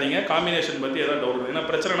கேட்காதீங்க, காம்பினேஷன் பற்றி ஏதாவது டவுட் இருக்குது. ஏன்னா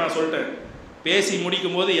பிரச்சனை நான் சொல்லிட்டேன், பேசி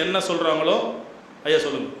முடிக்கும் போது என்ன சொல்கிறாங்களோ ஐயா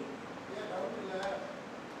சொல்லுங்கள்.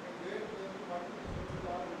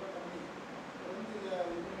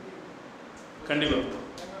 கண்டிப்பாக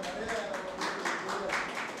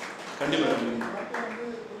கண்டிப்பாக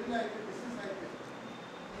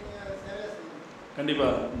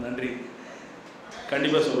கண்டிப்பாக நன்றி,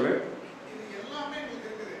 கண்டிப்பாக சொல்கிறேன்.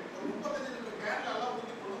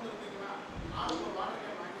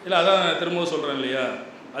 இல்லை அதான் திரும்பவும் சொல்கிறேன் இல்லையா.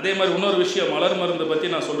 அதே மாதிரி இன்னொரு விஷயம், மலர் மருந்தை பற்றி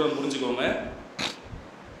நான் சொல்கிறேன், புரிஞ்சுக்கோங்க.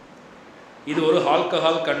 இது ஒரு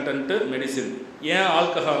ஆல்கஹால் கண்டென்ட்டு மெடிசின். ஏன்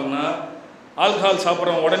ஆல்கஹால்னா, ஆல்கஹால்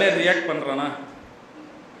சாப்பிட்றவன் உடனே ரியாக்ட் பண்ணுறானா?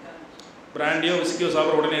 பிராண்டியோ விஸ்கியோ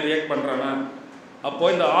சாப்பிட்ற உடனே ரியாக்ட் பண்ணுறானா?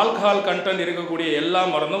 அப்போது இந்த ஆல்கஹால் கண்டென்ட் இருக்கக்கூடிய எல்லா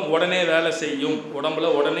மருந்தும் உடனே வேலை செய்யும், உடம்புல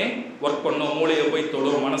உடனே ஒர்க் பண்ணும், மூளையை போய்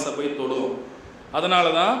தொடும், மனசை போய் தொடும். அதனால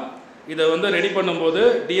தான் இதை வந்து ரெடி பண்ணும்போது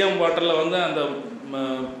டிஎம் வாட்டரில் வந்து அந்த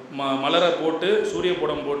மலரை போட்டு சூரிய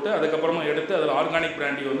புடம் போட்டு அதுக்கப்புறமா எடுத்து அதில் ஆர்கானிக்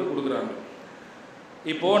பிராண்டி வந்து கொடுக்குறாங்க.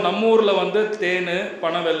 இப்போது நம்ம ஊரில் வந்து தேன்,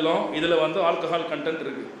 பனவெல்லம், இதில் வந்து ஆல்கஹால் கண்டென்ட்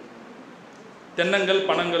இருக்குது. தென்னங்கள்,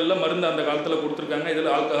 பனங்களில் மருந்து அந்த காலத்தில் கொடுத்துருக்காங்க,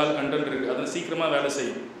 இதில் ஆல்கஹால் கண்டென்ட் இருக்குது. அது சீக்கிரமாக வேலை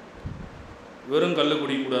செய்யும். வெறும் கல்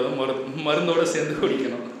குடிக்கக்கூடாது, மருந்தோடு சேர்ந்து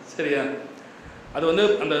குடிக்கணும். சரியா? அது வந்து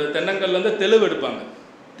அந்த தென்னங்கள்லேருந்து தெளிவு எடுப்பாங்க,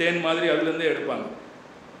 தேன் மாதிரி அதுலேருந்தே எடுப்பாங்க.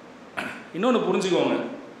 இன்னொன்று புரிஞ்சுக்கோங்க,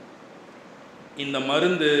 இந்த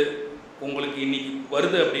மருந்து உங்களுக்கு இன்றைக்கி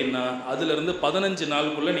வருது அப்படின்னா அதுலேருந்து 15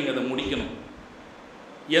 நாளுக்குள்ளே நீங்கள் அதை முடிக்கணும்.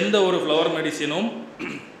 எந்த ஒரு ஃப்ளவர் மெடிசினும்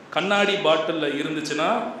கண்ணாடி பாட்டிலில் இருந்துச்சுன்னா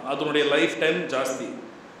அதனுடைய லைஃப் டைம் ஜாஸ்தி.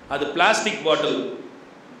 அது பிளாஸ்டிக் பாட்டில்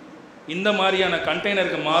இந்த மாதிரியான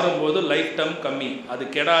கண்டெய்னருக்கு மாறும்போது லைஃப் டைம் கம்மி. அது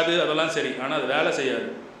கெடாது, அதெல்லாம் சரி, ஆனால் அது வேலை செய்யாது.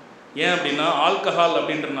 ஏன் அப்படின்னா ஆல்கஹால்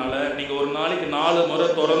அப்படின்றனால நீங்கள் ஒரு நாளைக்கு 4 முறை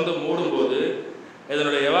தொடர்ந்து மூடும்போது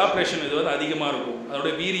இதனுடைய எவாப்ரேஷன் இது வந்து அதிகமாக இருக்கும்,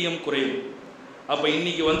 அதோடைய வீரியம் குறையும். அப்போ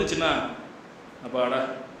இன்றைக்கி வந்துச்சுன்னா அப்பாடா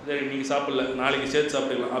சரி இன்றைக்கி சாப்பிடல நாளைக்கு சேர்த்து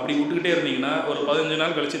சாப்பிட்டுக்கலாம் அப்படி விட்டுக்கிட்டே இருந்தீங்கன்னா ஒரு 15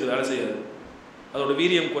 நாள் கழிச்சு இது வேலை செய்யாது, அதோட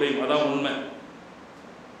வீரியம் குறையும். அதான் உண்மை.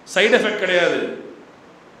 சைடு எஃபெக்ட் கிடையாது,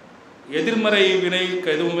 எதிர்மறை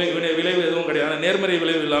எதுவுமே விளைவு எதுவும் கிடையாது, நேர்மறை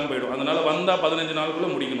விளைவு இல்லாமல் போயிடும். அதனால் வந்தால் 15 நாளுக்குள்ளே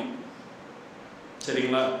முடிக்கணும்.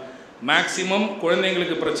 சரிங்களா? மேக்சிமம்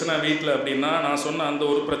குழந்தைங்களுக்கு பிரச்சனை வீட்டில் அப்படின்னா நான் சொன்ன அந்த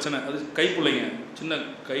ஒரு பிரச்சனை, அது கைப்பிள்ளைங்க, சின்ன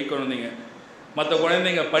கை குழந்தைங்க. மற்ற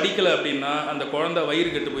குழந்தைங்க படிக்கலை அப்படின்னா அந்த குழந்தை வயிறு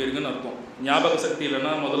கெட்டு போயிருக்குன்னு அர்த்தம். ஞாபக சக்தி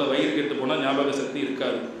இல்லைன்னா முதல்ல வயிறு கெட்டு போனால் ஞாபக சக்தி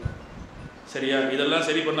இருக்காது. சரியா? இதெல்லாம்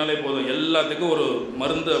சரி பண்ணாலே போதும். எல்லாத்துக்கும் ஒரு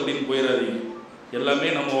மருந்து அப்படின்னு போயிடாதீங்க. எல்லாமே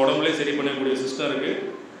நம்ம உடம்புலேயே சரி பண்ணக்கூடிய சிஸ்டம் இருக்குது.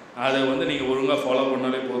 அதை வந்து நீங்கள் ஒழுங்காக ஃபாலோ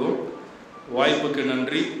பண்ணாலே போதும். வாய்ப்புக்கு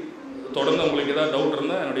நன்றி. தொடர்ந்து உங்களுக்கு ஏதாவது டவுட்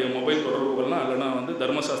இருந்தால் என்னுடைய மொபைல் தொடர்பு கொள்ளலாம், இல்லைனா வந்து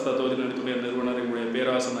தர்மசாஸ்திரா தொகுதி நடத்தக்கூடிய நிறுவனர் எங்களுடைய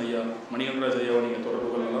பேராசன் ஐயா மணிகண்டராஜ் ஐயாவை நீங்கள் தொடர்பு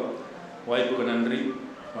கொள்ளலாம். வாய்ப்புக்கு நன்றி.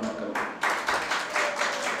 வணக்கம்.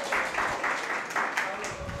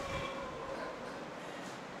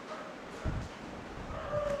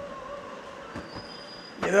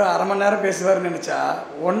 ஏதோ அரை மணி நேரம் பேசுவார்னு நினச்சா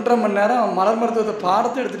 1.5 மணி நேரம் மலர் மருத்துவத்தை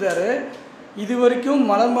பாடத்தை எடுத்துட்டாரு. இது வரைக்கும்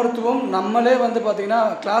மலர் மருத்துவம் நம்மளே வந்து பார்த்திங்கன்னா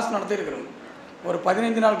கிளாஸ் நடத்தியிருக்கிறோம். ஒரு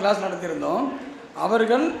 15 நாள் கிளாஸ் நடத்தியிருந்தோம்.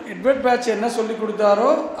 அவர்கள் எட்வர்ட் பேட்ச் என்ன சொல்லி கொடுத்தாரோ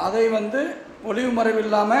அதை வந்து ஒளிவு மறைவு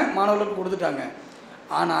இல்லாமல் மாணவர்களுக்கு கொடுத்துட்டாங்க.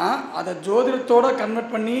 ஆனால் அதை ஜோதிடத்தோடு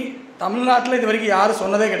கன்வெர்ட் பண்ணி தமிழ்நாட்டில் இது வரைக்கும் யாரும்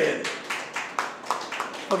சொன்னதே கிடையாது.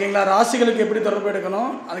 ஓகேங்களா? ராசிகளுக்கு எப்படி தொடர்பு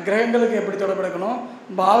எடுக்கணும், அது கிரகங்களுக்கு எப்படி தொடர்பு எடுக்கணும்,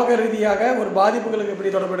 பாவக ரீதியாக ஒரு பாதிப்புகளுக்கு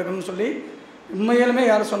எப்படி தொடர்பு எடுக்கணும்னு சொல்லி உண்மையிலுமே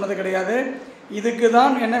யாரும் சொன்னது கிடையாது. இதுக்கு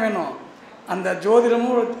தான் என்ன வேணும், அந்த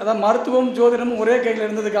ஜோதிடமும் அதாவது மருத்துவம் ஜோதிடமும் ஒரே கையில்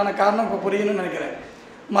இருந்ததுக்கான காரணம் இப்போ புரியணும்னு நினைக்கிறேன்.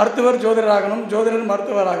 மருத்துவர் ஜோதிடராகணும், ஜோதிடர்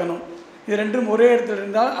மருத்துவராகணும். இது ரெண்டும் ஒரே இடத்துல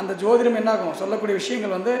இருந்தால் அந்த ஜோதிடம் என்னாகும், சொல்லக்கூடிய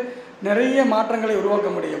விஷயங்கள் வந்து நிறைய மாற்றங்களை உருவாக்க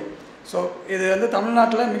முடியும். ஸோ இது வந்து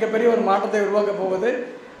தமிழ்நாட்டில் மிகப்பெரிய ஒரு மாற்றத்தை உருவாக்க போகுது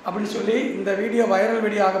அப்படின்னு சொல்லி இந்த வீடியோ வைரல்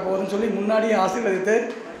வீடியோ ஆக போகுதுன்னு சொல்லி முன்னாடியே ஆசீர்வதித்து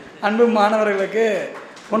அன்பு மாணவர்களுக்கு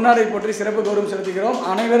பொன்னாடை போற்றி சிறப்பு கௌரவம் செலுத்துகிறோம்.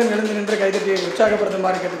 அனைவரும் எழுந்து நின்று கைதட்டி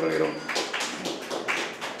உற்சாகப்படுத்துமாறு கேட்டுக்கொள்கிறோம்.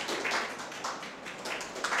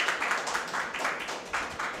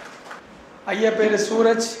 ஐயா பேர்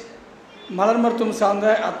சூரஜ். மலர் மருத்துவம் சார்ந்த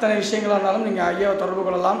அத்தனை விஷயங்களாக இருந்தாலும் நீங்கள் ஐயாவை தொடர்பு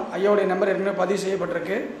கொள்ளலாம். ஐயாவுடைய நம்பர் ஏற்கனவே பதிவு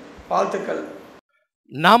செய்யப்பட்டிருக்கு. வாழ்த்துக்கள்.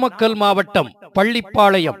 நாமக்கல் மாவட்டம்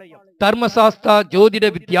பள்ளிப்பாளையம் தர்மசாஸ்தா ஜோதிட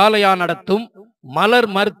வித்யாலயா நடத்தும் மலர்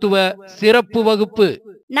மருத்துவ சிறப்பு வகுப்பு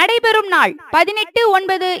நடைபெறும் நாள்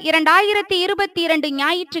 18/9/2022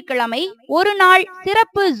 ஞாயிற்றுக்கிழமை. ஒரு நாள்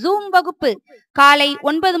சிறப்பு ஜூம் வகுப்பு காலை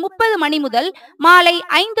 9:30 மணி முதல் மாலை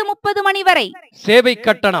 5:30 மணி வரை. சேவை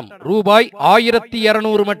கட்டணம் ரூபாய்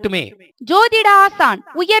 1200 மட்டுமே. ஜோதிட ஆசான்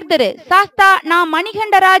உயர் திரு சாஸ்தா நா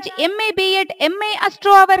Manikandaraj MA B.Ed MA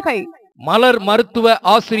ASTRO அவர்கள். மலர் மருத்துவ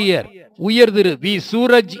ஆசிரியர் உயர் திரு we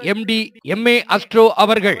Suraj MD MA ASTRO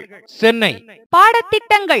அவர்கள், சென்னை.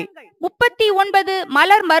 பாடத்திட்டங்கள் 39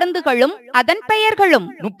 மலர் மருந்துகளும் அதன் பெயர்களும்,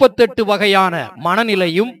 38 வகையான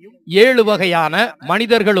மனநிலையும் 7 வகையான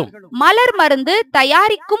மனிதர்களும், மலர் மருந்து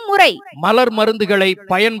தயாரிக்கும் முறை, மலர் மருந்துகளை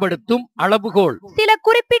பயன்படுத்தும் அளவுகோல், சில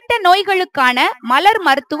குறிப்பிட்ட நோய்களுக்கான மலர்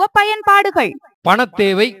மருத்துவ பயன்பாடுகள்,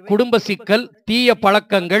 பணத்தேவை, குடும்ப சிக்கல், தீய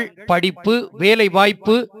பழக்கங்கள், படிப்பு, வேலை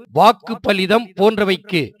வாய்ப்பு, வாக்கு பலிதம்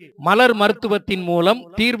போன்றவைக்கு மலர் மருத்துவத்தின் மூலம்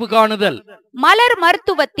தீர்வு காணுதல், மலர்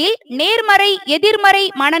மருத்துவத்தில் நேர்மறை எதிர்மறை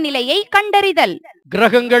மனநிலையை கண்டறிதல்,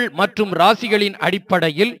 கிரகங்கள் மற்றும் ராசிகளின்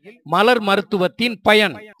அடிப்படையில் மலர் மருத்துவத்தின்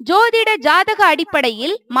பயன், ஜோதிட ஜாதக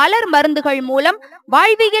அடிப்படையில் மலர் மருந்துகள் மூலம்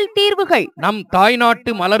வாழ்வியல் தீர்வுகள், நம்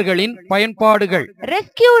தாய்நாட்டு மலர்களின் பயன்பாடுகள்,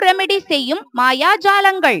 ரெஸ்கியூ ரெமெடி செய்யும்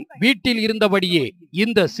மாயாஜாலங்கள். வீட்டில் இருந்தபடியே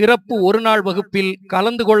இந்த சிறப்பு ஒரு நாள் வகுப்பில்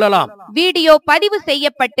கலந்து கொள்ளலாம். வீடியோ பதிவு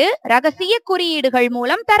செய்யப்பட்டு ரகசிய குறியீடுகள்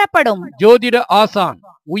மூலம் தரப்படும். ஜோதிட ஆசான்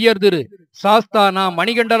உயர் திரு சாஸ்தா நா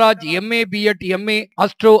Manikandaraj MA B.Ed MA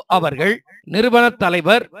ASTRO அவர்கள், நிறுவன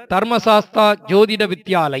தலைவர், தர்மசாஸ்தா ஜோதிட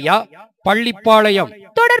வித்யாலயா, பள்ளிப்பாளையம்.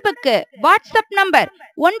 தொடர்புக்கு வாட்ஸ்அப் நம்பர்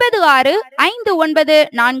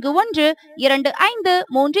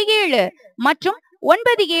 9659412537 மற்றும்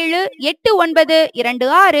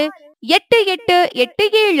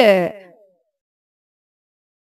 9789268887.